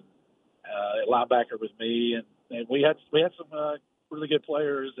Francis and linebacker with me. And we had some really good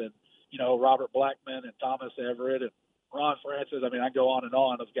players, and, you know, Robert Blackman and Thomas Everett and Ron Francis. I mean, I go on and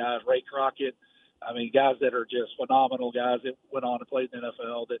on of guys, Ray Crockett. I mean, guys that are just phenomenal guys that went on and played in the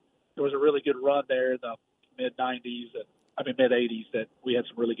NFL. That there was a really good run there in the mid-'80s that we had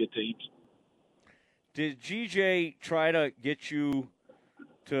some really good teams. Did GJ try to get you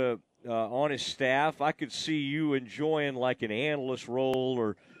to on his staff? I could see you enjoying like an analyst role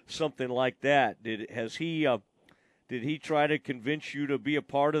or something like that. Did he try to convince you to be a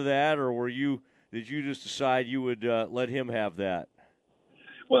part of that, or did you just decide you would let him have that?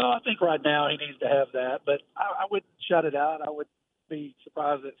 Well, I think right now he needs to have that, but I wouldn't shut it out. I would be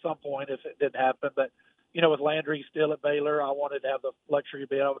surprised at some point if it didn't happen. But, you know, with Landry still at Baylor, I wanted to have the luxury of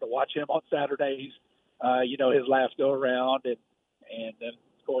being able to watch him on Saturdays, you know, his last go-around. And then,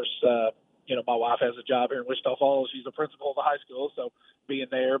 of course, you know, my wife has a job here in Wichita Falls. She's a principal of the high school, so being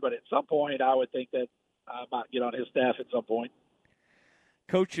there. But at some point, I would think that I might get on his staff at some point.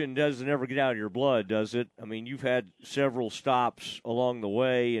 coaching doesn't ever get out of your blood, does it? I mean, you've had several stops along the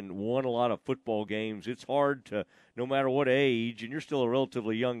way and won a lot of football games. It's hard to, no matter what age, and you're still a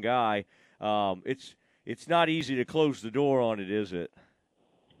relatively young guy, it's not easy to close the door on it, is it?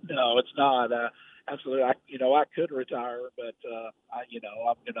 No, it's not. Absolutely. I could retire, but I'm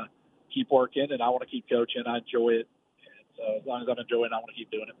going to keep working, and I want to keep coaching. I enjoy it. And so as long as I'm enjoying it, I want to keep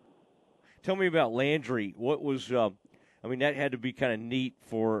doing it. Tell me about Landry. What was that had to be kind of neat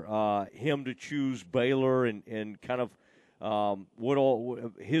for him to choose Baylor and kind of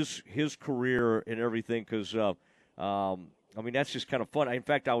his career and everything, because that's just kind of fun. In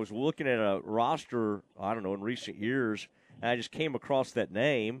fact, I was looking at a roster, I don't know, in recent years, and I just came across that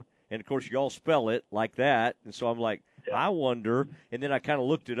name, and of course y'all spell it like that, and so I'm like, I wonder, and then I kind of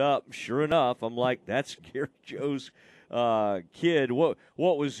looked it up. Sure enough, I'm like, that's Gary Joe's kid. What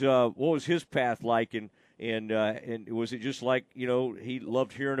was his path like, and was it just like, he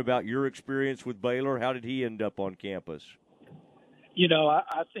loved hearing about your experience with Baylor? How did he end up on campus?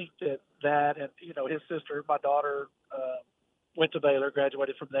 I think that and his sister, my daughter, went to Baylor,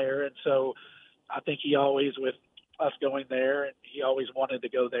 graduated from there, and so I think he always, with us going there, and he always wanted to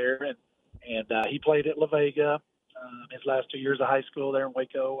go there, and he played at La Vega his last 2 years of high school there in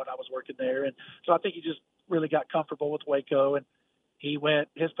Waco when I was working there, and so I think he just really got comfortable with Waco, and he went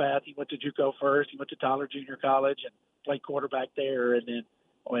his path. He went to JUCO first. He went to Tyler Junior College and played quarterback there, and then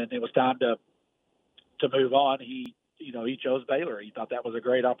when it was time to move on, he chose Baylor. He thought that was a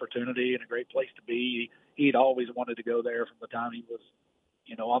great opportunity and a great place to be. He'd always wanted to go there from the time he was,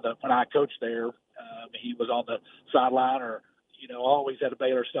 when I coached there. He was on the sideline or, always had a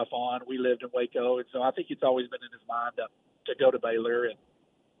Baylor stuff on. We lived in Waco, and so I think it's always been in his mind to go to Baylor.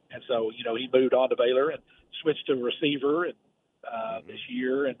 And so, he moved on to Baylor and switched to receiver and this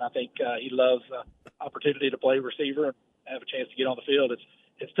year. And I think he loves the opportunity to play receiver and have a chance to get on the field.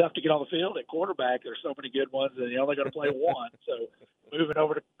 It's tough to get on the field at quarterback. There's so many good ones, and you're only going to play one. So moving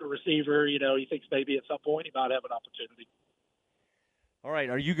over to the receiver, he thinks maybe at some point he might have an opportunity. All right,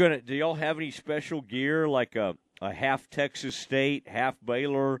 do y'all have any special gear like a half Texas State, half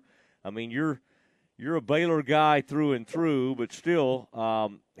Baylor? I mean, you're a Baylor guy through and through, but still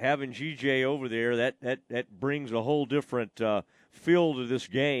having GJ over there, that brings a whole different feel to this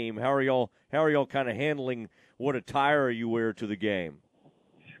game. How are y'all kind of handling what attire you wear to the game?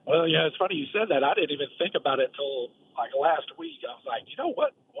 Well, yeah, it's funny you said that. I didn't even think about it until like last week. I was like,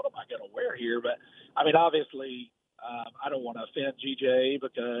 what am I going to wear here? But I mean, obviously, I don't want to offend GJ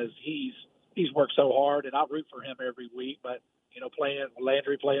because he's worked so hard, and I root for him every week. But playing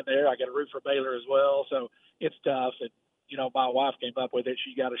Landry playing there, I got to root for Baylor as well. So it's tough. And my wife came up with it.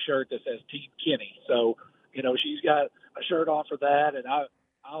 She got a shirt that says Team Kenny. So she's got a shirt on for that, and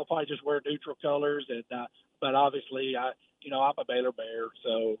I'll probably just wear neutral colors. And but obviously, I'm a Baylor Bear,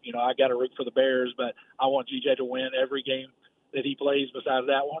 so I got to root for the Bears. But I want GJ to win every game that he plays besides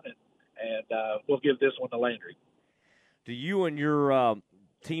that one, and we'll give this one to Landry. Do you and your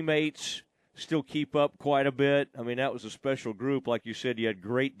teammates still keep up quite a bit? I mean, that was a special group. Like you said, you had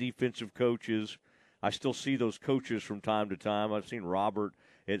great defensive coaches. I still see those coaches from time to time. I've seen Robert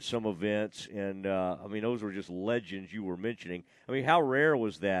at some events, and, those were just legends you were mentioning. I mean, how rare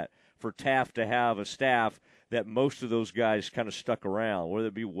was that for Taft to have a staff that most of those guys kind of stuck around, whether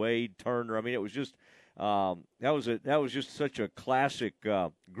it be Wade, Turner? I mean, it was just that was just such a classic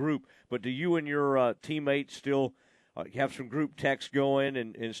group. But do you and your teammates still have some group texts going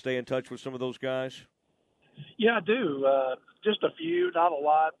and stay in touch with some of those guys? Yeah, I do. Just a few, not a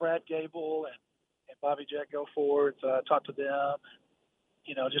lot. Brad Gable and Bobby Jack go forward. I talk to them.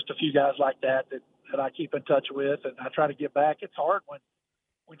 Just a few guys like that I keep in touch with, and I try to get back. It's hard when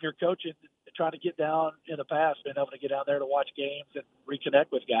you're coaching, trying to get down in the past, being able to get down there to watch games and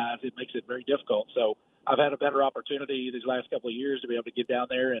reconnect with guys. It makes it very difficult. So I've had a better opportunity these last couple of years to be able to get down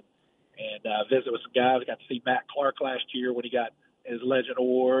there and visit with some guys. I got to see Matt Clark last year when he got his Legend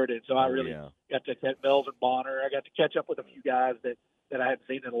Award, and so I really got to catch Melvin Bonner. I got to catch up with a few guys that I hadn't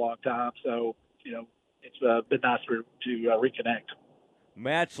seen in a long time. So it's been nice to reconnect.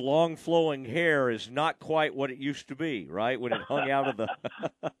 Matt's long flowing hair is not quite what it used to be, right? When it hung out of the.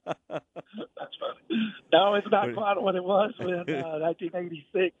 That's funny. No, it's not quite what it was in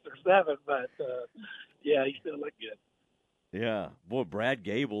 1986 or 7, but he still looked good. Yeah. Boy, Brad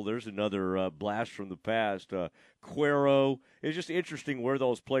Gable, there's another blast from the past. Cuero. It's just interesting where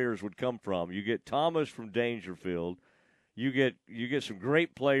those players would come from. You get Thomas from Dangerfield. You get some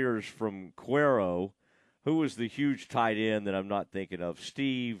great players from Cuero. Who was the huge tight end that I'm not thinking of?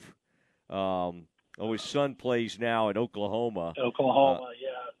 Steve. His son plays now at Oklahoma. Oklahoma,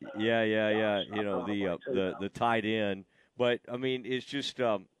 Yeah. The tight end. But I mean, it's just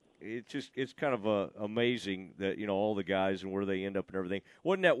kind of amazing that all the guys and where they end up and everything.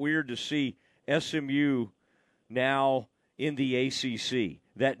 Wasn't that weird to see SMU now in the ACC?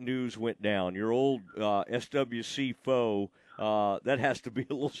 That news went down. Your old SWC foe. That has to be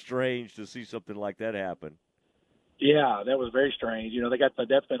a little strange to see something like that happen. Yeah, that was very strange. They got the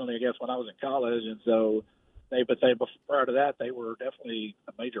death penalty, I guess, when I was in college, and so prior to that, they were definitely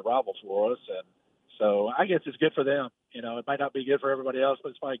a major rival for us, and so I guess it's good for them. It might not be good for everybody else, but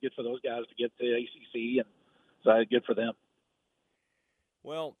it's probably good for those guys to get to the ACC, and so it's good for them.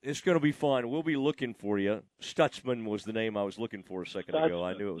 Well, it's going to be fun. We'll be looking for you. Stutzman was the name I was looking for a second ago.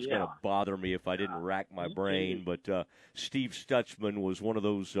 I knew it was going to bother me if I didn't rack my brain, but Steve Stutzman was one of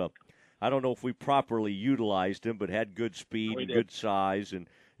those. I don't know if we properly utilized him, but had good speed and good size, and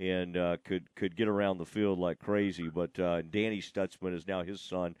could get around the field like crazy. But Danny Stutzman is now his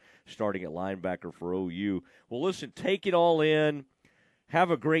son, starting at linebacker for OU. Well, listen, take it all in.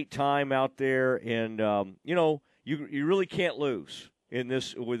 Have a great time out there, and you really can't lose in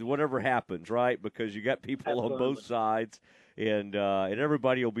this with whatever happens, right? Because you got people on both sides, and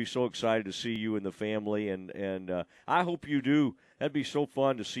everybody will be so excited to see you and the family, and I hope you do. That'd be so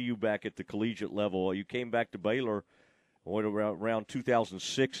fun to see you back at the collegiate level. You came back to Baylor around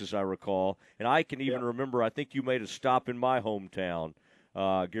 2006, as I recall, and I can even remember. I think you made a stop in my hometown,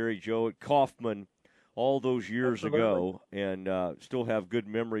 Gary Joe at Kaufman, all those years ago, and still have good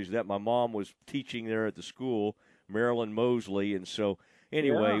memories of that. My mom was teaching there at the school, Marilyn Mosley, and so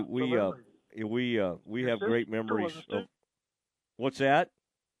anyway, we have great memories of what's that?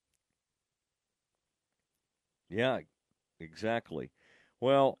 Yeah, exactly.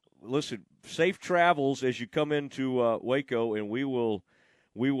 Well, listen, safe travels as you come into Waco, and we will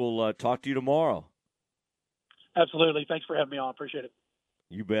talk to you tomorrow. Absolutely. Thanks for having me on. Appreciate it.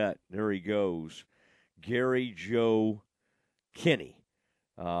 You bet. There he goes, Gary Joe Kinney.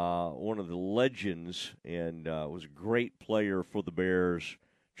 One of the legends, and was a great player for the Bears,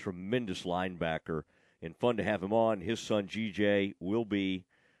 tremendous linebacker, and fun to have him on. His son, GJ, will be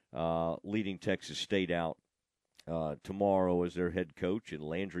leading Texas State out tomorrow as their head coach, and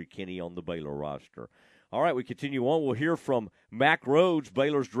Landry Kinney on the Baylor roster. All right, we continue on. We'll hear from Mack Rhodes,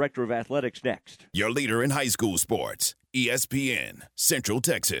 Baylor's Director of Athletics, next. Your leader in high school sports, ESPN, Central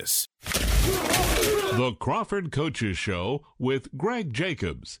Texas. The Crawford Coaches Show with Greg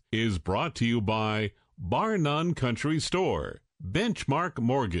Jacobs is brought to you by Bar None Country Store, Benchmark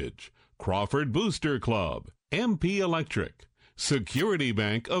Mortgage, Crawford Booster Club, MP Electric, Security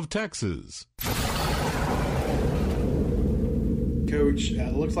Bank of Texas. Coach,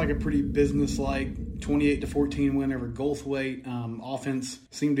 looks like a pretty business-like 28-14 win over Goldthwaite. Offense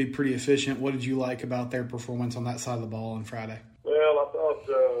seemed to be pretty efficient. What did you like about their performance on that side of the ball on Friday? Well, I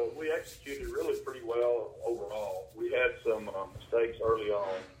thought we executed really pretty well overall. We had some mistakes early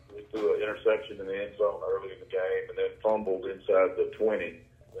on. We threw an interception in the end zone early in the game and then fumbled inside the 20,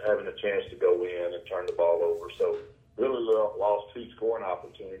 having a chance to go in and turn the ball over. So really lost 2 scoring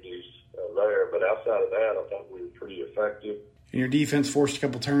opportunities there. But outside of that, I thought we were pretty effective. And your defense forced a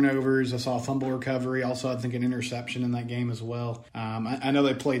couple turnovers. I saw a fumble recovery. Also, I think an interception in that game as well. I know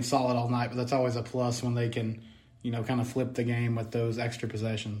they played solid all night, but that's always a plus when they can, kind of flip the game with those extra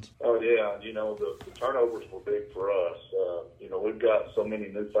possessions. Oh, yeah. The turnovers were big for us. We've got so many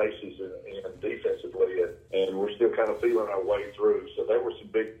new faces in defensively, and we're still kind of feeling our way through. So there were some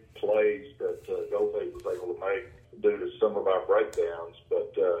big plays that Goldthwaite was able to make due to some of our breakdowns.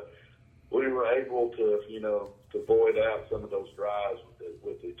 But we were able to, to void out some of those drives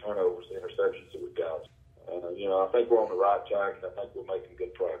with the turnovers, the interceptions that we got. I think we're on the right track, and I think we're making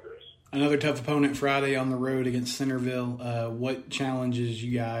good progress. Another tough opponent Friday on the road against Centerville. What challenges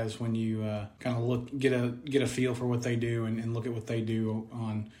you guys when you kind of get a feel for what they do and look at what they do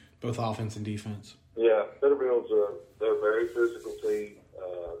on both offense and defense? Yeah, Centerville's they're a very physical team.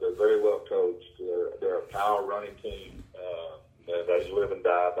 They're very well coached. They're a power running team. They live and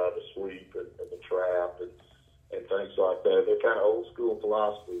die by the sweep and the trap and things like that. They're kind of old school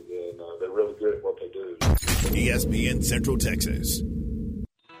philosophy, and they're really good at what they do. ESPN Central Texas.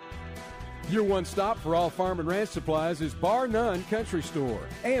 Your one stop for all farm and ranch supplies is Bar None Country Store.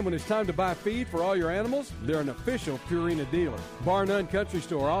 And when it's time to buy feed for all your animals, they're an official Purina dealer. Bar None Country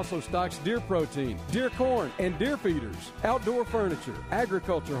Store also stocks deer protein, deer corn, and deer feeders, outdoor furniture,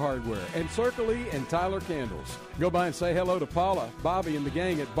 agriculture hardware, and Circle E and Tyler candles. Go by and say hello to Paula, Bobby, and the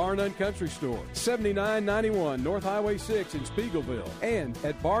gang at Bar None Country Store, 7991 North Highway 6 in Spiegelville, and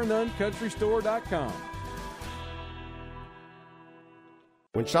at barnuncountrystore.com.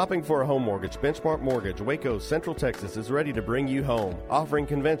 When shopping for a home mortgage, Benchmark Mortgage, Waco, Central Texas is ready to bring you home, offering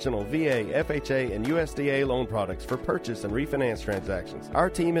conventional VA, FHA, and USDA loan products for purchase and refinance transactions.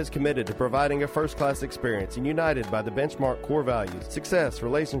 Our team is committed to providing a first-class experience and united by the Benchmark core values: success,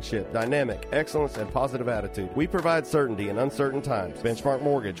 relationship, dynamic, excellence, and positive attitude. We provide certainty in uncertain times. Benchmark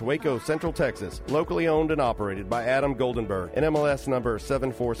Mortgage, Waco, Central Texas, locally owned and operated by Adam Goldenberg, NMLS number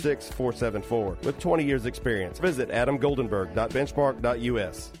 746474, with 20 years experience. Visit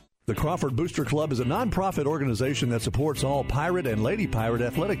adamgoldenberg.benchmark.us. The Crawford Booster Club is a nonprofit organization that supports all Pirate and Lady Pirate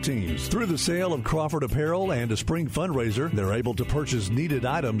athletic teams. Through the sale of Crawford apparel and a spring fundraiser, they're able to purchase needed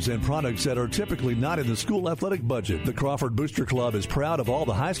items and products that are typically not in the school athletic budget. The Crawford Booster Club is proud of all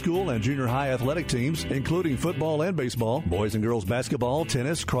the high school and junior high athletic teams, including football and baseball, boys and girls basketball,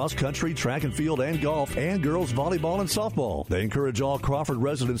 tennis, cross country, track and field, and golf, and girls volleyball and softball. They encourage all Crawford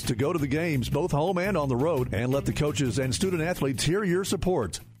residents to go to the games, both home and on the road, and let the coaches and student athletes hear your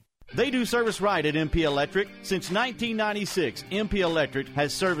support. They do service right at MP Electric. Since 1996, MP Electric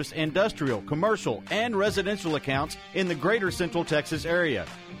has serviced industrial, commercial, and residential accounts in the greater Central Texas area.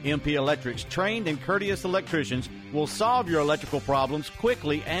 MP Electric's trained and courteous electricians will solve your electrical problems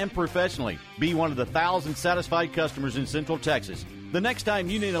quickly and professionally. Be one of the 1,000 satisfied customers in Central Texas. The next time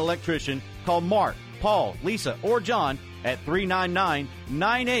you need an electrician, call Mark, Paul, Lisa, or John at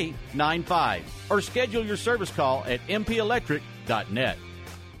 399-9895 or schedule your service call at mpelectric.net.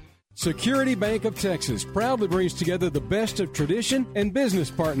 Security Bank of Texas proudly brings together the best of tradition and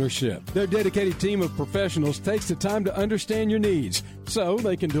business partnership. Their dedicated team of professionals takes the time to understand your needs so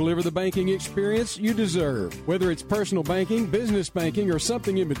they can deliver the banking experience you deserve. Whether it's personal banking, business banking, or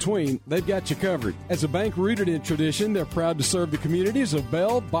something in between, they've got you covered. As a bank rooted in tradition, they're proud to serve the communities of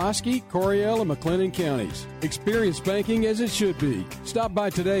Bell, Bosque, Coryell, and McLennan counties. Experience banking as it should be. Stop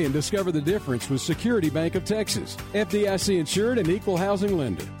by today and discover the difference with Security Bank of Texas. FDIC insured and equal housing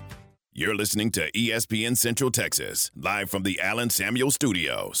lender. You're listening to ESPN Central Texas, live from the Allen Samuel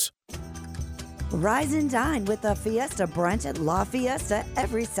Studios. Rise and dine with a Fiesta brunch at La Fiesta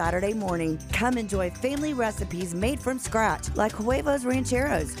every Saturday morning. Come enjoy family recipes made from scratch, like huevos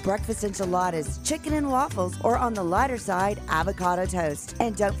rancheros, breakfast enchiladas, chicken and waffles, or on the lighter side, avocado toast.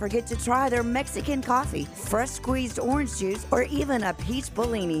 And don't forget to try their Mexican coffee, fresh squeezed orange juice, or even a peach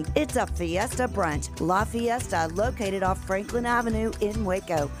Bellini. It's a Fiesta brunch. La Fiesta, located off Franklin Avenue in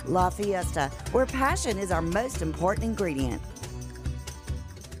Waco. La Fiesta, where passion is our most important ingredient.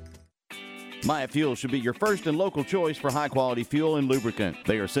 Myatt Fuel should be your first and local choice for high-quality fuel and lubricant.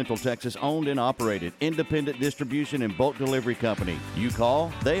 They are Central Texas owned and operated, independent distribution and bulk delivery company. You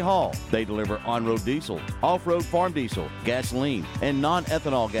call, they haul. They deliver on-road diesel, off-road farm diesel, gasoline, and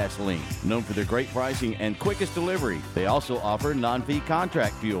non-ethanol gasoline. Known for their great pricing and quickest delivery, they also offer non-fee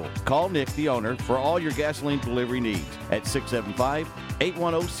contract fuel. Call Nick, the owner, for all your gasoline delivery needs at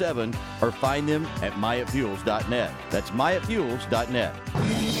 675-8107 or find them at myattfuels.net. That's myattfuels.net.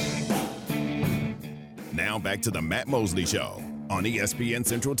 Now back to the Matt Mosley Show on ESPN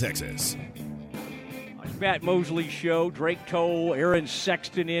Central Texas. Matt Mosley Show. Drake Toll, Aaron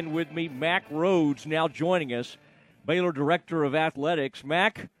Sexton in with me. Mac Rhodes now joining us, Baylor Director of Athletics.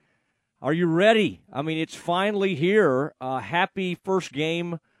 Mac, are you ready? I mean, it's finally here. Happy first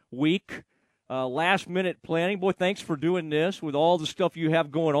game week. Last-minute planning. Boy, thanks for doing this with all the stuff you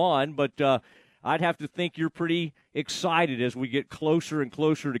have going on. But I'd have to think you're pretty excited as we get closer and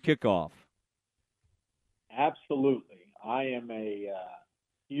closer to kickoff. Absolutely. I am a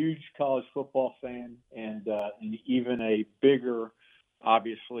huge college football fan and even a bigger,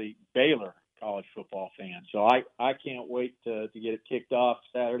 obviously, Baylor college football fan. So I can't wait to get it kicked off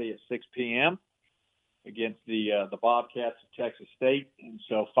Saturday at 6 p.m. against the Bobcats of Texas State. And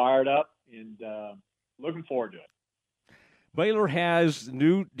so fired up and looking forward to it. Baylor has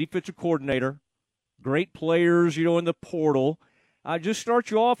new defensive coordinator, great players, in the portal. Just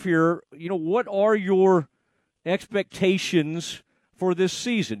start you off here. What are your expectations for this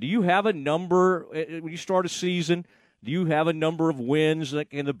season? Do you have a number when you start a season? Do you have a number of wins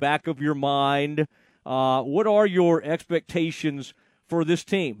in the back of your mind? What are your expectations for this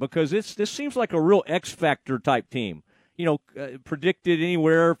team? Because this seems like a real X factor type team. Predicted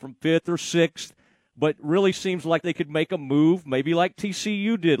anywhere from 5th or 6th, but really seems like they could make a move, maybe like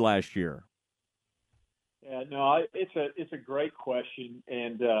TCU did last year. Yeah, no, it's a great question,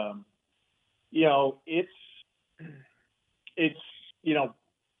 and it's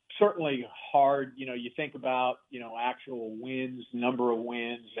certainly hard. You think about actual wins, number of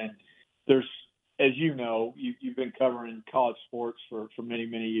wins, and there's, as you've been covering college sports for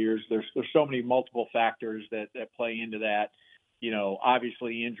many years. There's so many multiple factors that play into that.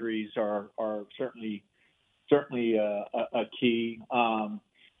 Obviously injuries are certainly a key.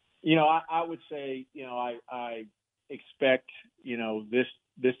 I would say, I expect,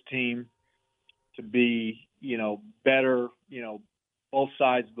 this team to be, better, both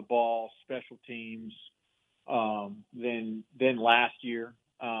sides of the ball, special teams, than last year.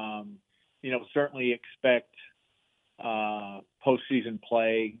 Certainly expect postseason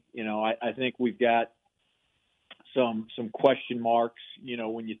play. I think we've got some question marks,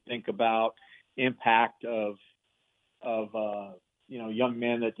 when you think about impact of young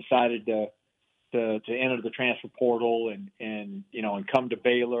men that decided to enter the transfer portal and come to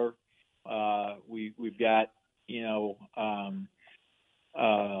Baylor. We've got,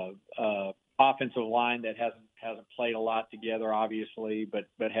 offensive line that hasn't played a lot together, obviously, but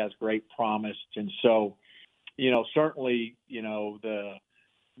has great promise. And so, certainly, the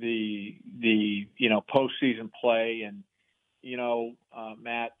postseason play and,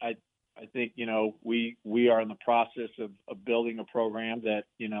 Matt, I think, we are in the process of building a program that,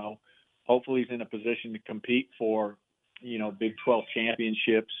 hopefully is in a position to compete for, Big 12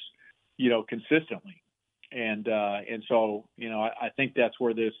 championships, consistently. And so, I think that's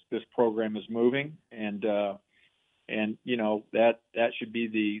where this program is moving. And that should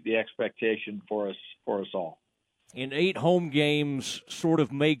be the expectation for us all. And 8 home games sort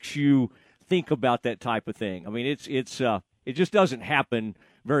of makes you think about that type of thing. I mean, it just doesn't happen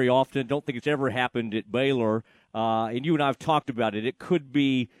very often. Don't think it's ever happened at Baylor. And you and I have talked about it. It could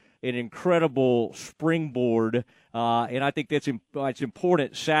be an incredible springboard. And I think it's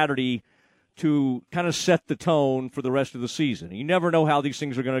important Saturday to kind of set the tone for the rest of the season. You never know how these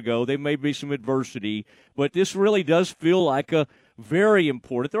things are going to go. There may be some adversity, but this really does feel like a very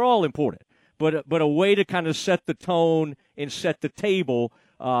important. They're all important, but a way to kind of set the tone and set the table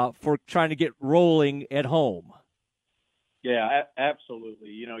for trying to get rolling at home. Yeah, absolutely.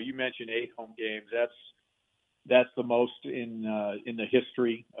 You mentioned 8 home games. That's the most in the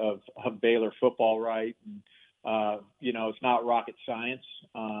history of Baylor football, right? And, it's not rocket science.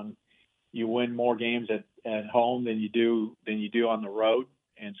 You win more games at home than you do on the road,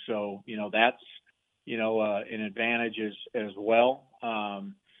 and so that's an advantage as well.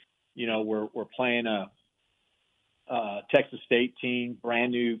 We're playing a Texas State team,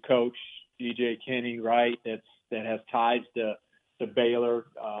 brand new coach DJ Kinney, right? That has ties to Baylor.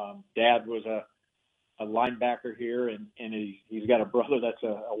 Dad was a linebacker here, and he's got a brother that's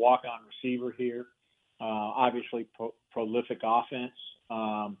a walk-on receiver here. Obviously, prolific offense.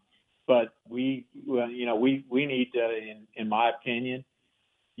 But we need to, in my opinion,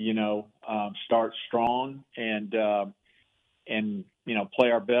 start strong and play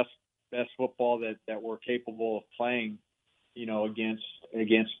our best football that we're capable of playing, against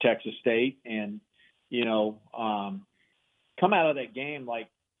Texas State, and come out of that game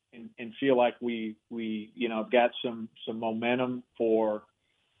and feel like we got some momentum for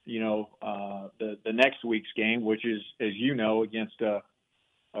the next week's game, which is, as against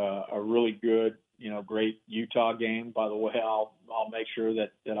a really good, great Utah game. By the way, I'll make sure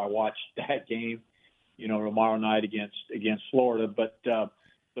that I watch that game, tomorrow night against Florida. But the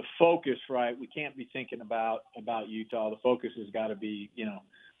focus, right? We can't be thinking about Utah. The focus has got to be,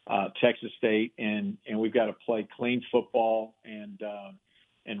 Texas State, and we've got to play clean football and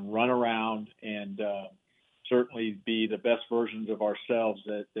run around and certainly be the best versions of ourselves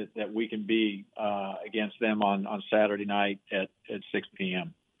that we can be against them on Saturday night at 6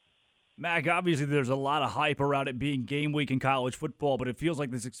 p.m. Mac, obviously there's a lot of hype around it being game week in college football, but it feels like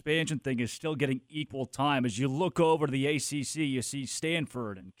this expansion thing is still getting equal time. As you look over to the ACC, you see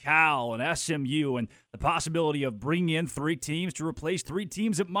Stanford and Cal and SMU and the possibility of bringing in 3 teams to replace 3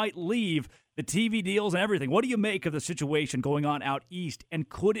 teams that might leave, the TV deals and everything. What do you make of the situation going on out east, and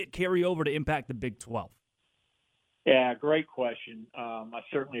could it carry over to impact the Big 12? Yeah, great question. I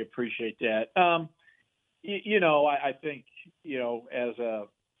certainly appreciate that. I think,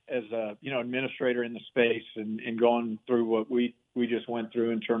 as a administrator in the space and going through what we just went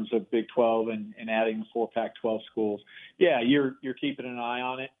through in terms of Big 12 and adding 4 Pac-12 schools, yeah, you're keeping an eye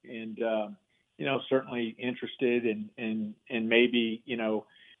on it, and certainly interested and maybe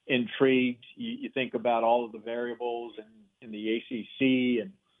intrigued. You think about all of the variables in the ACC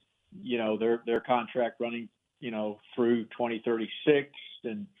and their contract running through 2036,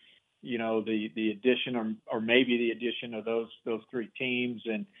 and the addition or maybe the addition of those 3 teams,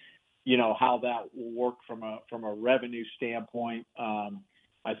 and how that will work from a revenue standpoint.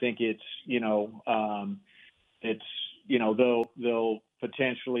 I think it's they'll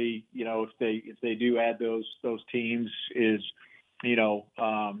potentially, if they do add those teams, is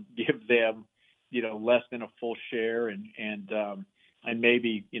give them less than a full share, and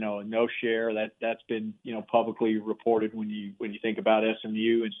maybe, a no share that's been, publicly reported when you think about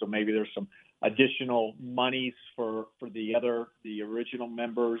SMU. And so maybe there's some additional monies for the original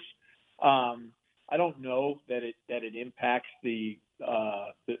members. I don't know that it impacts the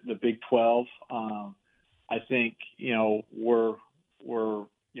Big 12. I think, we're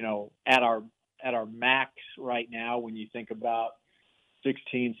at our max right now when you think about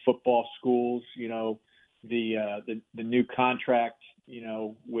 16 football schools, the new contract,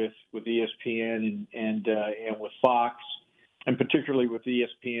 with ESPN and with Fox, and particularly with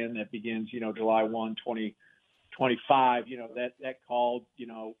ESPN that begins, July 1, 2025, that called,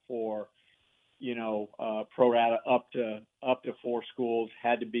 for, pro rata up to 4 schools,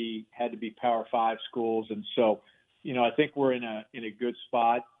 had to be Power 5 schools. And so, I think we're in a good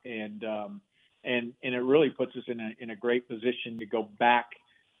spot, and it really puts us in a great position to go back,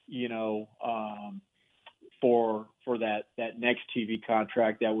 for that next TV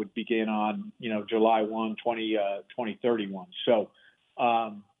contract that would begin on, July 1, 2031. So,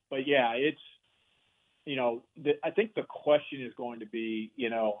 but yeah, it's, I think the question is going to be,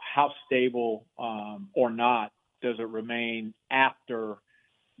 how stable or not does it remain after,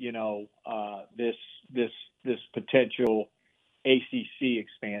 this potential ACC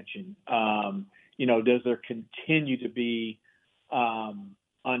expansion? Does there continue to be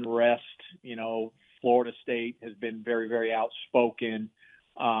unrest? Florida State has been very, very outspoken.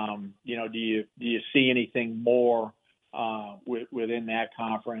 Do you see anything more within that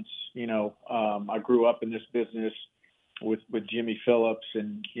conference? I grew up in this business with Jimmy Phillips,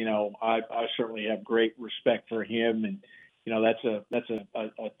 and I certainly have great respect for him, and that's a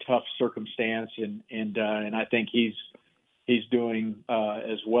tough circumstance, and I think he's doing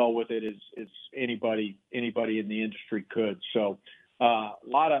as well with it as anybody in the industry could. So a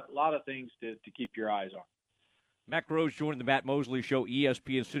lot of things to keep your eyes on. Matt Groves joining the Matt Mosley Show,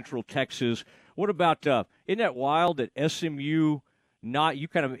 ESPN Central Texas. What about, isn't that wild that SMU you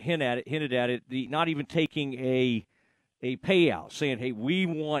kind of hinted at it, not even taking a payout, saying, hey, we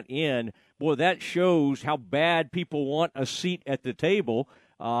want in. Boy, that shows how bad people want a seat at the table.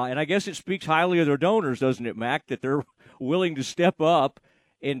 And I guess it speaks highly of their donors, doesn't it, Mac, that they're willing to step up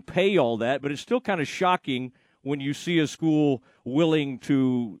and pay all that. But it's still kind of shocking when you see a school willing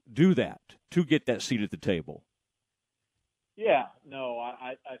to do that, to get that seat at the table. Yeah, no,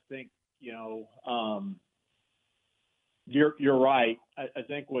 I think, you're right. I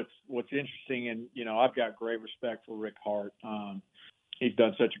think what's interesting, and, I've got great respect for Rick Hart. He's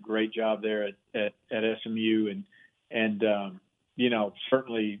done such a great job there at SMU, and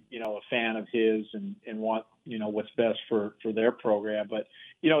certainly, a fan of his and want, what's best for their program. But,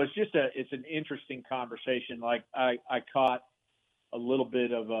 it's an interesting conversation. Like I caught a little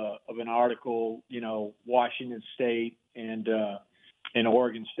bit of an article, Washington State and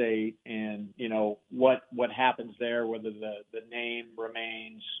Oregon State, and what happens there, whether the name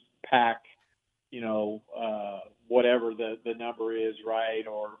remains PAC, whatever the number is, right,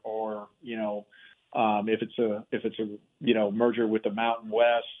 or if it's a merger with the Mountain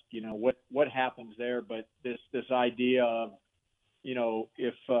West, what happens there. But this idea of,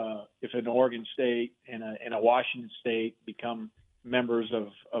 if an Oregon State and a Washington State become members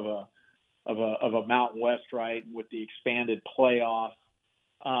of a Mountain West, right, with the expanded playoff,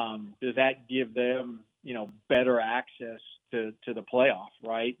 does that give them, better access to the playoff,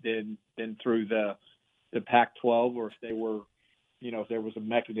 right, than through the Pac-12, or if they were, if there was a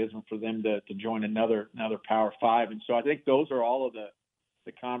mechanism for them to join another Power 5. And so I think those are all of the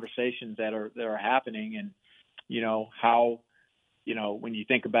conversations that are happening, and how, when you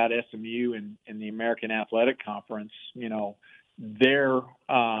think about SMU and the American Athletic Conference, their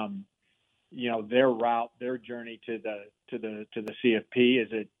route, their journey to the CFP,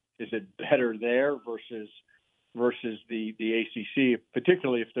 is it better there versus the ACC,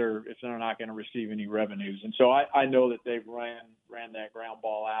 particularly if they're not going to receive any revenues. And so I know that they've ran that ground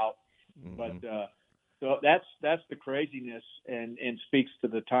ball out, but so that's the craziness, and speaks to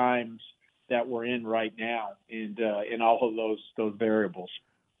the times that we're in right now, and in all of those variables.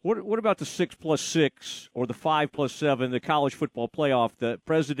 What about the 6+6 or the 5+7, the college football playoff? The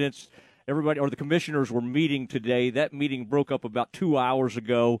presidents, everybody, or the commissioners were meeting today. That meeting broke up about 2 hours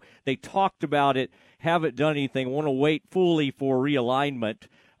ago. They talked about it, haven't done anything, want to wait fully for realignment.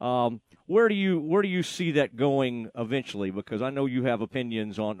 Where do you see that going eventually? Because I know you have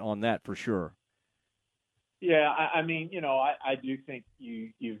opinions on that for sure. Yeah, I mean, I do think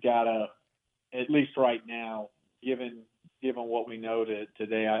you've got to, at least right now, given what we know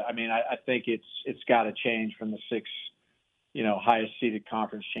today, I think it's got to change from the 6, highest seeded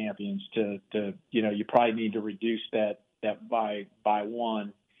conference champions to you probably need to reduce that that by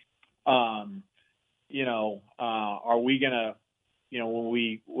one. Are we gonna,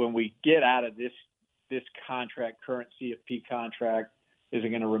 when we get out of this contract, current CFP contract, is it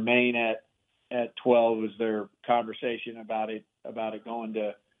going to remain at 12? Is there conversation about it going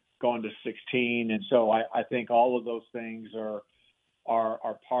to 16? And so I think all of those things are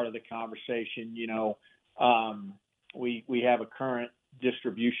part of the conversation. We have a current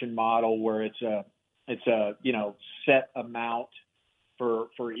distribution model where it's a set amount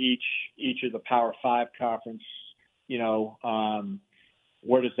for each of the Power 5 conference.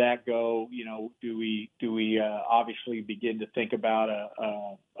 Where does that go? Do we obviously begin to think about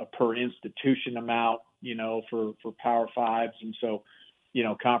a per institution amount, for Power 5s? And so,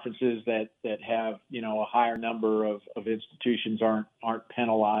 conferences that have, a higher number of institutions aren't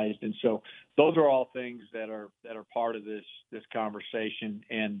penalized. And so those are all things that are part of this conversation.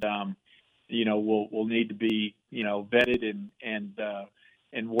 And, will need to be, vetted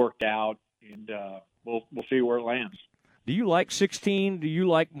and worked out, and we'll see where it lands. Do you like 16? Do you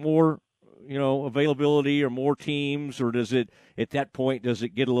like more, availability or more teams, or does it at that point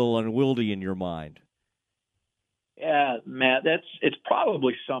get a little unwieldy in your mind? Yeah, Matt, it's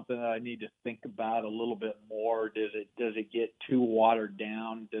probably something that I need to think about a little bit more. Does it get too watered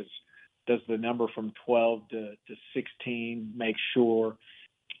down? Does the number from 12 to 16 make sure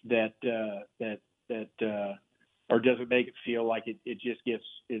that or does it make it feel like it just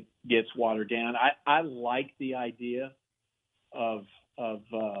gets watered down? I like the idea of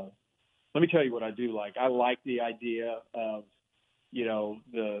let me tell you what I do like. I like the idea of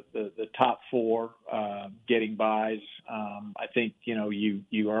the top four getting buys. I think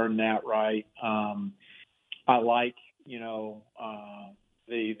you earn that right. I like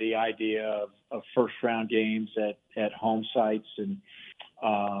the idea of first round games at home sites, and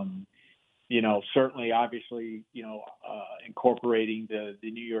certainly obviously incorporating the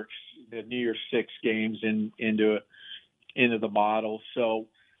New Year's Six games into the model. So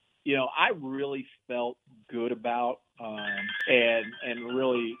I really felt good about and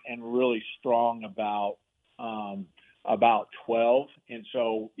really strong about 12. And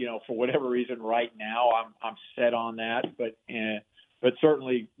so for whatever reason right now I'm set on that, but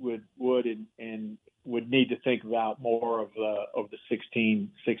certainly would need to think about more of the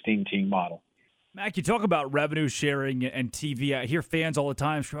 16 team model. Mac, you talk about revenue sharing and TV. I hear fans all the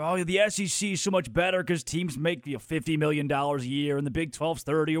time say, the SEC is so much better because teams make $50 million a year and the Big 12's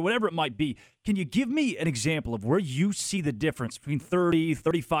 30 or whatever it might be. Can you give me an example of where you see the difference between 30,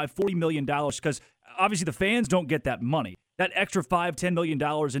 35, $40 million? Because obviously the fans don't get that money. That extra $5, $10 million in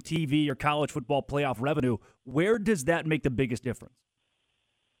TV or college football playoff revenue, where does that make the biggest difference?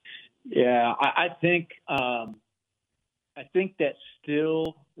 Yeah, I think that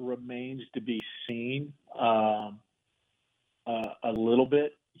still remains to be seen a little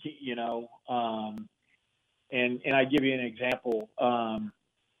bit, and I give you an example,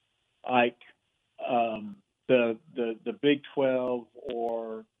 like the Big 12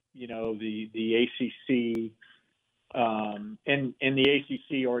 or the ACC, and the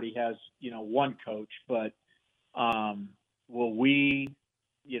ACC already has one coach, but will we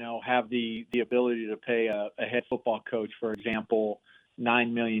have the ability to pay a head football coach, for example,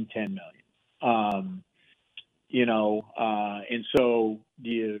 $9 million, $10 million. And so do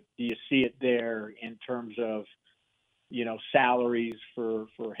you see it there in terms of salaries for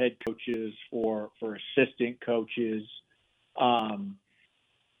head coaches, for assistant coaches? I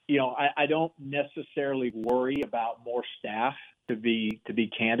don't necessarily worry about more staff. To be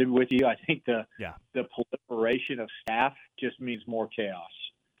candid with you, I think the proliferation of staff just means more chaos.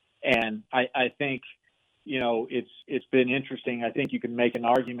 And I think, it's been interesting. I think you can make an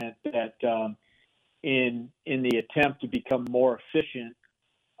argument that in the attempt to become more efficient,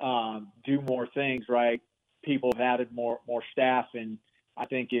 do more things, right, people have added more staff, and I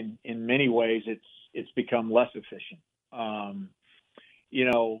think in many ways it's become less efficient.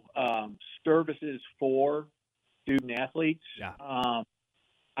 Services for student athletes, I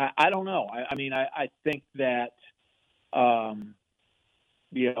don't know. I think that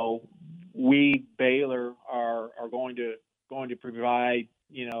we Baylor are going to provide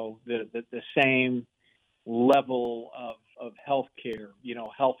the same level of health care,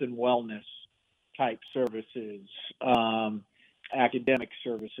 health and wellness type services, academic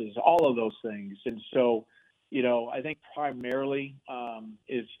services, all of those things. And so I think primarily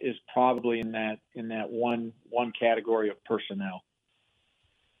is probably in that one category of personnel.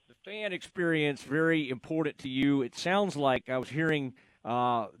 The fan experience, very important to you. It sounds like I was hearing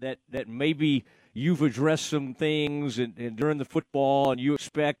that maybe you've addressed some things and during the football, and you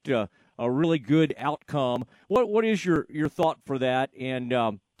expect a a really good outcome. What is your thought for that? And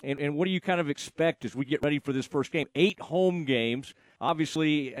what do you kind of expect as we get ready for this first game? 8 home games.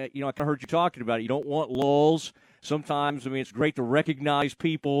 Obviously, I kind of heard you talking about it. You don't want lulls. Sometimes, it's great to recognize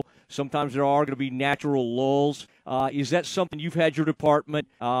people. Sometimes there are going to be natural lulls. Is that something you've had your department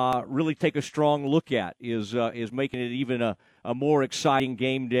really take a strong look at, is making it even a more exciting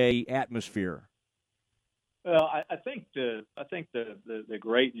game day atmosphere? Well, I think the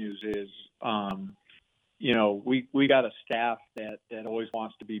great news is, we got a staff that always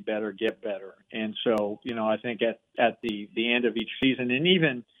wants to be better, get better. And so, I think at the end of each season, and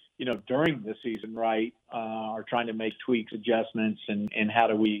even, during the season, right, are trying to make tweaks, adjustments, and how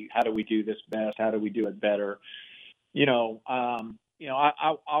do we do this best? How do we do it better? I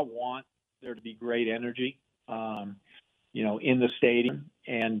want there to be great energy, in the stadium.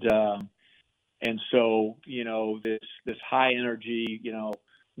 And so, this high energy,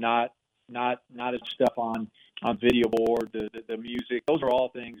 not stuff on video board, the music, those are all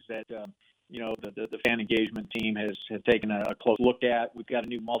things that, the fan engagement team has taken a close look at. We've got a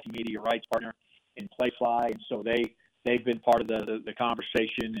new multimedia rights partner in Playfly, and so they've been part of the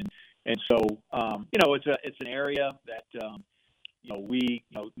conversation. And so, it's an area that, we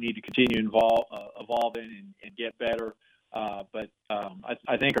need to continue evolving and get better. But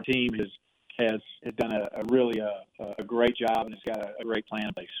I think our team has done a really great job, and it's got a great plan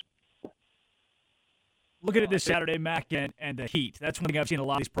in place. Looking at this Saturday, Mac, and the heat. That's one thing I've seen a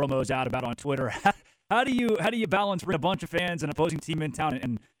lot of these promos out about on Twitter. How do you balance bringing a bunch of fans and opposing team in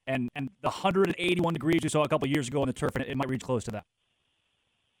town and the 181 degrees we saw a couple of years ago on the turf, and it might reach close to that?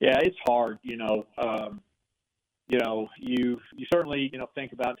 Yeah, it's hard. You certainly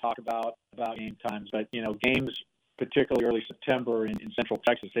think about, talk about game times, but games, particularly early September in Central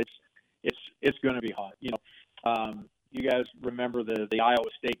Texas, it's going to be hot. You guys remember the Iowa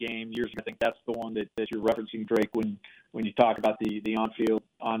State game years ago? I think that's the one that you're referencing, Drake, when you talk about the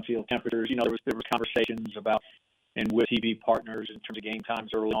on-field temperatures. There was conversations about and with TV partners in terms of game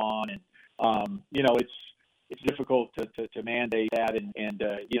times early on, and it's difficult to mandate that, and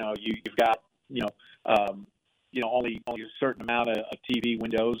you've got only a certain amount of TV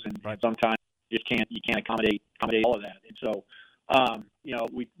windows, and sometimes you can't accommodate all of that, and so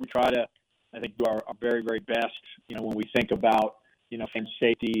we try to, I think, do our very, very best, when we think about, fan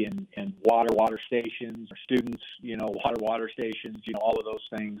safety and water stations, or students, water stations, all of those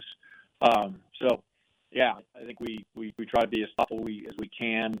things. So, yeah, I think we try to be as thoughtful as we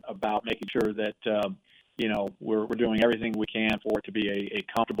can about making sure that, we're doing everything we can for it to be a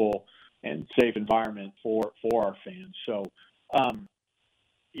comfortable and safe environment for our fans. So,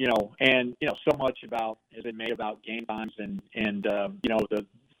 so much has been made about game times and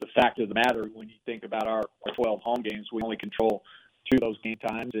the fact of the matter, when you think about our 12 home games, we only control 2 of those game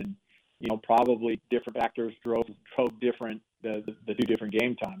times, and probably different factors drove different the 2 different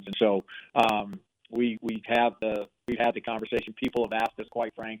game times. And so we've had the conversation. People have asked us,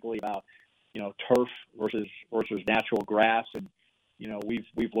 quite frankly, about turf versus natural grass, and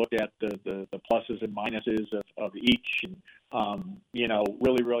we've looked at the pluses and minuses of each, and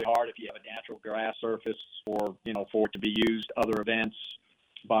really, really hard if you have a natural grass surface for it to be used other events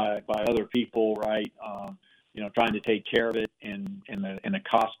by other people, right? Trying to take care of it and the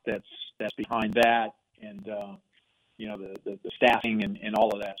cost that's behind that, and the staffing and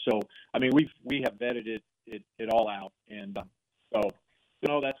all of that. So we have vetted it all out, and so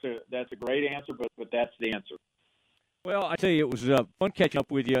that's a great answer, but that's the answer. Well, I tell you, it was fun catching up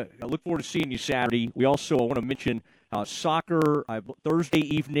with you. I look forward to seeing you Saturday. I want to mention soccer Thursday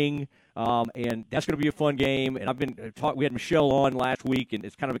evening, and that's going to be a fun game. And I've been we had Michelle on last week, and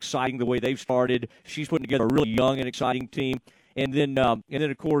it's kind of exciting the way they've started. She's putting together a really young and exciting team. And then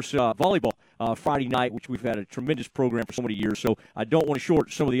of course, volleyball Friday night, which we've had a tremendous program for so many years. So I don't want to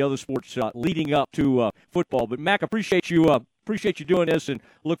short some of the other sports leading up to football. But Mac, appreciate you doing this, and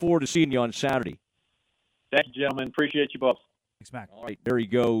look forward to seeing you on Saturday. Thank you, gentlemen. Appreciate you both. Thanks, Mac. All right, there he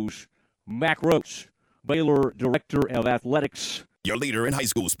goes. Mac Rose, Baylor Director of Athletics. Your leader in high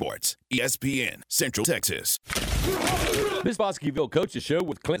school sports, ESPN Central Texas. This Bosqueville Coaches Show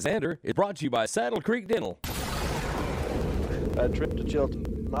with Clint Zander is brought to you by Saddle Creek Dental. A trip to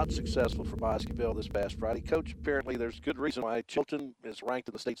Chilton, not successful for Bosqueville this past Friday. Coach, apparently there's good reason why Chilton is ranked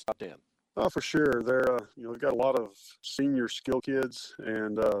in the state's top 10. Oh, for sure. They're, they've got a lot of senior skill kids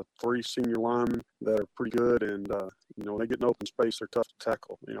and 3 senior linemen that are pretty good. And, when they get in open space, they're tough to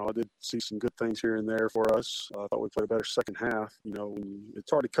tackle. I did see some good things here and there for us. I thought we played a better second half.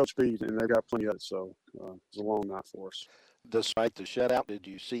 It's hard to coach speed, and they've got plenty of it. So it was a long night for us. Despite the shutout, did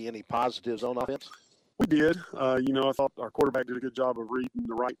you see any positives on offense? We did. I thought our quarterback did a good job of reading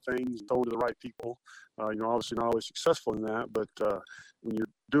the right things and throwing to the right people. Obviously not always successful in that, but when you're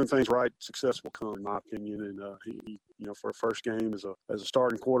doing things right, success will come, in my opinion. And he for a first game as a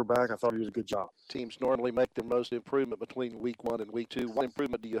starting quarterback, I thought he did a good job. Teams normally make their most improvement between week 1 and week 2. What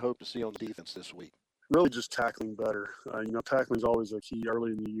improvement do you hope to see on the defense this week? Really just tackling better. Tackling is always a key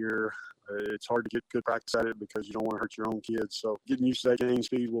early in the year. It's hard to get good practice at it because you don't want to hurt your own kids. So getting used to that game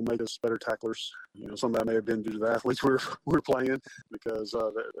speed will make us better tacklers. Some of that may have been due to the athletes we're playing because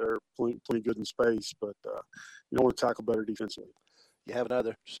they're plenty good in space. But you don't want to tackle better defensively. You have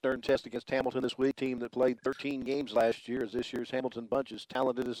another stern test against Hamilton this week, team that played 13 games last year. Is this year's Hamilton bunch as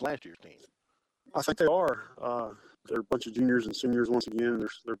talented as last year's team? I think they are. They're a bunch of juniors and seniors once again.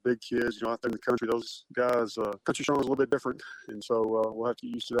 They're big kids. Out there in the country, those guys, country strong is a little bit different. And so we'll have to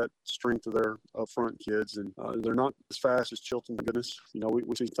get used to that strength of their up front kids. And they're not as fast as Chilton, thank goodness.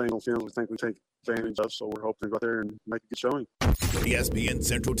 We see things on film we think we take advantage of. So we're hoping to go out there and make a good showing. ESPN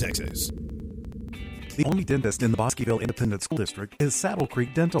Central Texas. The only dentist in the Bosqueville Independent School District is Saddle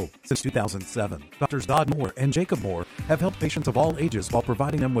Creek Dental. Since 2007, Drs. Dodd Moore and Jacob Moore have helped patients of all ages while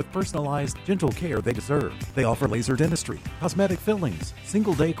providing them with personalized, gentle care they deserve. They offer laser dentistry, cosmetic fillings,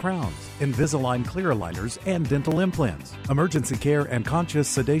 single-day crowns, Invisalign clear aligners, and dental implants. Emergency care and conscious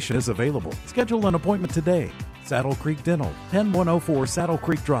sedation is available. Schedule an appointment today. Saddle Creek Dental, 10104 Saddle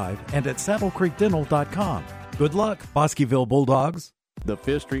Creek Drive, and at saddlecreekdental.com. Good luck, Bosqueville Bulldogs. The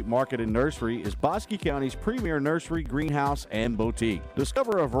 5th Street Market and Nursery is Bosque County's premier nursery, greenhouse, and boutique.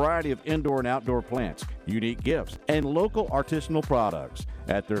 Discover a variety of indoor and outdoor plants, unique gifts, and local artisanal products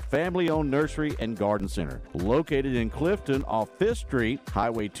at their family-owned nursery and garden center, located in Clifton off 5th Street,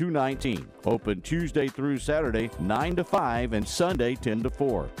 Highway 219. Open Tuesday through Saturday, 9 to 5, and Sunday, 10 to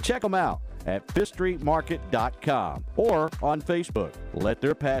 4. Check them out at fifthstreetmarket.com or on Facebook. Let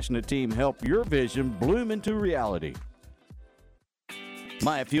their passionate team help your vision bloom into reality.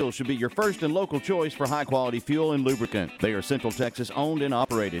 Maya Fuel should be your first and local choice for high-quality fuel and lubricant. They are Central Texas owned and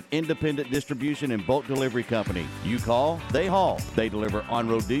operated, independent distribution and bulk delivery company. You call, they haul. They deliver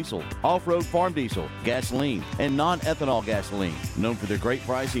on-road diesel, off-road farm diesel, gasoline, and non-ethanol gasoline. Known for their great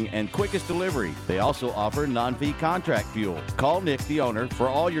pricing and quickest delivery, they also offer non-fee contract fuel. Call Nick, the owner, for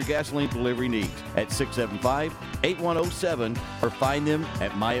all your gasoline delivery needs at 675-8107 or find them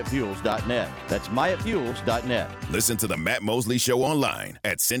at MyaFuels.net. That's MyaFuels.net. Listen to the Matt Mosley Show online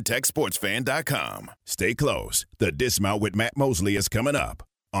at syntechsportsfan.com. Stay close. The Dismount with Matt Mosley is coming up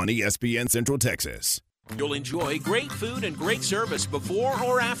on ESPN Central Texas. You'll enjoy great food and great service before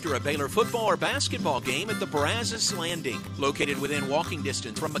or after a Baylor football or basketball game at the Brazos Landing. Located within walking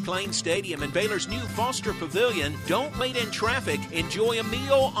distance from McLean Stadium and Baylor's new Foster Pavilion, don't wait in traffic. Enjoy a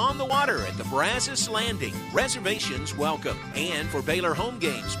meal on the water at the Brazos Landing. Reservations welcome. And for Baylor home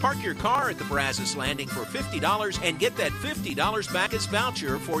games, park your car at the Brazos Landing for $50 and get that $50 back as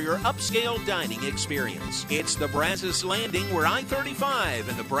voucher for your upscale dining experience. It's the Brazos Landing where I-35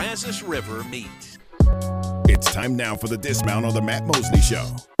 and the Brazos River meet. It's time now for the Dismount on the Matt Mosley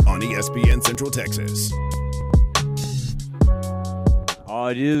Show on ESPN Central Texas.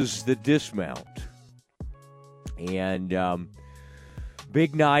 It is the Dismount. And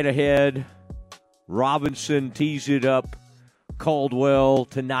big night ahead. Robinson tees it up. Caldwell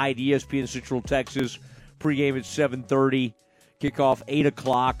tonight, ESPN Central Texas. Pregame at 7:30. Kickoff 8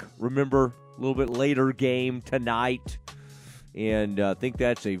 o'clock. Remember, a little bit later game tonight. And I think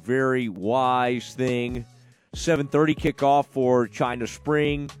that's a very wise thing. 7:30 kickoff for China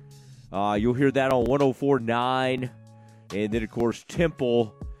Spring. You'll hear that on 104.9. And then, of course,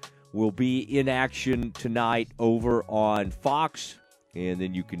 Temple will be in action tonight over on Fox. And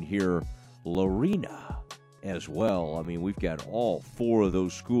then you can hear Lorena as well. I mean, we've got all 4 of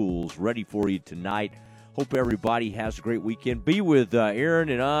those schools ready for you tonight. Hope everybody has a great weekend. Be with Aaron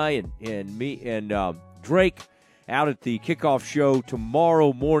and I and me and Drake out at the kickoff show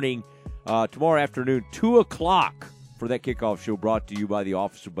tomorrow morning, tomorrow afternoon, 2 o'clock for that kickoff show brought to you by the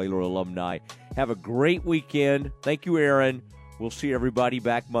Office of Baylor Alumni. Have a great weekend. Thank you, Aaron. We'll see everybody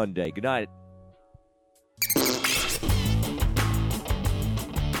back Monday. Good night.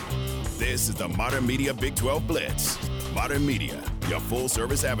 This is the Modern Media Big 12 Blitz. Modern Media, your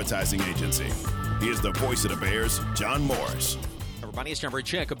full-service advertising agency. Here's the voice of the Bears, John Morris. Everybody, it's time for a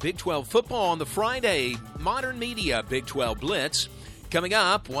check of Big 12 football on the Friday Modern Media Big 12 Blitz. Coming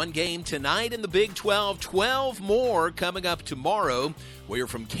up, one game tonight in the Big 12, 12 more coming up tomorrow. We'll hear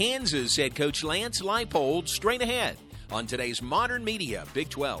from Kansas head coach Lance Leipold straight ahead on today's Modern Media Big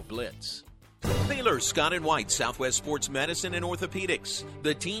 12 Blitz. Baylor Scott & White Southwest Sports Medicine and Orthopedics,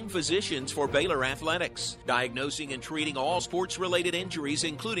 the team physicians for Baylor Athletics, diagnosing and treating all sports-related injuries,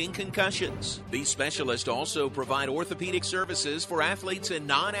 including concussions. These specialists also provide orthopedic services for athletes and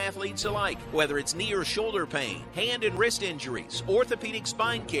non-athletes alike, whether it's knee or shoulder pain, hand and wrist injuries, orthopedic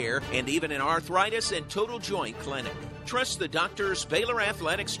spine care, and even an arthritis and total joint clinic. Trust the doctors Baylor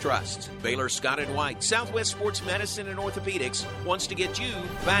Athletics trusts. Baylor Scott & White Southwest Sports Medicine and Orthopedics wants to get you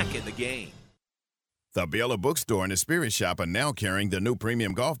back in the game. The Baylor Bookstore and the Spirit Shop are now carrying the new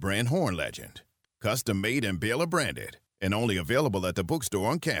premium golf brand Horn Legend. Custom made and Baylor branded, and only available at the bookstore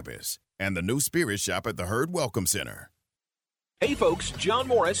on campus and the new Spirit Shop at the Hurd Welcome Center. Hey folks, John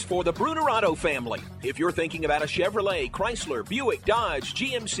Morris for the Bruner Auto family. If you're thinking about a Chevrolet, Chrysler, Buick, Dodge,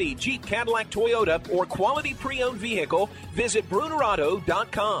 GMC, Jeep, Cadillac, Toyota, or quality pre-owned vehicle, visit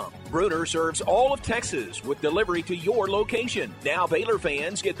BrunerAuto.com. Bruner serves all of Texas with delivery to your location. Now Baylor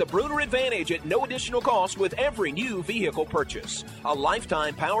fans get the Bruner Advantage at no additional cost with every new vehicle purchase. A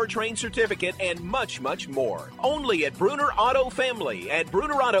lifetime powertrain certificate and much, much more. Only at Bruner Auto Family at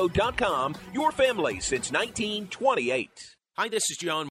BrunerAuto.com, your family since 1928. Hi, this is John